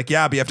switch it? And he's like,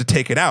 yeah, but you have to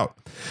take it out.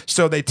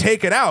 So they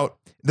take it out.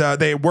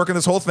 They work on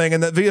this whole thing,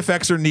 and the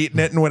VFX are neat in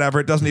it and whatever.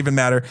 It doesn't even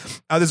matter.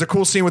 There's a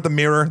cool scene with the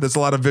mirror. There's a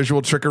lot of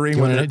visual trickery. Do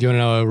you want to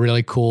know a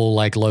really cool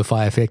like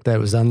lo-fi effect that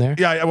was done there?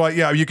 Yeah. Well,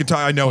 yeah. You can tell.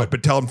 I know it,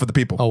 but tell them for the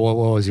people. Oh, what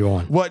was your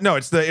one? What? No,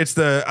 it's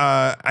the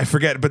I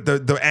forget, but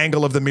the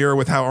angle of the mirror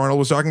with how Arnold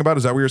was talking about.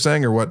 Is that what you're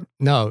saying, or what?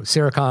 No,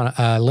 Sarah Connor,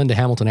 Linda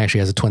Hamilton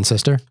actually has a twin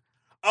sister.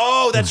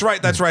 Oh, that's right.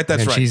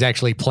 And she's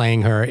actually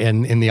playing her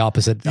in the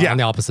opposite on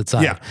the opposite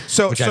side.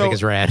 Yeah. Which I think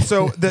is rad.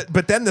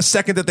 But then the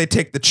second that they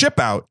take the chip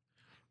out,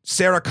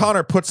 Sarah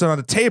Connor puts it on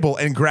a table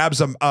and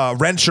grabs a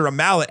wrench or a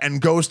mallet and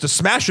goes to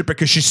smash it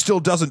because she still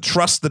doesn't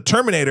trust the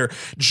Terminator.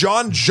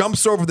 John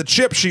jumps over the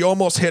chip. She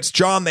almost hits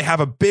John. They have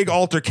a big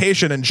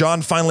altercation, and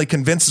John finally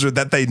convinces her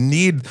that they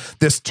need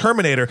this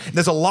Terminator.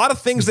 There's a lot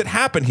of things that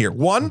happen here.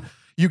 One,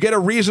 you get a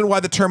reason why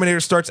the Terminator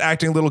starts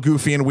acting a little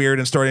goofy and weird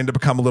and starting to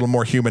become a little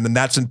more human, and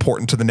that's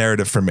important to the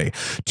narrative for me.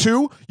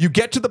 2, you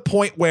get to the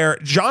point where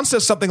John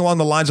says something along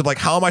the lines of like,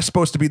 how am I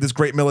supposed to be this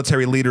great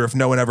military leader if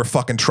no one ever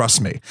fucking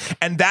trusts me?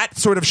 And that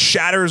sort of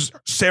shatters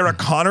Sarah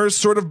Connor's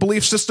sort of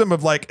belief system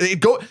of like,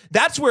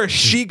 that's where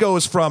she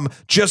goes from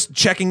just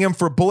checking him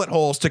for bullet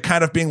holes to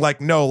kind of being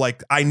like, no,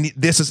 like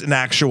this is an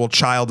actual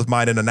child of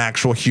mine and an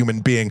actual human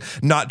being,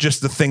 not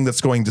just the thing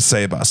that's going to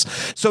save us.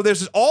 So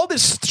there's all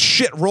this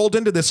shit rolled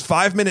into this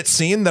 5-minute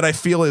scene that I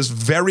feel is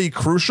very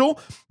crucial.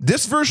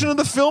 This version of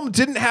the film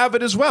didn't have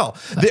it as well.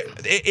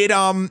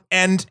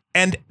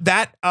 And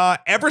that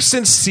ever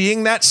since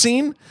seeing that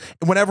scene,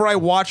 whenever I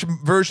watch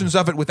versions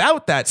of it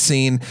without that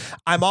scene,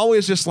 I'm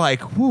always just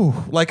like, whew,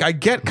 like I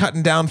get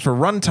cutting down for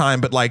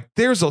runtime, but like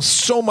there's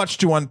so much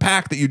to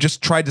unpack that you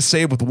just tried to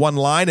save with one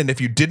line. And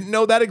if you didn't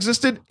know that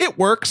existed, it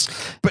works.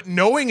 But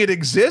knowing it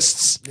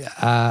exists,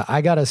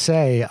 I gotta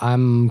say,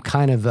 I'm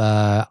kind of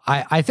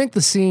I think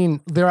the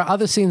scene, there are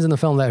other scenes in the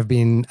film that have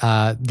been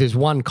there's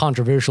one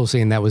controversial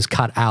scene that was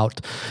cut out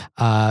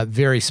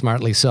very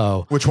smartly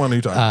so. Which one are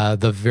you talking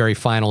the very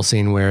final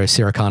scene where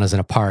Sarah Connor's in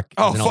a park.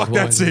 Oh, fuck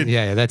that scene.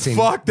 Yeah, that scene.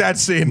 Fuck that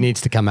scene.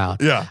 Needs to come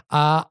out. Yeah.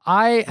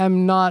 I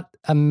am not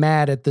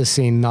mad at this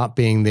scene not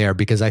being there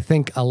because I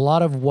think a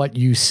lot of what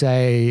you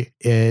say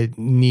it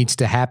needs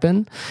to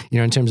happen,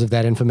 in terms of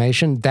that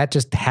information, that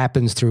just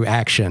happens through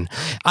action.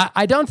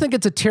 I don't think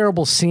it's a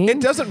terrible scene.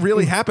 It doesn't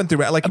really happen through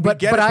like we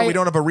get it, but we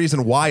don't have a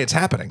reason why it's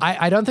happening.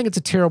 I don't think it's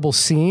a terrible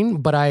scene,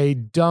 but I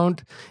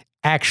don't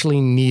actually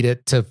need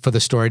it for the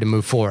story to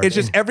move forward. It's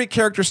just every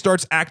character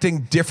starts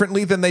acting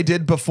differently than they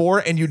did before,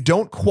 and you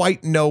don't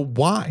quite know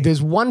why.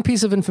 There's one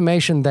piece of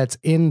information that's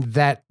in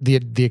that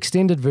the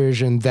extended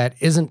version that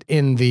isn't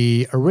in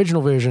the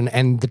original version,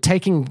 and the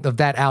taking of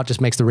that out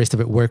just makes the rest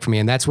of it work for me.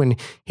 And that's when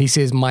he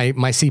says my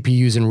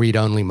CPU's in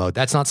read-only mode.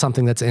 That's not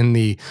something that's in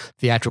the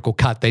theatrical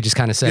cut. They just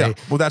kind of say, yeah.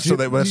 Well, that's the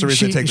reason they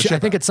take the shit I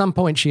think at some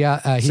point he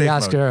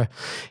asked her.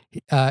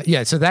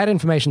 So that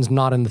information's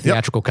not in the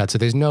theatrical cut. So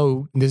there's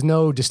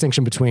no distinction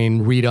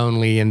between read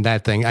only and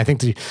that thing. I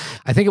think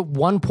at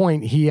one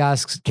point he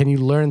asks, "Can you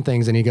learn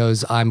things?" And he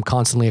goes, "I'm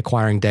constantly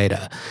acquiring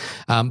data."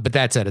 But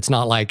that's it. It's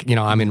not like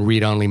I'm in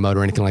read only mode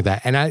or anything like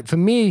that. And for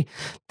me,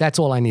 that's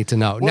all I need to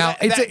know. Well, now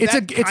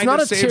it's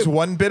not saves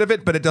one bit of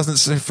it, but it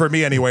doesn't. For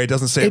me anyway, it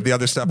doesn't save the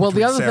other stuff. Well,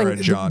 the other Sarah thing,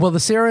 and John. well, the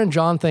Sarah and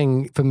John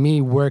thing for me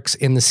works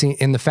in the scene,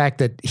 in the fact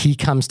that he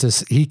comes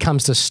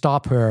to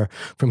stop her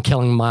from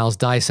killing Miles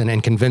Dyson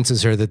and convinces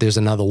her that there's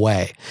another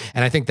way.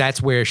 And I think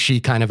that's where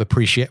she kind of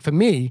appreciates. For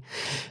me,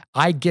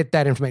 I get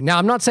that information. Now,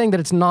 I'm not saying that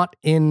it's not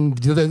in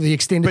the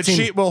extended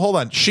scene. But hold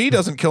on. She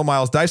doesn't kill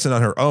Miles Dyson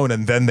on her own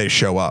and then they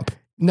show up.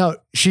 No,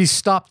 she's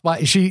stopped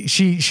by she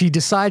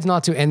decides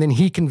not to, and then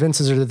he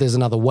convinces her that there's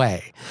another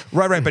way.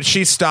 Right. But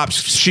she stops.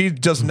 She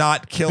does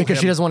not kill because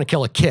him. She doesn't want to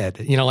kill a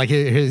kid. Like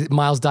his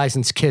Miles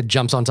Dyson's kid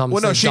jumps on top of him.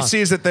 Well, no, she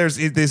sees that there's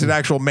an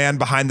actual man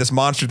behind this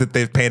monster that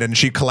they've painted, and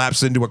she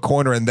collapses into a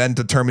corner, and then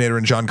the Terminator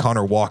and John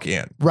Connor walk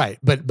in. Right,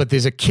 but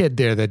there's a kid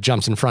there that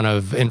jumps in front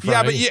of.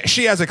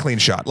 She has a clean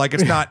shot. Like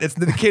it's not. It's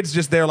the kid's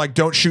just there. Like,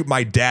 don't shoot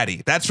my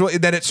daddy. That's really.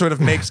 Then it sort of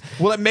makes.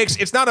 Well, it makes.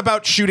 It's not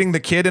about shooting the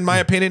kid, in my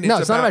opinion. No,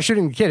 it's not about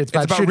shooting the kid. It's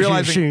about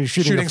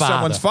shooting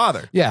someone's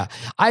father. Yeah,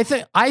 I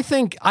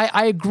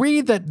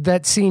agree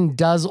that scene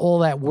does all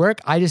that work.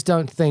 I just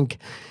don't think.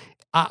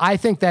 I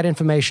think that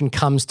information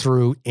comes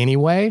through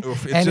anyway.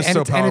 Oof, it's just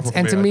so powerful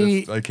and to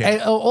me, I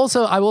can't.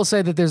 Also, I will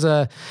say that there's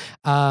a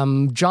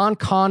John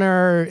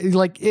Connor.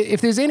 Like,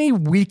 if there's any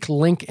weak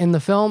link in the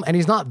film, and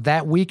he's not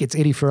that weak, it's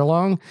Eddie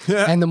Furlong.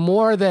 Yeah. And the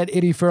more that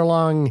Eddie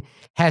Furlong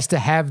has to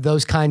have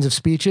those kinds of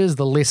speeches,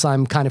 the less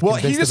I'm kind of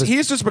convinced.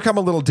 He's just become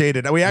a little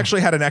dated. We actually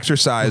had an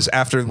exercise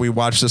after we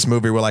watched this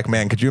movie. We're like,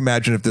 man, could you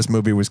imagine if this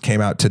movie came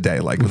out today,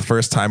 like the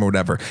first time or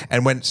whatever?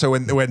 And when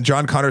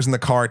John Connor's in the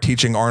car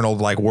teaching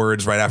Arnold like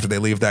words right after they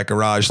leave that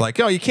garage, like,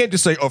 you can't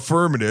just say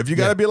affirmative. You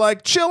got to be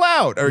like, chill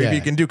out, or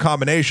you can do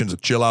combinations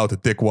of chill out, the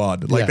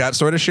dickwad, like that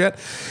sort of shit.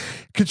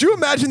 Could you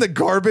imagine the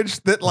garbage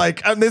that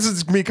and this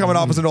is me coming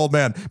off as an old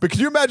man, but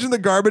could you imagine the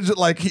garbage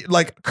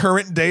that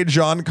current day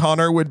John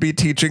Connor would be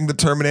teaching the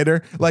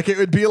Terminator? Like, it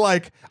would be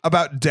like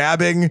about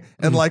dabbing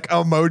and like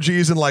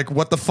emojis and like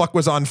what the fuck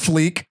was on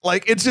fleek.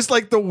 Like, it's just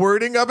like the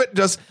wording of it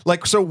just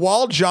like, so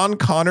while John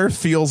Connor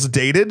feels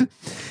dated,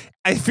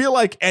 I feel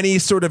like any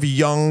sort of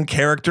young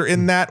character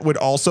in that would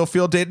also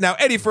feel dated. Now,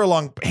 Eddie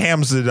Furlong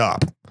hams it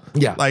up.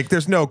 Yeah, like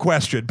there's no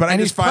question, but I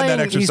just find that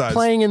exercise. He's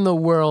playing in the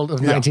world of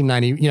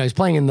 1990. He's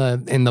playing in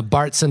the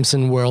Bart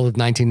Simpson world of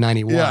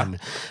 1991.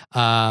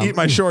 Yeah. Eat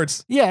my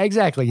shorts. Yeah,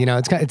 exactly.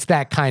 It's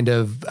that kind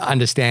of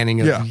understanding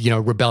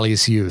of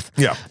rebellious youth.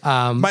 Yeah.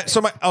 Then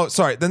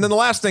the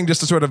last thing, just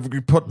to sort of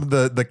put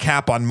the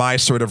cap on my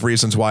sort of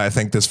reasons why I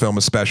think this film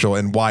is special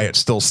and why it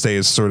still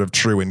stays sort of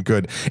true and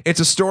good. It's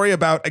a story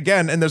about,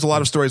 again, and there's a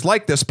lot of stories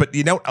like this, but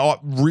you don't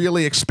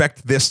really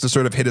expect this to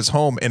sort of hit his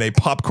home in a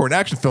popcorn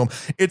action film.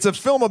 It's a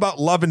film about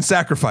love and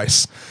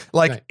sacrifice,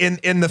 like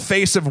in the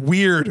face of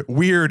weird,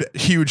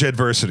 huge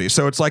adversity.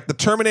 So it's like the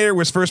Terminator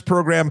was first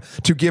programmed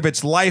to give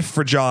its life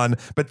for John,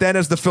 but then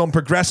as the film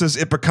progresses,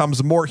 it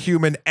becomes more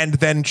human and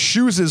then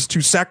chooses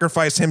to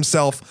sacrifice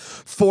himself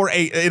for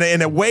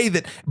in a way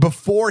that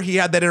before he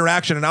had that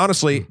interaction. And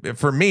honestly,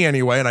 for me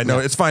anyway, and I know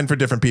it's fine for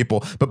different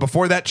people, but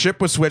before that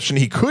chip was switched and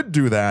he could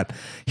do that,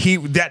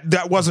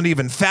 that wasn't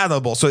even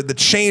fathomable. So the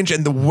change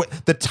and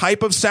the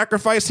type of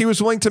sacrifice he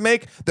was willing to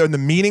make, the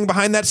meaning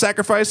behind that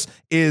sacrifice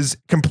is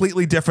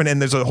completely different,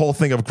 and there's a whole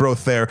thing of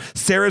growth there.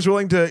 Sarah's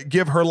willing to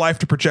give her life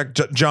to protect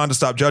John to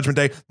stop Judgment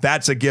Day.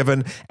 That's a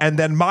given. And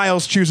then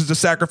Miles chooses to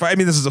sacrifice. I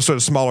mean, this is a sort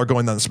of smaller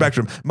going down the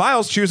spectrum.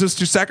 Miles chooses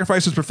to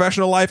sacrifice his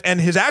professional life and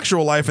his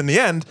actual life in the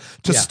end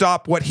to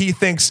stop what he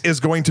thinks is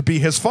going to be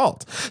his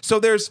fault. So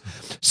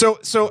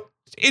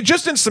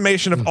just in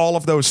summation of all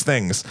of those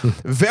things,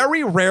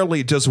 very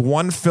rarely does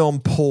one film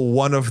pull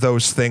one of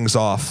those things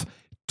off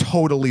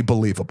totally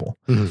believable.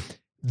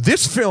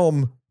 This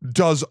film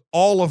does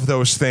all of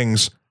those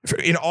things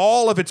in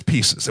all of its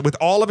pieces, with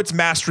all of its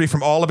mastery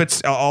from all of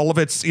its all of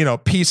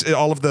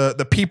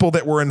the people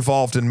that were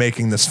involved in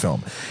making this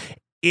film.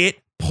 It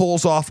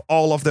pulls off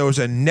all of those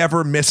and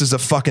never misses a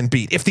fucking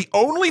beat. If the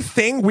only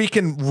thing we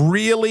can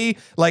really,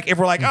 like, if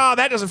we're like, oh,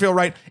 that doesn't feel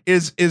right,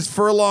 is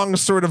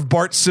Furlong's sort of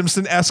Bart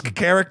Simpson-esque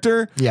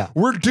character,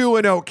 we're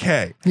doing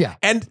okay. Yeah.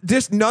 And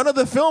none of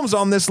the films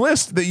on this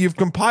list that you've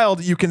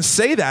compiled, you can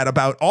say that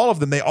about all of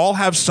them. They all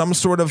have some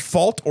sort of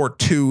fault or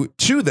two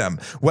to them,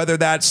 whether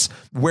that's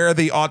where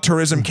the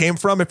auteurism came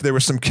from, if there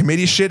was some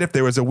committee shit, if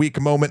there was a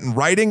weak moment in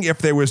writing, if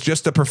there was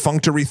just a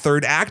perfunctory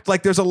third act.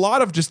 Like, there's a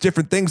lot of just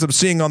different things I'm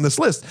seeing on this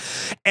list.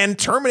 And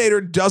Terminator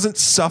doesn't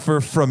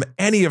suffer from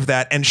any of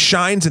that and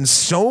shines in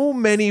so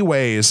many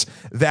ways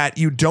that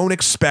you don't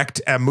expect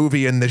a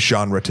movie in this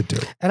genre to do.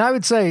 And I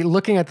would say,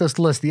 looking at this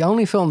list, the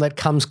only film that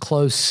comes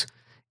close,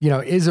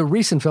 is a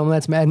recent film.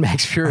 That's Mad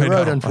Max Fury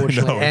Road,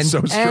 unfortunately,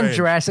 and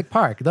Jurassic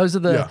Park. Those are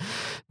the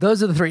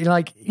three.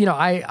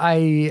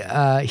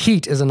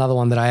 Heat is another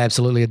one that I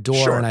absolutely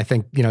adore, and I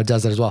think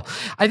does that as well.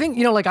 I think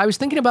I was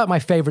thinking about my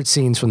favorite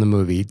scenes from the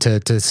movie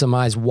to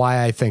surmise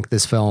why I think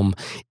this film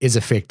is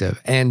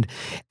effective, and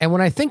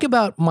when I think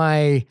about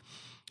my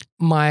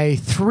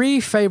three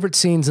favorite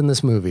scenes in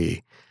this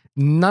movie,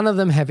 none of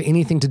them have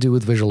anything to do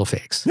with visual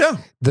effects. Yeah.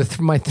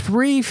 My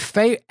three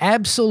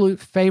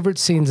absolute favorite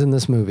scenes in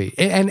this movie.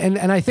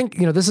 And I think,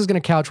 this is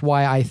going to couch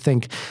why I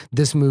think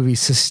this movie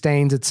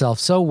sustains itself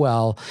so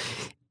well,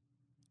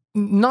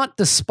 not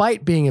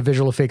despite being a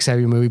visual effects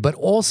heavy movie, but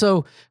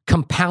also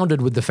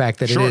compounded with the fact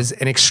that it is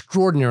an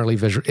extraordinary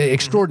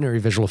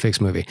visual effects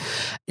movie.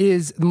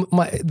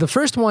 The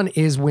first one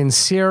is when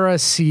Sarah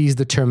sees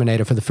the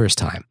Terminator for the first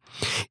time.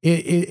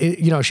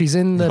 She's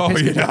in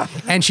the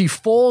and she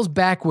falls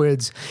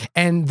backwards,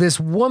 and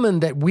this woman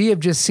that we have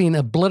just seen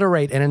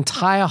obliterate an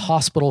entire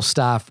hospital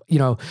staff,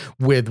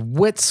 with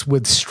wits,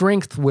 with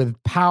strength,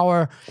 with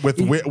power, with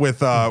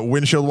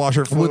windshield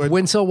washer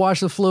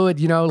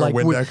fluid,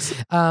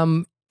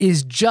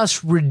 is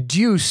just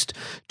reduced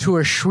to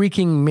a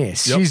shrieking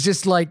mess. Yep. She's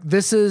just like,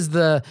 this is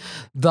the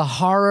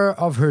horror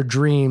of her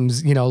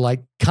dreams,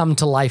 come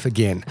to life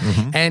again.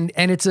 Mm-hmm.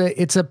 And it's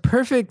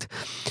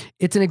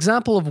an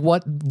example of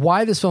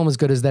why this film is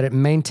good, is that it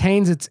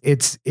maintains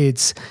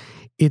its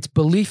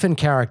belief in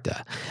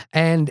character.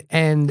 And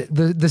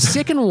the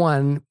second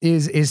one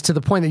is to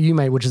the point that you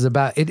made, which is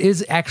it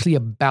is actually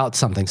about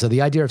something. So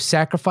the idea of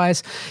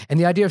sacrifice, and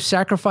the idea of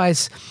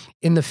sacrifice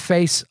in the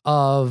face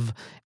of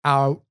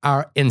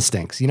our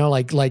instincts,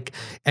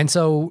 and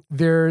so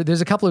there's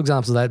a couple of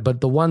examples of that,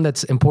 but the one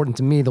that's important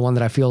to me, the one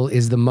that I feel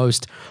is the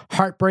most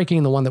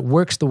heartbreaking, the one that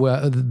works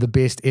the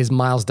best, is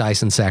Miles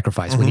Dyson's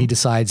sacrifice. Mm-hmm. When he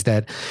decides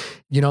that,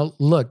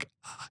 look,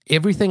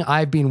 everything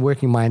I've been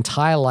working my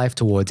entire life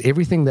towards,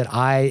 everything that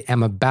I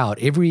am about,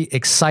 every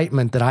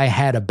excitement that I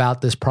had about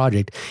this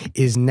project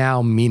is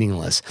now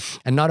meaningless.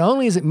 And not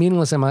only is it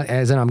meaningless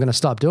as in I'm going to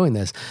stop doing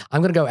this,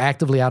 I'm going to go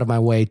actively out of my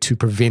way to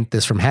prevent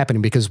this from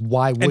happening, because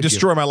why would you? And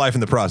destroy my life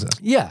in the process.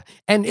 Yeah.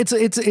 And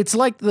it's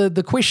like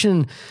the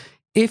question,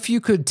 if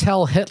you could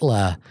tell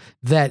Hitler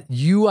that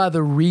you are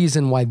the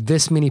reason why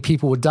this many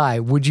people would die,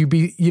 would you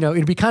be,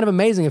 it'd be kind of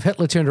amazing if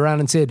Hitler turned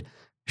around and said,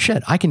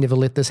 shit, I can never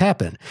let this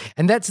happen.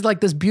 And that's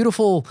like this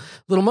beautiful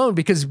little moment,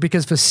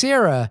 because for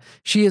Sarah,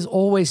 she has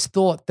always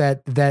thought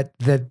that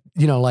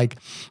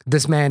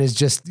this man is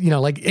just,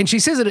 and she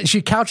says it,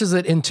 she couches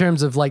it in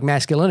terms of like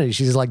masculinity.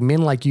 She's like,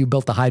 men like you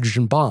built the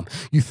hydrogen bomb.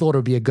 You thought it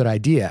would be a good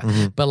idea,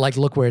 mm-hmm. but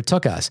look where it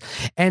took us.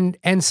 And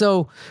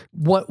so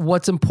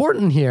what's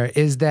important here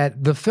is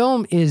that the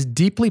film is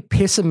deeply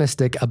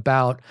pessimistic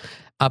about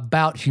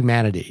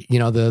humanity.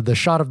 The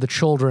shot of the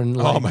children,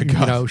 oh my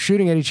God,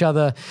 shooting at each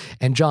other,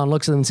 and John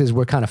looks at them and says,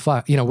 "We're kind of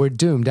fucked. We're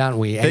doomed, aren't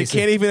we?" And they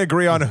can't even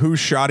agree on who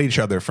shot each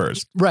other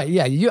first. Right?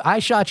 Yeah, I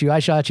shot you,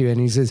 and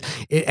he says,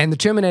 and the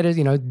Terminator,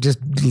 just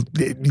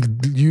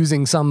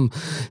using some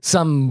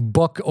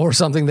book or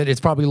something that it's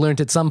probably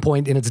learned at some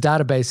point in its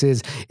database,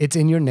 is it's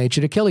in your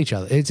nature to kill each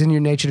other. It's in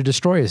your nature to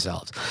destroy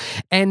yourselves,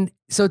 and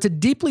it's a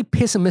deeply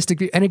pessimistic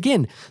view. And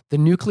again, the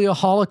nuclear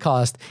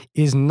holocaust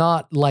is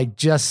not like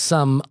just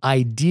some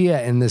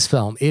idea in this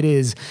film. It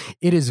is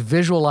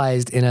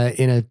visualized in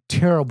a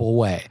terrible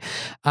way.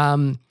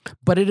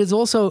 But it is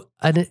also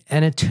an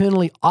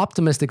eternally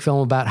optimistic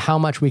film about how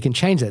much we can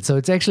change that. So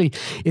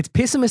it's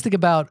pessimistic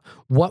about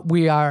what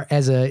we are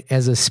as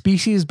a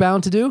species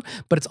bound to do,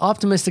 but it's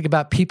optimistic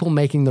about people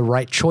making the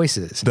right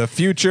choices. The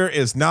future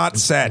is not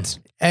set.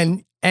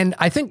 And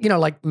I think,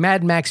 like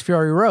Mad Max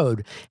Fury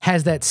Road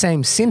has that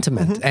same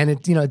sentiment, and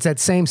it's that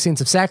same sense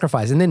of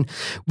sacrifice. And then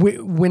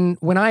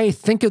when I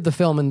think of the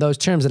film in those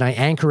terms and I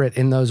anchor it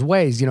in those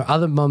ways,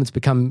 other moments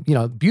become,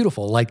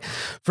 beautiful. Like,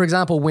 for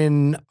example,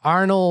 when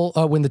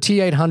the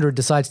T-800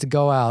 decides to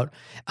go out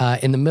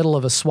in the middle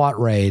of a SWAT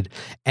raid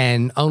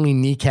and only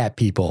kneecap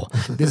people,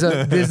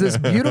 there's this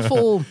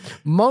beautiful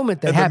moment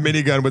that happens.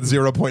 The minigun with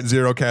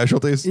 0.0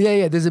 casualties.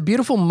 Yeah. There's a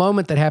beautiful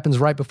moment that happens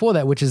right before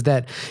that, which is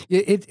that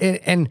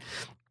and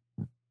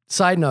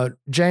side note,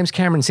 James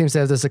Cameron seems to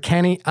have this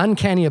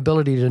uncanny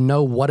ability to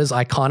know what is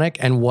iconic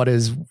and what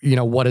is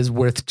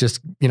worth just,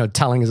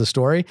 telling as a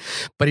story.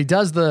 But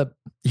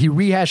he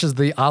rehashes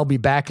the "I'll be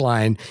back"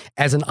 line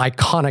as an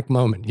iconic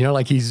moment.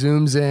 Like he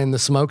zooms in, the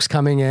smoke's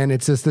coming in.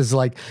 It's just this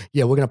like,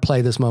 yeah, we're going to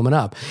play this moment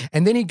up.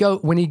 And then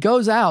when he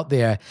goes out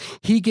there,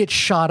 he gets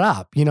shot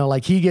up,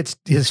 like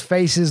his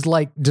face is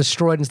like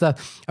destroyed and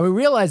stuff. And we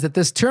realize that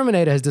this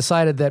Terminator has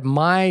decided that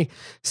my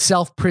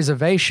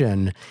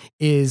self-preservation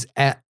is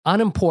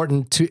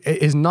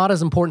is not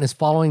as important as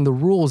following the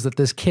rules that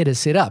this kid has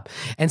set up.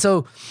 And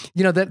so,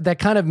 that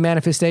kind of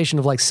manifestation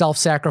of like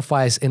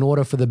self-sacrifice in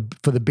order for the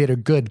better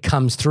good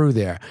comes through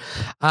there.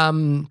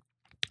 And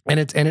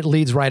it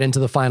leads right into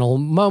the final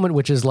moment,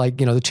 which is like,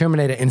 the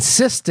Terminator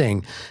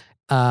insisting,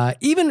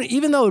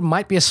 even though it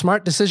might be a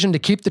smart decision to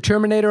keep the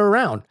Terminator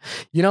around,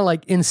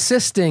 like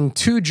insisting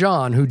to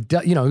John, who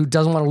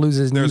doesn't want to lose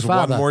his new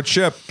father. There's one more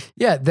chip.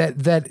 Yeah,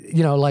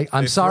 like,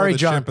 I'm sorry,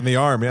 John. Chip in the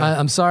arm. Yeah.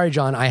 I'm sorry,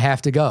 John. I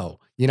have to go.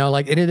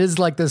 And it is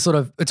like this sort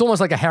of, it's almost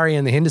like a Harry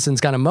and the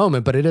Hendersons kind of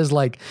moment, but it is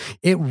like,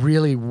 it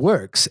really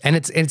works. And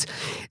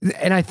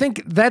and I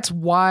think that's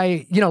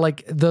why,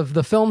 like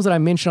the films that I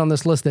mentioned on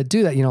this list that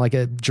do that, like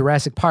a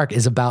Jurassic Park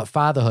is about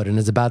fatherhood and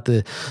is about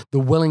the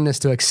willingness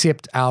to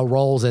accept our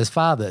roles as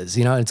fathers,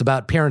 it's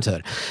about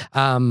parenthood.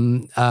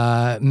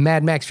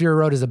 Mad Max Fury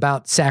Road is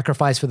about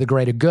sacrifice for the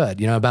greater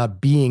good,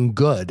 about being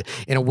good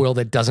in a world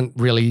that doesn't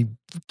really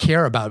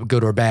care about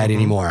good or bad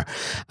anymore.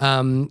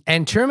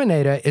 And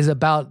Terminator is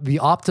about the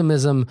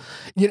optimism.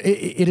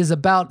 It is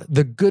about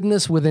the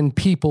goodness within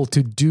people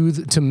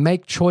to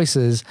make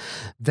choices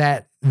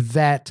that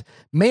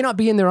may not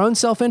be in their own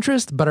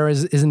self-interest, but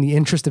is in the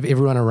interest of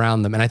everyone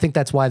around them. And I think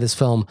that's why this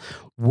film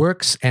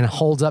works and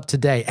holds up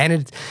today.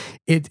 And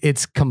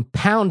it's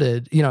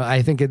compounded,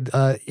 I think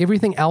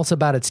everything else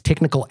about its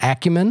technical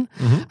acumen,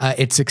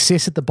 its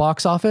success at the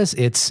box office,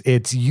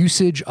 its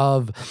usage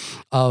of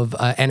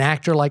an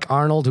actor like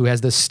Arnold who has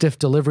this stiff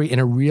delivery in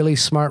a really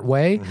smart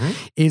way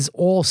is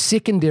all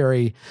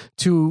secondary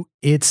to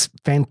its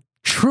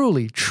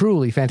truly,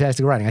 truly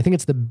fantastic writing. I think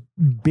it's the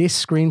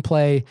best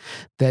screenplay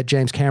that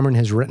James Cameron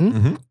has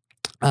written.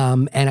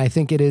 And I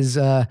think it is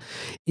a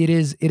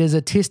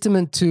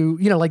testament to,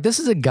 like this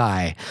is a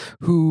guy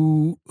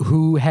who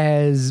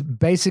has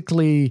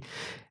basically,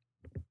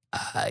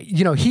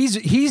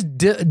 he's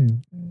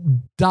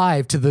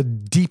dived to the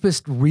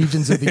deepest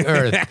regions of the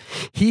earth.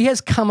 He has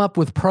come up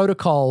with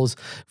protocols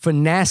for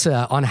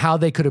NASA on how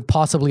they could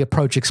possibly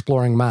approach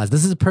exploring Mars.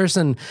 This is a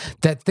person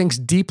that thinks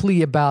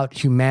deeply about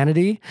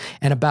humanity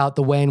and about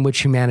the way in which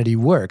humanity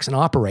works and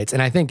operates.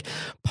 And I think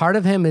part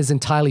of him is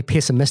entirely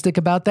pessimistic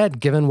about that,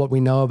 given what we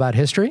know about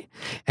history.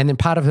 And then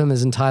part of him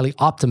is entirely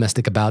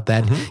optimistic about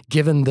that,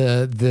 given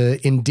the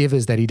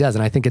endeavors that he does.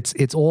 And I think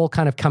it's all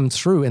kind of comes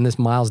through in this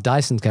Miles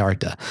Dyson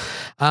character.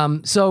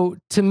 So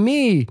to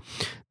me,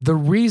 the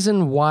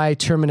reason why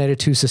Terminator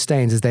 2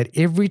 sustains is that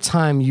every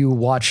time you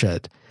watch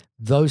it,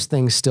 those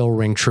things still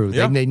ring true.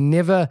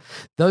 Yep.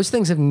 Those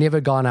things have never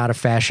gone out of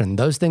fashion.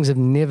 Those things have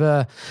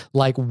never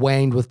like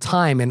waned with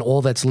time, and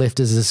all that's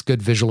left is this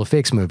good visual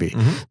effects movie.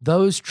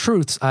 Those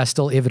truths are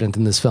still evident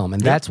in this film.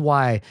 And that's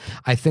why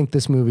I think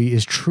this movie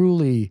is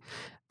truly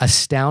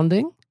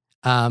astounding.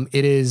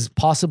 It is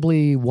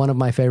possibly one of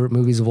my favorite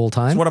movies of all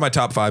time. It's one of my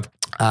top 5.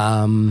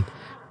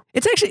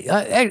 It's actually,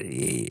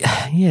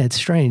 it's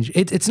strange.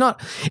 It's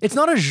not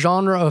a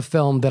genre of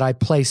film that I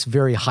place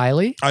very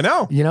highly. I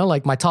know.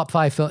 Like my top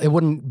 5 film, it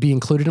wouldn't be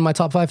included in my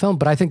top 5 film,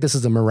 but I think this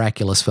is a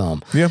miraculous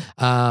film. Yeah.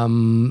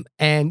 And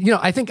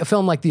I think a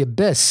film like The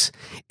Abyss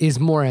is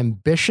more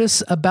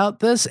ambitious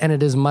about this, and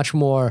it is much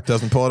more.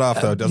 Doesn't pull it off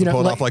though. Doesn't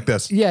pull it off like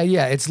this.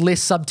 Yeah. It's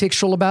less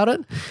subtextual about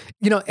it.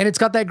 And it's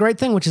got that great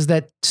thing, which is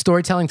that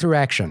storytelling through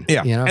action.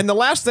 Yeah. And the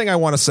last thing I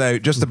want to say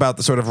just about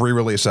the sort of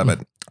re-release of it,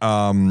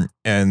 and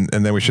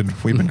then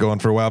we've been going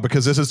for a while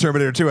because this is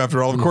Terminator 2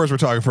 after all. Of course, we're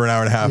talking for an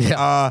hour and a half.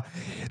 Yeah.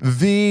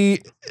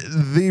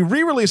 the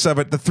re-release of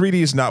it, the 3D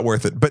is not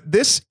worth it, but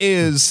this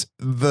is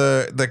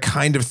the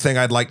kind of thing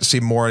I'd like to see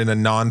more in a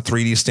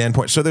non-3D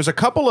standpoint. So there's a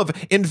couple of,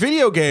 in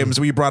video games,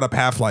 we brought up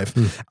Half-Life.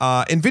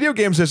 In video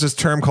games, there's this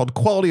term called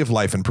quality of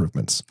life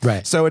improvements.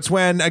 Right. So it's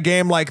when a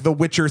game like The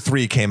Witcher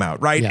 3 came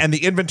out, right? Yeah. And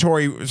the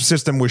inventory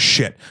system was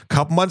shit. A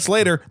couple months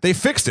later, they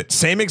fixed it.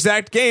 Same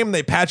exact game,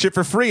 they patch it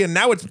for free, and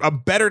now it's a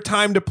better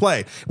time to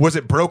play. Was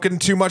it broken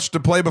too much to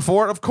play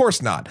before? Of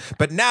course not.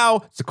 But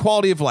now it's the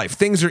quality of life.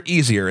 Things are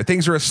easier.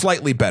 Things are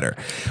slightly better.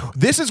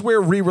 This is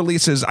where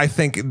re-releases, I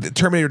think,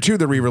 Terminator 2,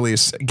 the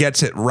re-release,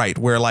 gets it right.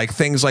 Where like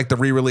things like the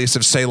re-release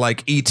of, say,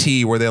 like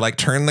E.T., where they like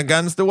turn the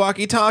guns to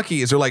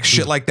walkie-talkies, or like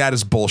shit like that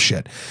is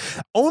bullshit.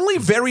 Only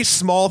very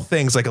small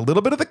things, like a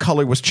little bit of the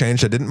color was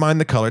changed. I didn't mind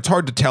the color. It's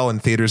hard to tell in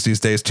theaters these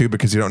days too,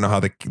 because you don't know how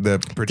the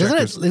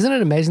projectors. Isn't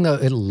it amazing though?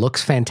 It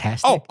looks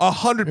fantastic. Oh,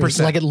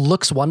 100%. Like it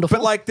looks wonderful.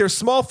 But like there's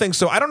small things.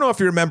 So I don't know if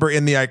you remember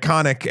in the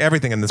iconic,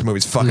 everything in this movie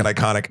is fucking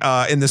iconic.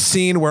 In the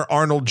scene where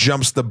Arnold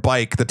jumps the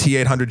bike, the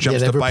T-800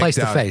 jumps the bike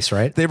down. The face,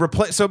 right? They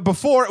replaced. So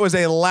before it was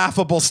a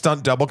laughable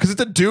stunt double because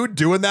it's a dude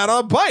doing that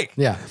on a bike.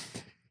 Yeah.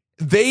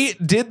 They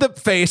did the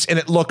face and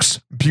it looks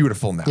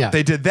beautiful now. Yeah.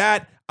 They did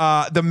that.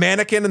 The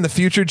mannequin in the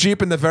future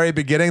Jeep in the very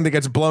beginning that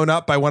gets blown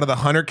up by one of the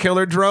hunter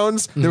killer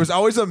drones. There was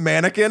always a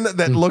mannequin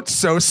that looked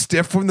so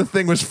stiff when the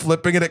thing was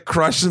flipping and it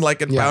crushed and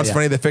like it bounced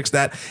funny. They fixed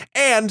that.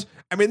 And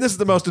I mean, this is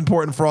the most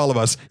important for all of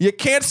us. You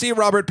can't see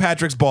Robert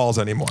Patrick's balls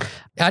anymore.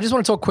 I just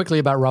want to talk quickly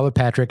about Robert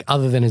Patrick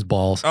other than his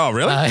balls. Oh,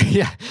 really?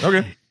 Yeah.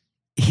 Okay.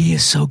 He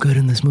is so good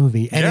in this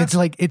movie. And it's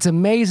like, it's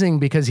amazing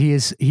because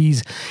he's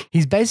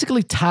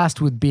basically tasked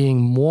with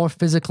being more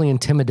physically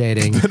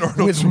intimidating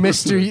with than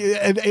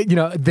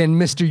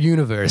Mr.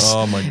 Universe.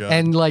 Oh my God.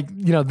 And like,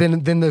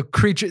 than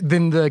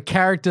the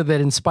character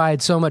that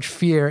inspired so much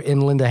fear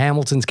in Linda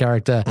Hamilton's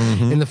character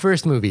in the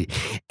first movie.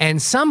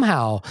 And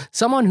somehow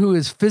someone who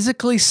is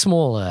physically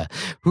smaller,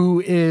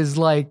 who is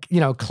like,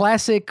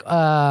 classic,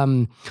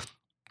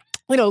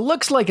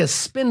 looks like a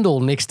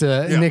spindle next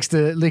to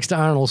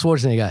Arnold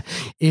Schwarzenegger,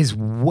 is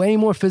way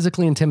more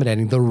physically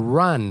intimidating. The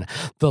run,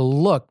 the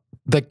look,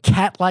 the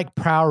cat-like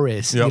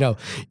prowess,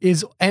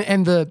 is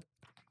and the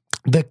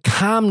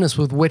calmness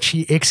with which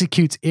he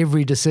executes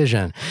every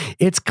decision.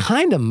 It's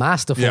kind of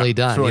masterfully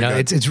done. Really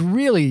it's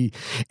really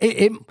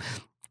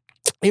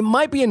it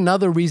might be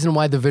another reason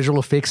why the visual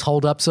effects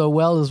hold up so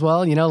well as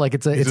well.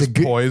 It's a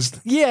good poised.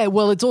 Yeah,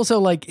 well, it's also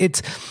like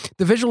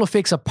the visual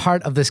effects are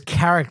part of this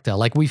character.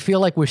 Like we feel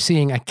like we're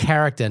seeing a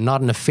character,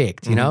 not an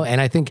effect. And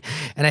I think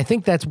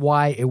that's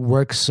why it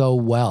works so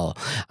well.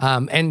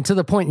 And to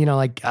the point,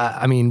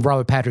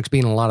 Robert Patrick's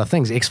been in a lot of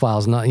things.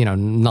 X-Files,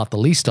 not the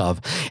least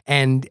of.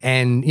 And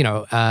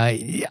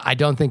I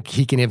don't think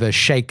he can ever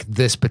shake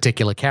this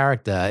particular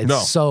character.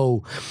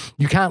 So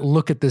you can't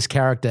look at this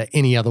character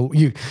any other.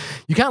 You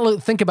can't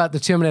think about the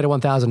Terminator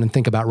 1000 and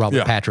think about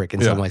Robert Patrick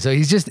in some way. So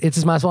it's just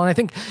masterful.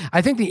 And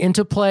I think the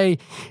interplay,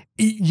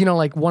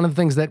 like one of the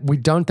things that we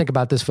don't think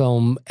about this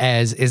film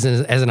as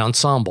an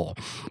ensemble,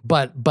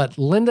 but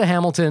Linda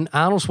Hamilton,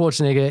 Arnold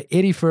Schwarzenegger,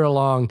 Eddie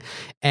Furlong,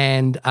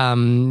 and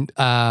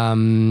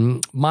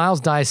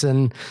Miles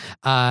Dyson,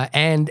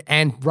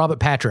 and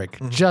Robert Patrick,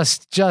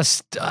 just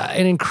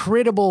an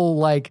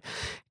incredible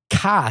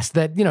cast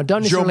that don't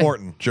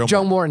necessarily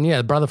Joe Morton,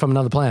 the brother from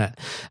another planet.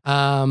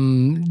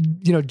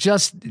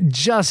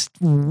 Just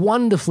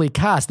wonderfully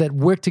cast that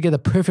work together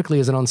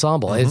perfectly as an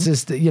ensemble. It's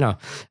just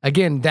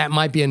again, that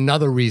might be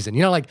another reason.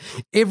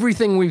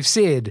 Everything we've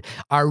said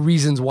are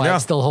reasons why it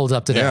still holds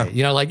up today.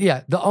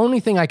 The only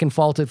thing I can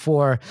fault it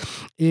for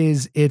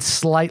is its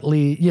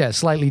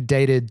slightly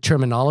dated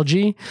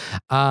terminology.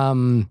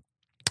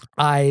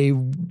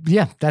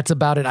 That's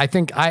about it. I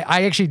think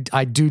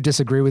I do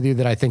disagree with you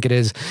that I think it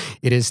is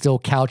still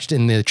couched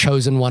in the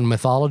Chosen One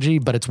mythology,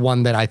 but it's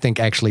one that I think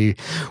actually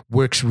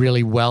works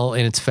really well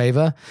in its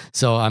favor.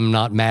 So I'm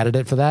not mad at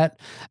it for that.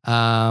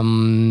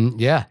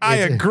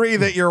 I agree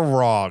that you're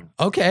wrong.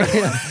 Okay.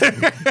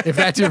 If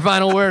that's your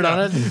final word on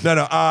it.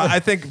 No. I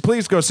think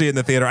please go see it in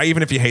the theater.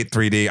 Even if you hate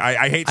 3D,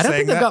 I hate. I don't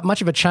think they've got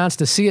much of a chance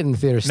to see it in the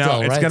theater still.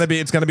 No, it's right?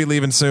 gonna be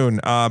leaving soon.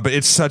 But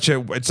it's such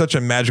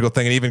a magical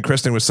thing. And even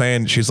Kristen was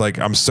saying, she's like,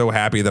 I'm so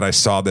happy that I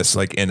saw this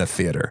in a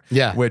theater.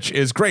 Yeah. Which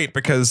is great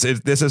because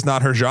this is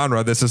not her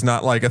genre. This is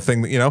not like a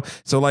thing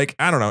that, so I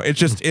don't know. It's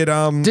just,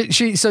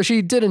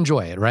 she did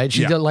enjoy it, right?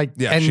 She did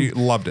she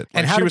loved it.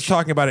 And she was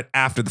talking about it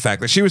after the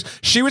fact. Like she was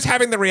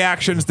having the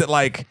reactions that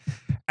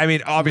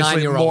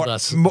obviously more,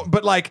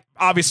 but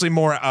obviously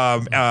more,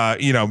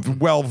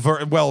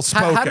 well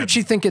spoken. How did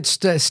she think it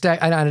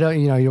stacked? I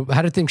don't,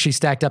 how do you think she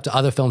stacked up to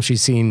other films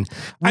she's seen?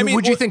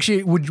 Would you think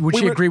she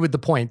agree with the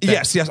point?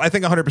 Yes, I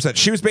think 100%.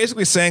 She was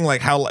basically saying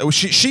how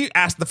she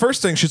asked the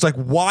first thing. She's like,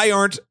 why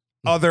aren't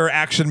other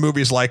action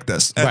movies like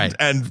this.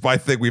 And I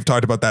think we've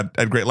talked about that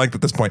at great length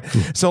at this point.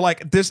 So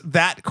like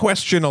that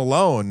question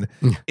alone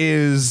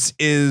is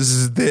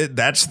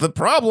that's the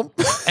problem.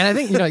 And I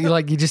think,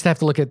 you just have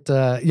to look at,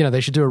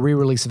 they should do a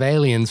re-release of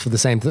Aliens for the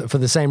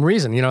same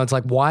reason. It's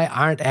like, why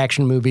aren't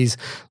action movies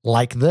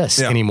like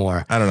this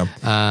anymore? I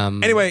don't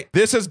know. Anyway,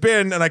 this has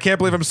been, and I can't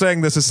believe I'm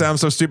saying this, it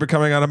sounds so stupid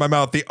coming out of my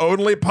mouth, the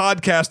only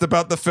podcast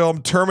about the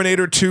film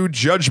Terminator 2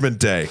 Judgment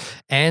Day.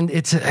 And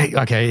it's,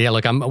 okay, yeah,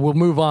 look, we'll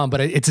move on,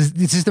 but it's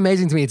just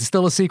amazing to me. It's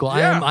still a sequel.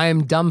 Yeah. I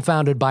am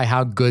dumbfounded by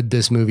how good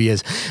this movie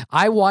is.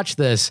 I watched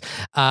this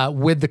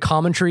with the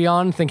commentary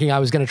on, thinking I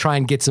was going to try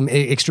and get some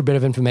extra bit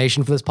of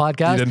information for this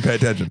podcast. You didn't pay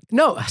attention.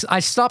 No, I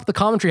stopped the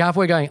commentary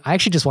halfway going, I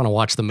actually just want to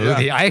watch the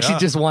movie. I actually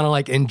just want to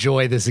like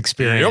enjoy this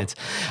experience.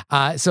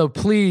 Yep. So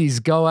please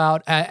go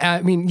out.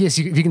 I mean, yes,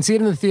 if you can see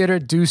it in the theater,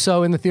 do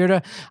so in the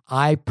theater.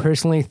 I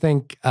personally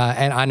think,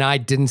 and I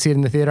didn't see it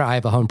in the theater. I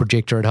have a home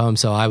projector at home,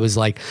 so I was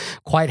like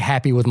quite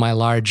happy with my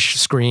large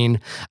screen.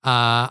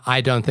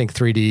 I don't think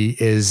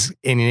 3D is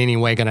in any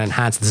way going to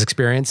enhance this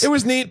experience. It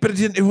was neat, but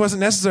it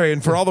wasn't necessary.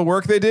 And for all the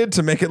work they did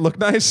to make it look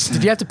nice.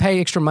 Did you have to pay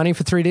extra money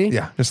for 3D?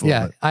 Yeah, just a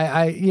little bit.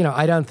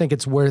 I don't think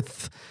it's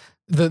worth.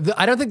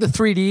 I don't think the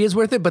 3D is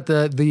worth it, but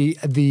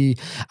the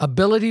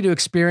ability to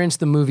experience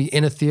the movie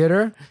in a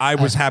theater, I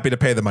was happy to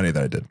pay the money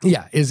that I did.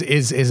 Yeah,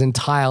 is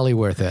entirely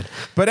worth it.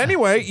 But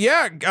anyway,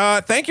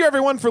 thank you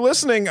everyone for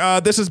listening.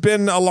 This has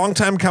been a long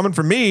time coming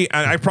for me,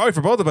 and probably for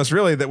both of us,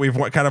 really, that we've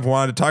kind of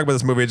wanted to talk about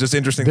this movie. It's just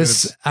interesting that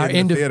it's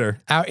in the theater.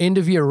 Our end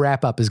of year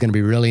wrap up is going to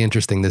be really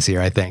interesting this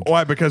year, I think.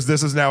 Why? Because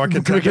this is now a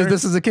contender. Because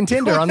this is a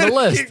contender on the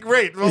list.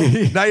 Great. Well,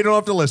 now you don't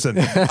have to listen.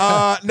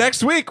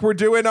 Next week we're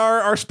doing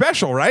our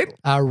special, right?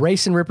 Our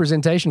race and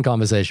representation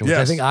conversation, which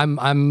I think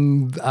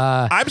I'm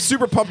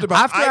super pumped about.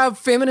 After our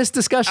feminist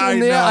discussion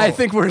in there, I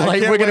think we're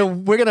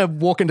gonna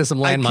walk into some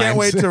landmines. I can't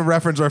wait to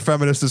reference our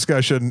feminist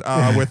discussion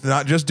with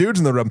not just dudes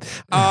in the room.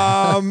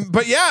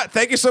 But yeah,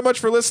 thank you so much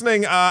for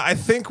listening. I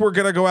think we're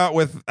gonna go out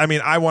with.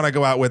 I want to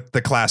go out with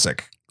the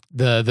classic.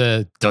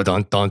 The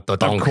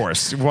Of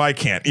course. Why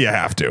can't you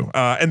have to?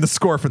 And the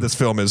score for this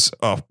film is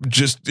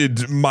just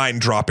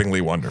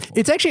mind-droppingly wonderful.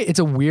 It's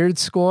a weird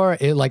score.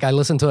 I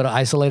listened to it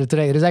isolated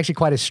today. It is actually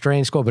quite a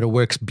strange score, but it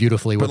works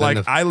beautifully.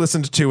 But I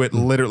listened to it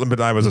literally, but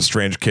I was a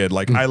strange kid.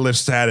 I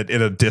had it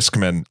in a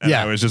Discman, and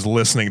I was just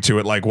listening to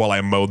it while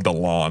I mowed the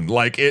lawn.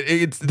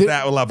 It's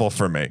that level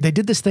for me. They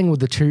did this thing with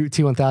the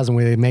T-1000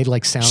 where they made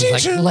sounds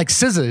like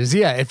scissors.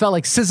 Yeah, it felt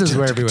like scissors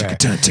were everywhere.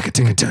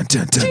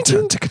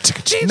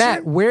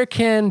 Matt, where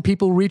can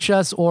people reach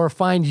us or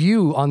find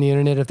you on the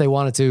internet if they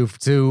wanted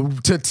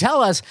to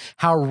tell us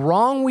how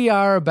wrong we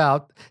are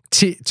about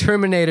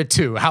Terminator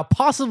 2? How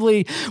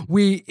possibly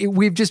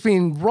we've just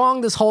been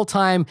wrong this whole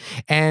time,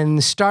 and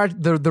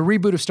the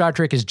reboot of Star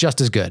Trek is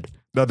just as good.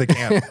 No, they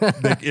can't.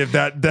 If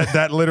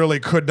that literally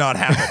could not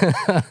happen.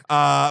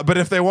 But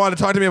if they want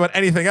to talk to me about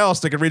anything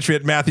else, they can reach me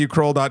at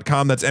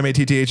MatthewKroll.com. That's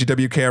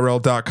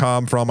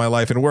MatthewKroll.com for all my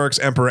life and works.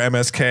 Emperor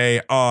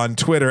MSK on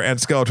Twitter, and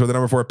Skeletor, the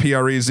number 4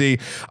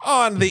 PREZ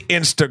on the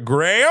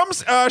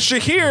Instagrams.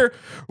 Shahir,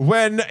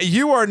 when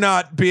you are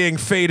not being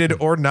faded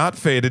or not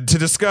faded to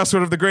discuss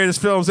one of the greatest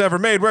films ever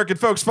made, where can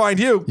folks find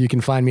you? You can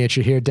find me at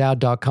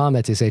ShahirDaud.com.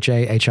 That's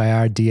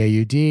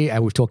ShahirDaud.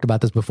 We've talked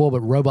about this before,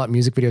 but robot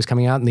music videos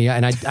coming out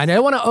and I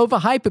know don't want to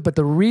overhype it, but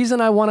the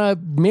reason I want to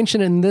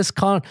mention it in this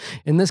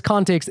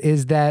context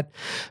is that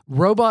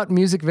robot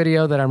music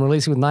video that I'm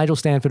releasing with Nigel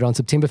Stanford on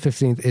September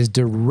 15th is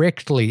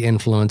directly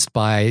influenced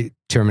by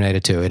Terminator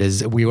 2. It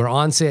is. We were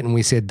on set and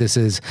we said this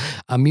is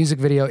a music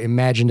video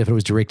imagined if it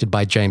was directed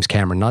by James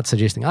Cameron. Not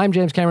suggesting I'm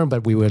James Cameron,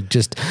 but we were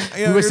just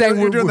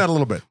we're doing that a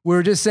little bit. We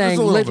were just saying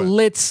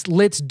let's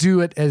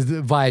do it as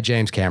via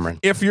James Cameron.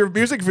 If your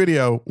music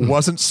video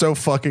wasn't so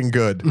fucking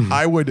good,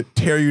 I would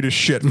tear you to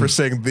shit for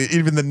saying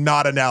even the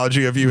not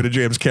analogy of you to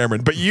James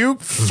Cameron. But you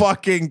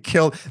fucking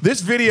killed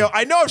this video.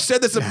 I know I've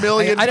said this a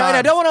million times.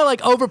 I don't want to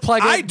like overplug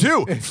it. I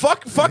do.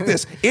 Fuck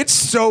this. It's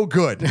so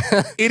good.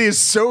 It is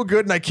so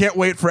good, and I can't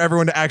wait for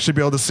everyone to actually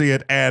be able to see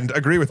it and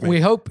agree with me.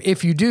 We hope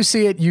if you do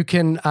see it, you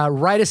can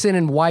write us in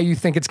and why you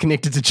think it's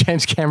connected to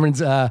James Cameron's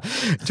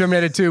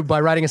Terminator 2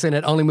 by writing us in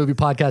at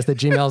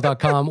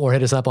onlymoviepodcast@gmail.com or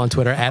hit us up on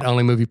Twitter at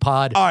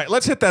onlymoviepod. All right,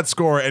 let's hit that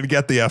score and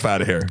get the F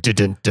out of here.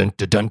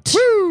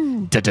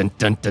 Woo!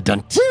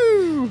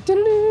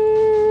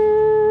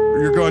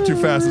 You're going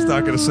too fast. It's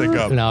not going to sync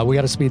up. No, we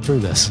got to speed through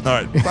this. All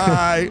right.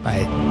 Bye.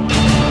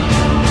 Bye.